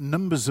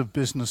numbers of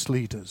business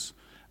leaders,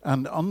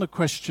 and on the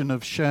question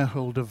of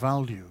shareholder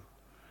value,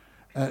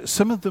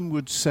 Some of them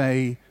would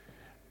say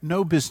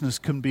no business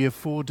can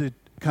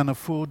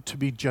afford to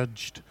be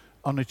judged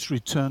on its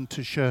return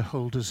to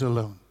shareholders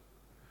alone.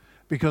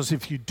 Because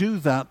if you do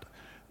that,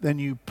 then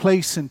you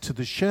place into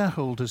the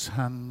shareholders'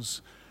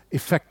 hands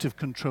effective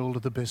control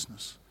of the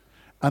business.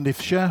 And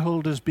if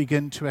shareholders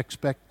begin to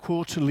expect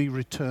quarterly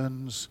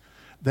returns,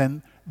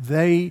 then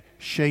they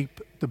shape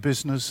the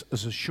business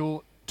as a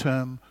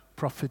short-term,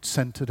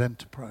 profit-centered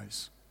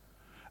enterprise.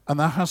 And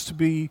that has to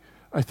be,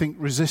 I think,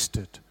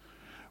 resisted.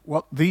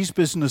 What these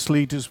business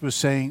leaders were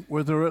saying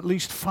were there are at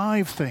least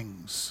 5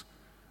 things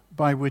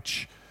by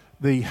which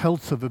the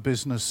health of a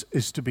business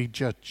is to be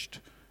judged.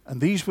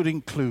 And these would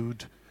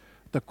include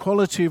the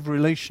quality of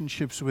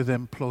relationships with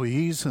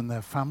employees and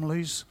their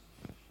families.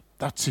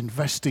 That's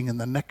investing in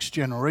the next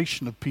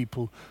generation of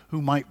people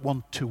who might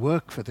want to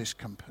work for this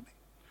company.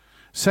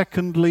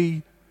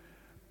 Secondly,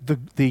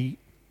 the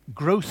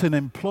growth in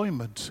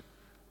employment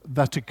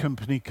that a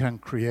company can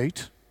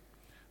create.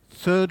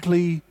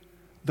 Thirdly,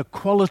 the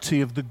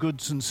quality of the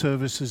goods and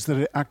services that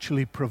it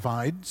actually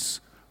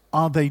provides.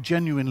 Are they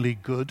genuinely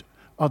good?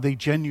 Are they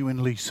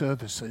genuinely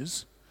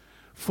services?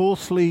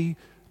 Fourthly,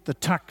 the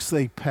tax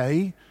they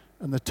pay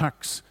and the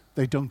tax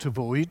they don't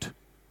avoid.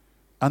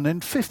 And then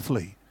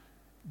fifthly,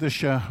 the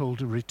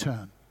shareholder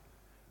return.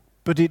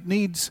 But it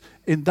needs,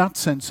 in that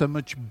sense, a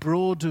much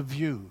broader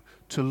view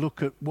to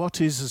look at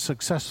what is a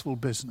successful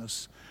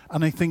business.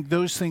 And I think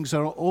those things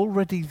are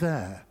already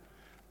there,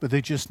 but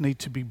they just need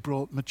to be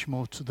brought much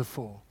more to the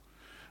fore.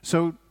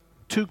 So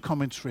 2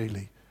 comments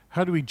really.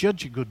 How do we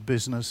judge a good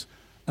business,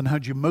 and how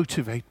do you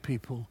motivate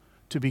people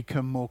to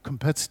become more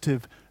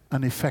competitive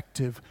and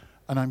effective?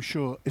 And I'm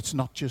sure it's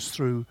not just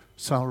through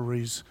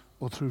salaries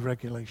or through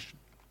regulation.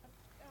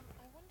 I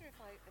wonder if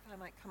I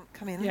might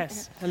come in.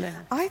 Yes, Helene.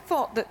 I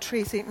thought that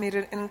Tracy made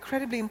an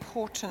incredibly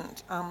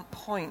important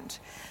point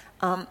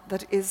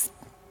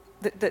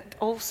that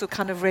also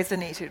kind of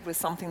resonated with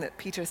something that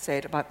Peter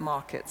said about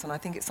markets, and I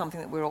think it's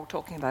something that we're all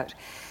talking about.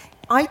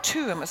 I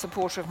too am a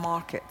supporter of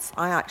markets.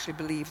 I actually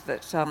believe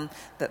that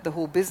that the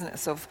whole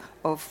business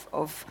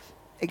of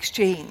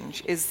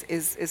exchange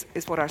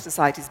is what our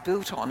society is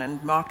built on,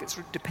 and markets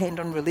depend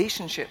on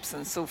relationships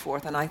and so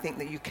forth, and I think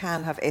that you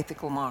can have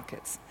ethical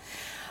markets.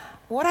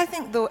 What I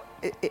think, though,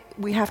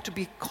 we have to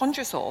be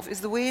conscious of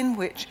is the way in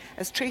which,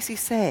 as Tracy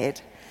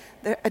said,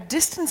 a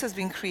distance has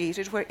been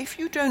created where if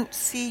you don't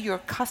see your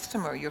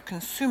customer, your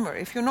consumer,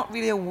 if you're not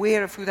really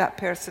aware of who that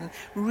person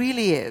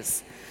really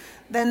is,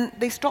 then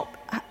they stop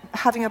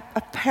having a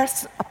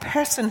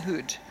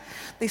personhood.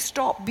 They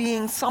stop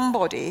being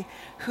somebody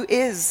who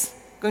is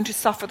going to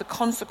suffer the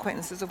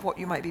consequences of what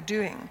you might be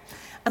doing.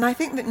 And I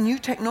think that new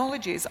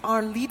technologies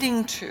are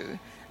leading to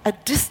a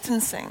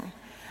distancing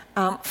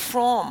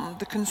from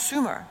the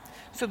consumer,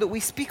 so that we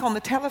speak on the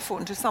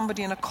telephone to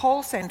somebody in a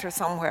call center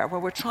somewhere where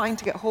we're trying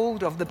to get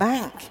hold of the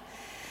bank.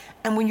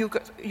 And when you've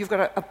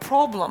got a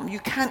problem, you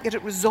can't get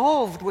it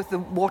resolved with the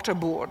water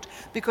board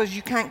because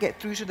you can't get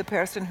through to the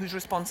person whose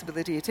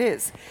responsibility it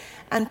is.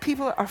 And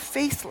people are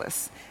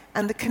faceless,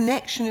 and the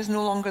connection is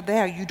no longer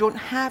there. You don't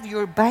have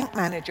your bank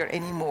manager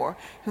anymore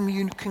whom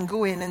you can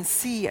go in and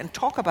see and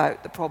talk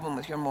about the problem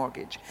with your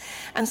mortgage.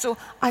 And so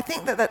I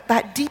think that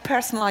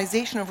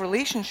depersonalization of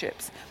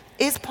relationships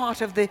is part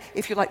of the,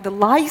 if you like, the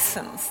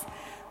license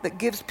that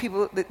gives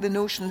people the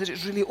notion that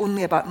it's really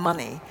only about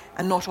money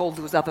and not all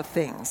those other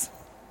things.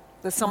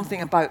 There's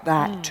something about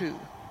that too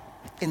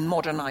in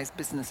modernized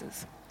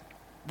businesses.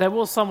 There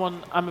was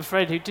someone, I'm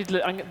afraid, who did.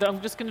 I'm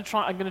going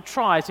to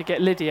try to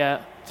get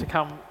Lydia to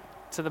come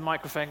to the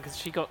microphone because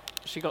she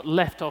got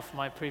left off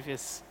my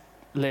previous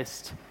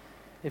list.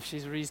 If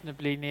she's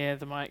reasonably near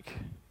the mic,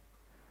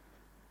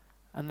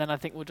 and then I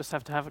think we'll just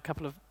have to have a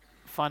couple of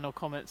final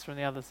comments from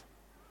the others.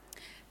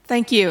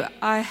 Thank you.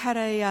 I had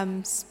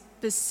a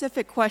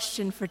specific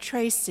question for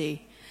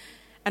Tracy,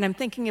 and I'm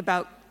thinking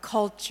about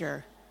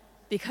culture,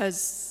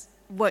 because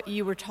what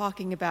you were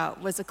talking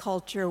about was a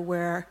culture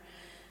where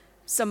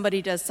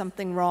somebody does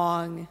something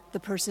wrong, the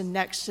person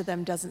next to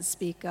them doesn't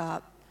speak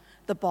up,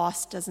 the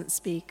boss doesn't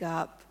speak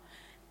up,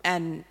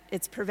 and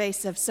it's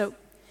pervasive. So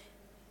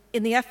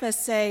in the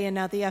FSA and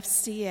now the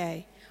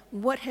FCA,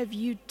 what have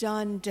you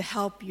done to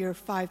help your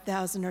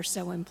 5,000 or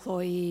so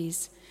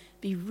employees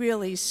be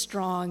really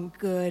strong,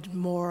 good,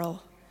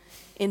 moral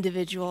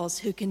individuals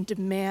who can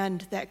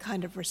demand that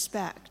kind of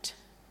respect?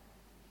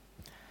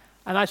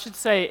 And I should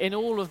say, in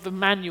all of the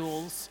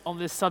manuals on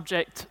this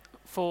subject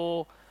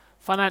for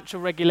financial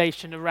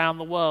regulation around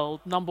the world,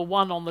 number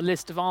 1 on the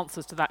list of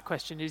answers to that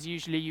question is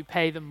usually you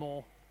pay them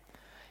more.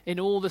 In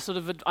all the sort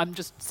of, I'm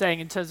just saying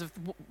in terms of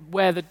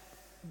where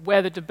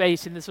the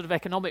debate in the sort of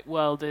economic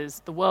world is,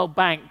 the World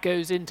Bank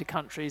goes into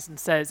countries and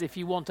says, if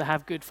you want to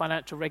have good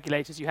financial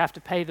regulators, you have to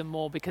pay them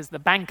more because the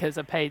bankers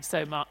are paid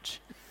so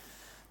much.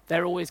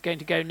 They're always going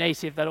to go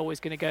native, they're always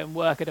going to go and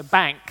work at a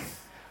bank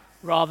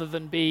rather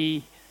than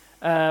be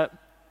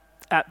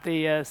at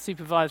the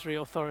supervisory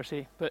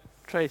authority. But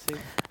Tracy?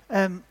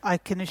 I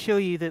can assure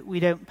you that we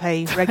don't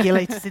pay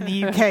regulators in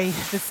the UK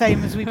the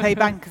same as we pay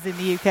bankers in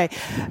the UK.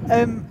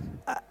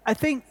 I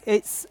think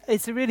it's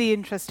a really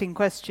interesting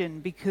question,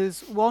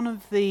 because one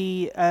of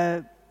the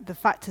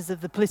factors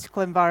of the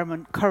political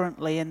environment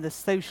currently and the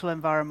social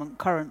environment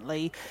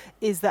currently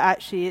is that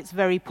actually it's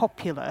very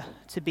popular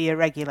to be a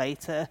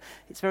regulator.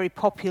 It's very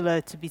popular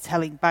to be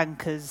telling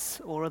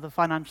bankers or other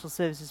financial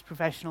services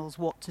professionals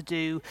what to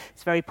do.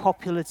 It's very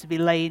popular to be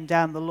laying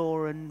down the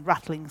law and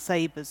rattling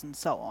sabres and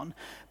so on.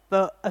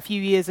 But a few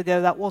years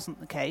ago, that wasn't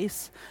the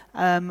case.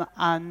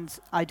 And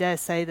I dare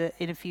say that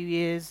in a few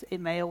years, it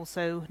may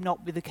also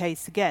not be the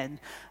case again.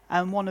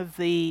 And one of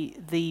the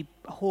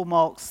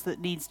hallmarks that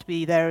needs to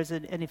be there as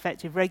an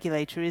effective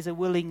regulator is a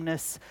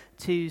willingness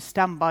to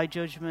stand by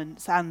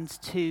judgments and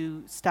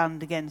to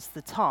stand against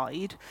the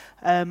tide.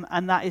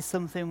 And that is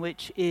something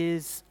which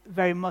is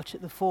very much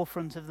at the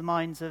forefront of the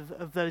minds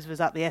of those of us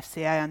at the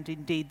FCA, and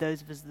indeed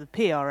those of us at the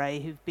PRA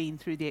who've been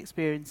through the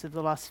experience of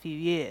the last few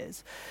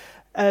years.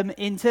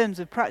 In terms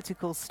of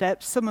practical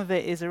steps, some of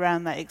it is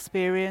around that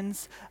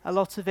experience. A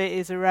lot of it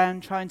is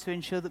around trying to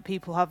ensure that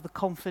people have the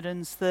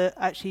confidence that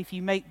actually if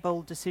you make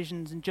bold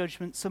decisions and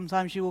judgments,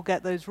 sometimes you will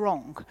get those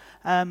wrong.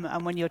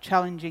 And when you're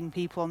challenging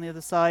people on the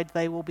other side,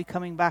 they will be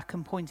coming back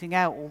and pointing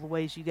out all the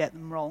ways you get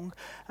them wrong.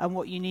 And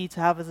what you need to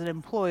have as an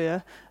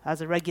employer,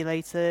 as a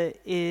regulator,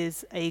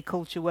 is a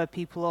culture where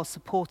people are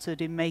supported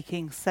in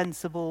making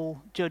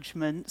sensible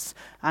judgments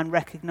and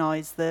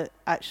recognise that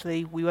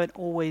actually we won't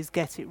always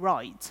get it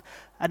right.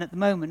 And at the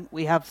moment,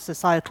 we have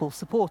societal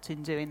support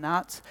in doing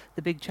that.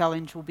 The big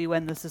challenge will be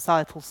when the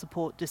societal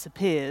support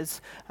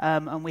disappears,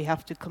 and we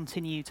have to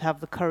continue to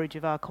have the courage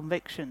of our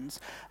convictions.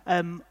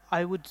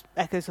 I would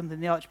echo something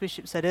the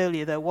Archbishop said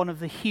earlier, though. One of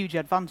the huge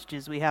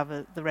advantages we have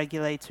at the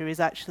regulator is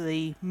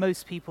actually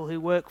most people who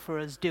work for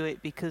us do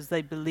it because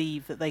they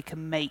believe that they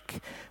can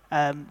make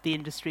the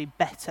industry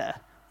better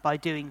by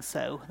doing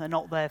so. They're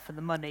not there for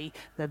the money,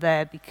 they're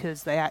there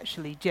because they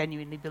actually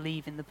genuinely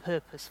believe in the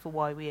purpose for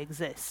why we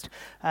exist.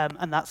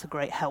 And that's a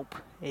great help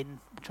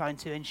in trying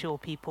to ensure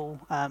people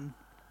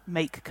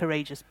make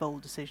courageous,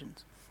 bold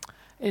decisions.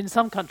 In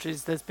some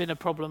countries, there's been a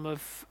problem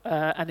of,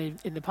 and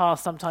in the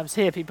past, sometimes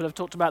here, people have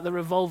talked about the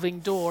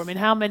revolving door. I mean,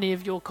 how many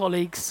of your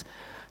colleagues,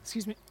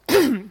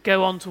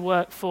 go on to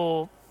work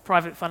for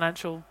private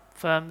financial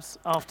firms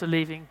after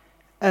leaving?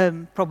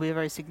 Probably a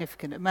very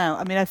significant amount.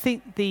 I mean, I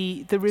think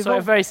the So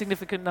a very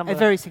significant number. A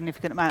very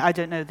significant amount. I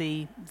don't know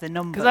the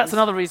numbers. Because that's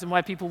another reason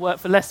why people work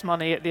for less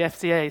money at the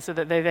FCA, so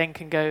that they then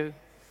can go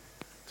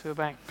to a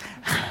bank.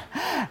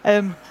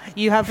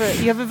 You have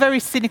a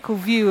very cynical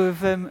view of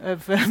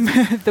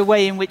the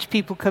way in which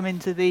people come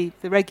into the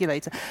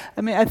regulator. I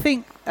mean, I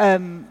think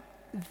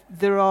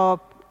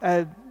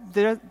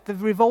the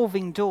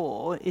revolving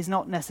door is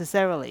not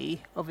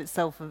necessarily of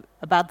itself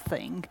a bad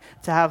thing,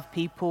 to have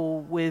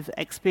people with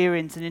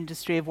experience in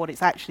industry of what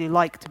it's actually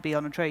like to be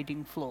on a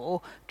trading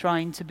floor,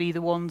 trying to be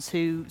the ones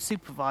who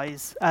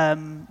supervise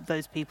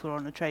those people who are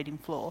on the trading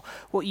floor.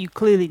 What you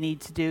clearly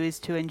need to do is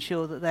to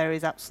ensure that there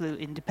is absolute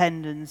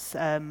independence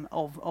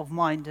of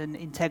mind and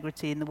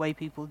integrity in the way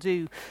people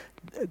do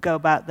go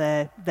about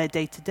their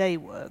day-to-day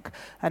work.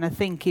 And I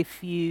think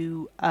if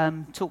you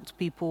talk to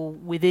people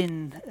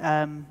within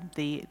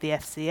the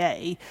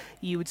FCA,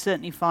 you would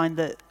certainly find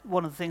that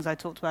one of the things I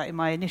talked about in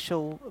my initial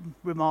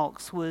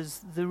remarks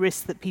was the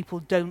risk that people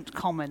don't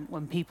comment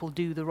when people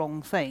do the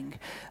wrong thing.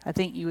 I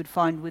think you would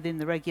find within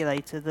the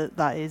regulator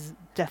that is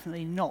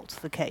definitely not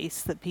the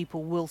case, that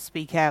people will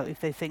speak out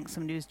if they think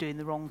somebody is doing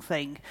the wrong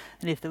thing.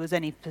 And if there was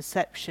any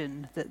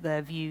perception that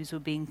their views were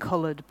being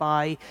coloured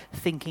by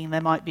thinking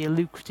there might be a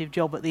lucrative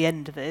job at the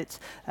end of it,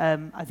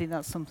 I think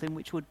that's something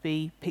which would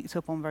be picked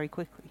up on very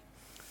quickly.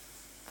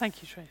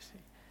 Thank you, Tracy.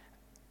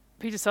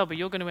 Peter Selby,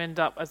 you're going to end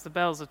up, as the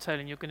bells are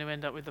tolling, you're going to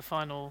end up with the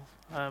final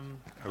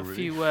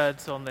few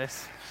words on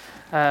this,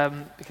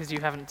 because you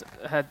haven't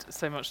had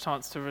so much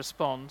chance to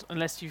respond,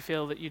 unless you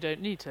feel that you don't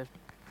need to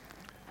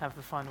have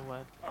the final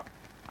word.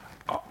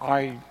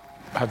 I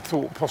had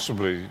thought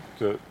possibly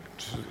that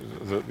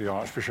the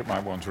Archbishop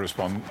might want to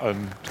respond,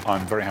 and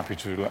I'm very happy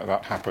to let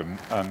that happen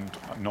and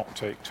not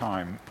take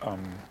time.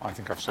 I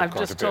think I've said quite a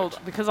bit. I've just told,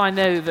 because I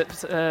know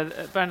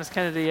that Baroness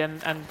Kennedy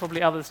and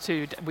probably others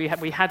too, we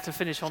had to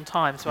finish on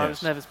time, so yes. I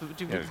was nervous.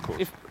 But of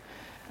course.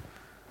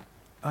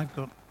 I've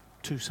got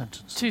 2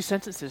 sentences. 2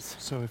 sentences.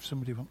 So if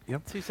somebody wants...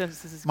 Yep. 2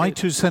 sentences is My good.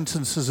 2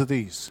 sentences are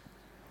these.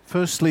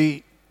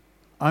 Firstly,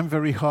 I'm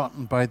very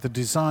heartened by the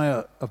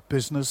desire of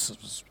business,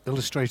 as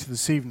illustrated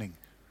this evening,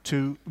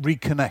 to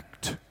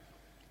reconnect.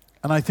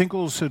 And I think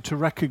also to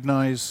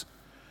recognise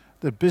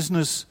that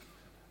business,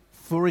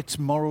 for its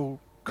moral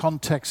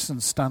context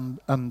and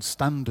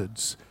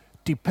standards,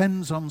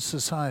 depends on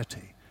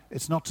society.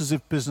 It's not as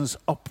if business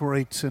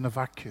operates in a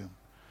vacuum.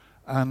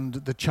 And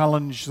the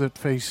challenge that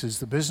faces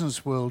the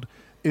business world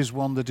is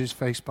one that is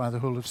faced by the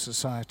whole of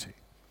society.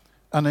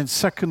 And then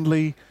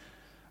secondly,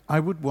 I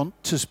would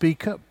want to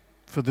speak up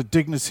for the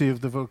dignity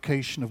of the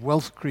vocation of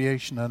wealth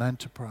creation and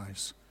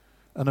enterprise,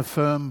 and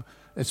affirm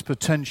its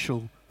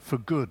potential for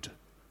good,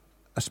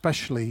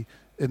 especially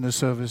in the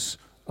service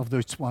of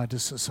its wider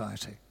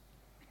society.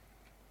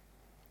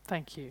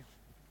 Thank you.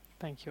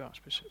 Thank you,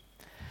 Archbishop.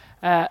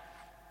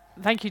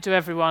 thank you to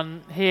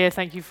everyone here.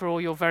 Thank you for all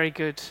your very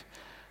good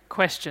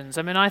questions.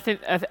 I mean, I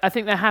think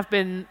there have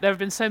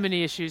been so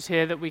many issues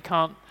here that we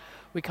can't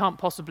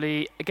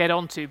possibly get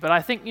onto. But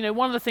I think,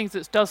 one of the things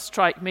that does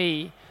strike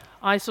me,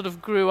 I sort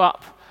of grew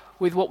up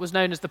with what was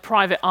known as the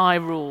private eye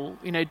rule.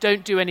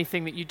 Don't do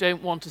anything that you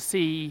don't want to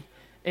see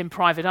in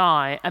private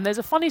eye. And there's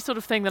a funny sort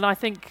of thing that I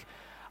think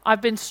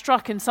I've been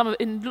struck in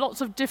lots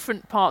of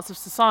different parts of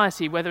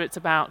society, whether it's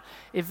about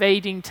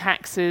evading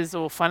taxes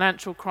or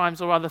financial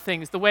crimes or other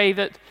things, the way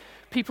that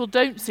people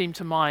don't seem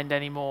to mind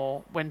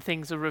anymore when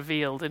things are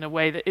revealed, in a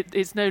way that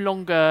it's no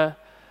longer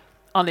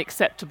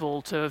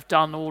unacceptable to have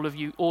done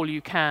all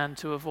you can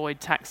to avoid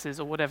taxes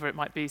or whatever it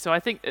might be. So I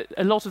think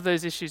a lot of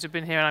those issues have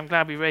been here, and I'm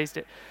glad we raised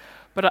it.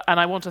 And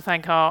I want to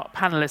thank our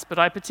panelists, but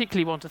I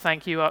particularly want to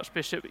thank you,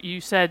 Archbishop. You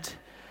said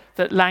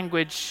that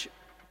language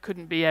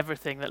couldn't be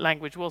everything, that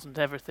language wasn't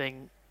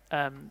everything.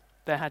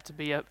 There had to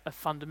be a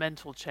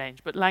fundamental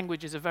change. But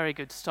language is a very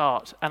good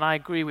start, and I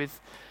agree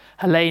with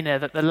Helena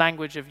that the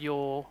language of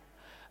your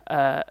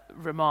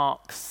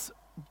remarks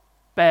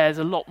bears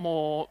a lot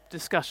more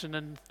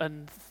discussion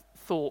and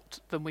thought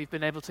than we've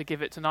been able to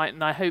give it tonight,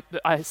 and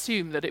I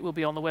assume that it will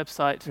be on the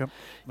website,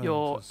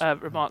 your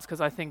remarks,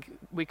 because I think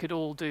we could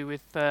all do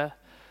with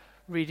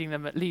reading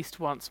them at least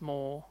once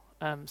more.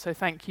 So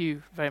thank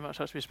you very much,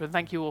 Archbishop, and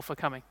thank you all for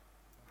coming.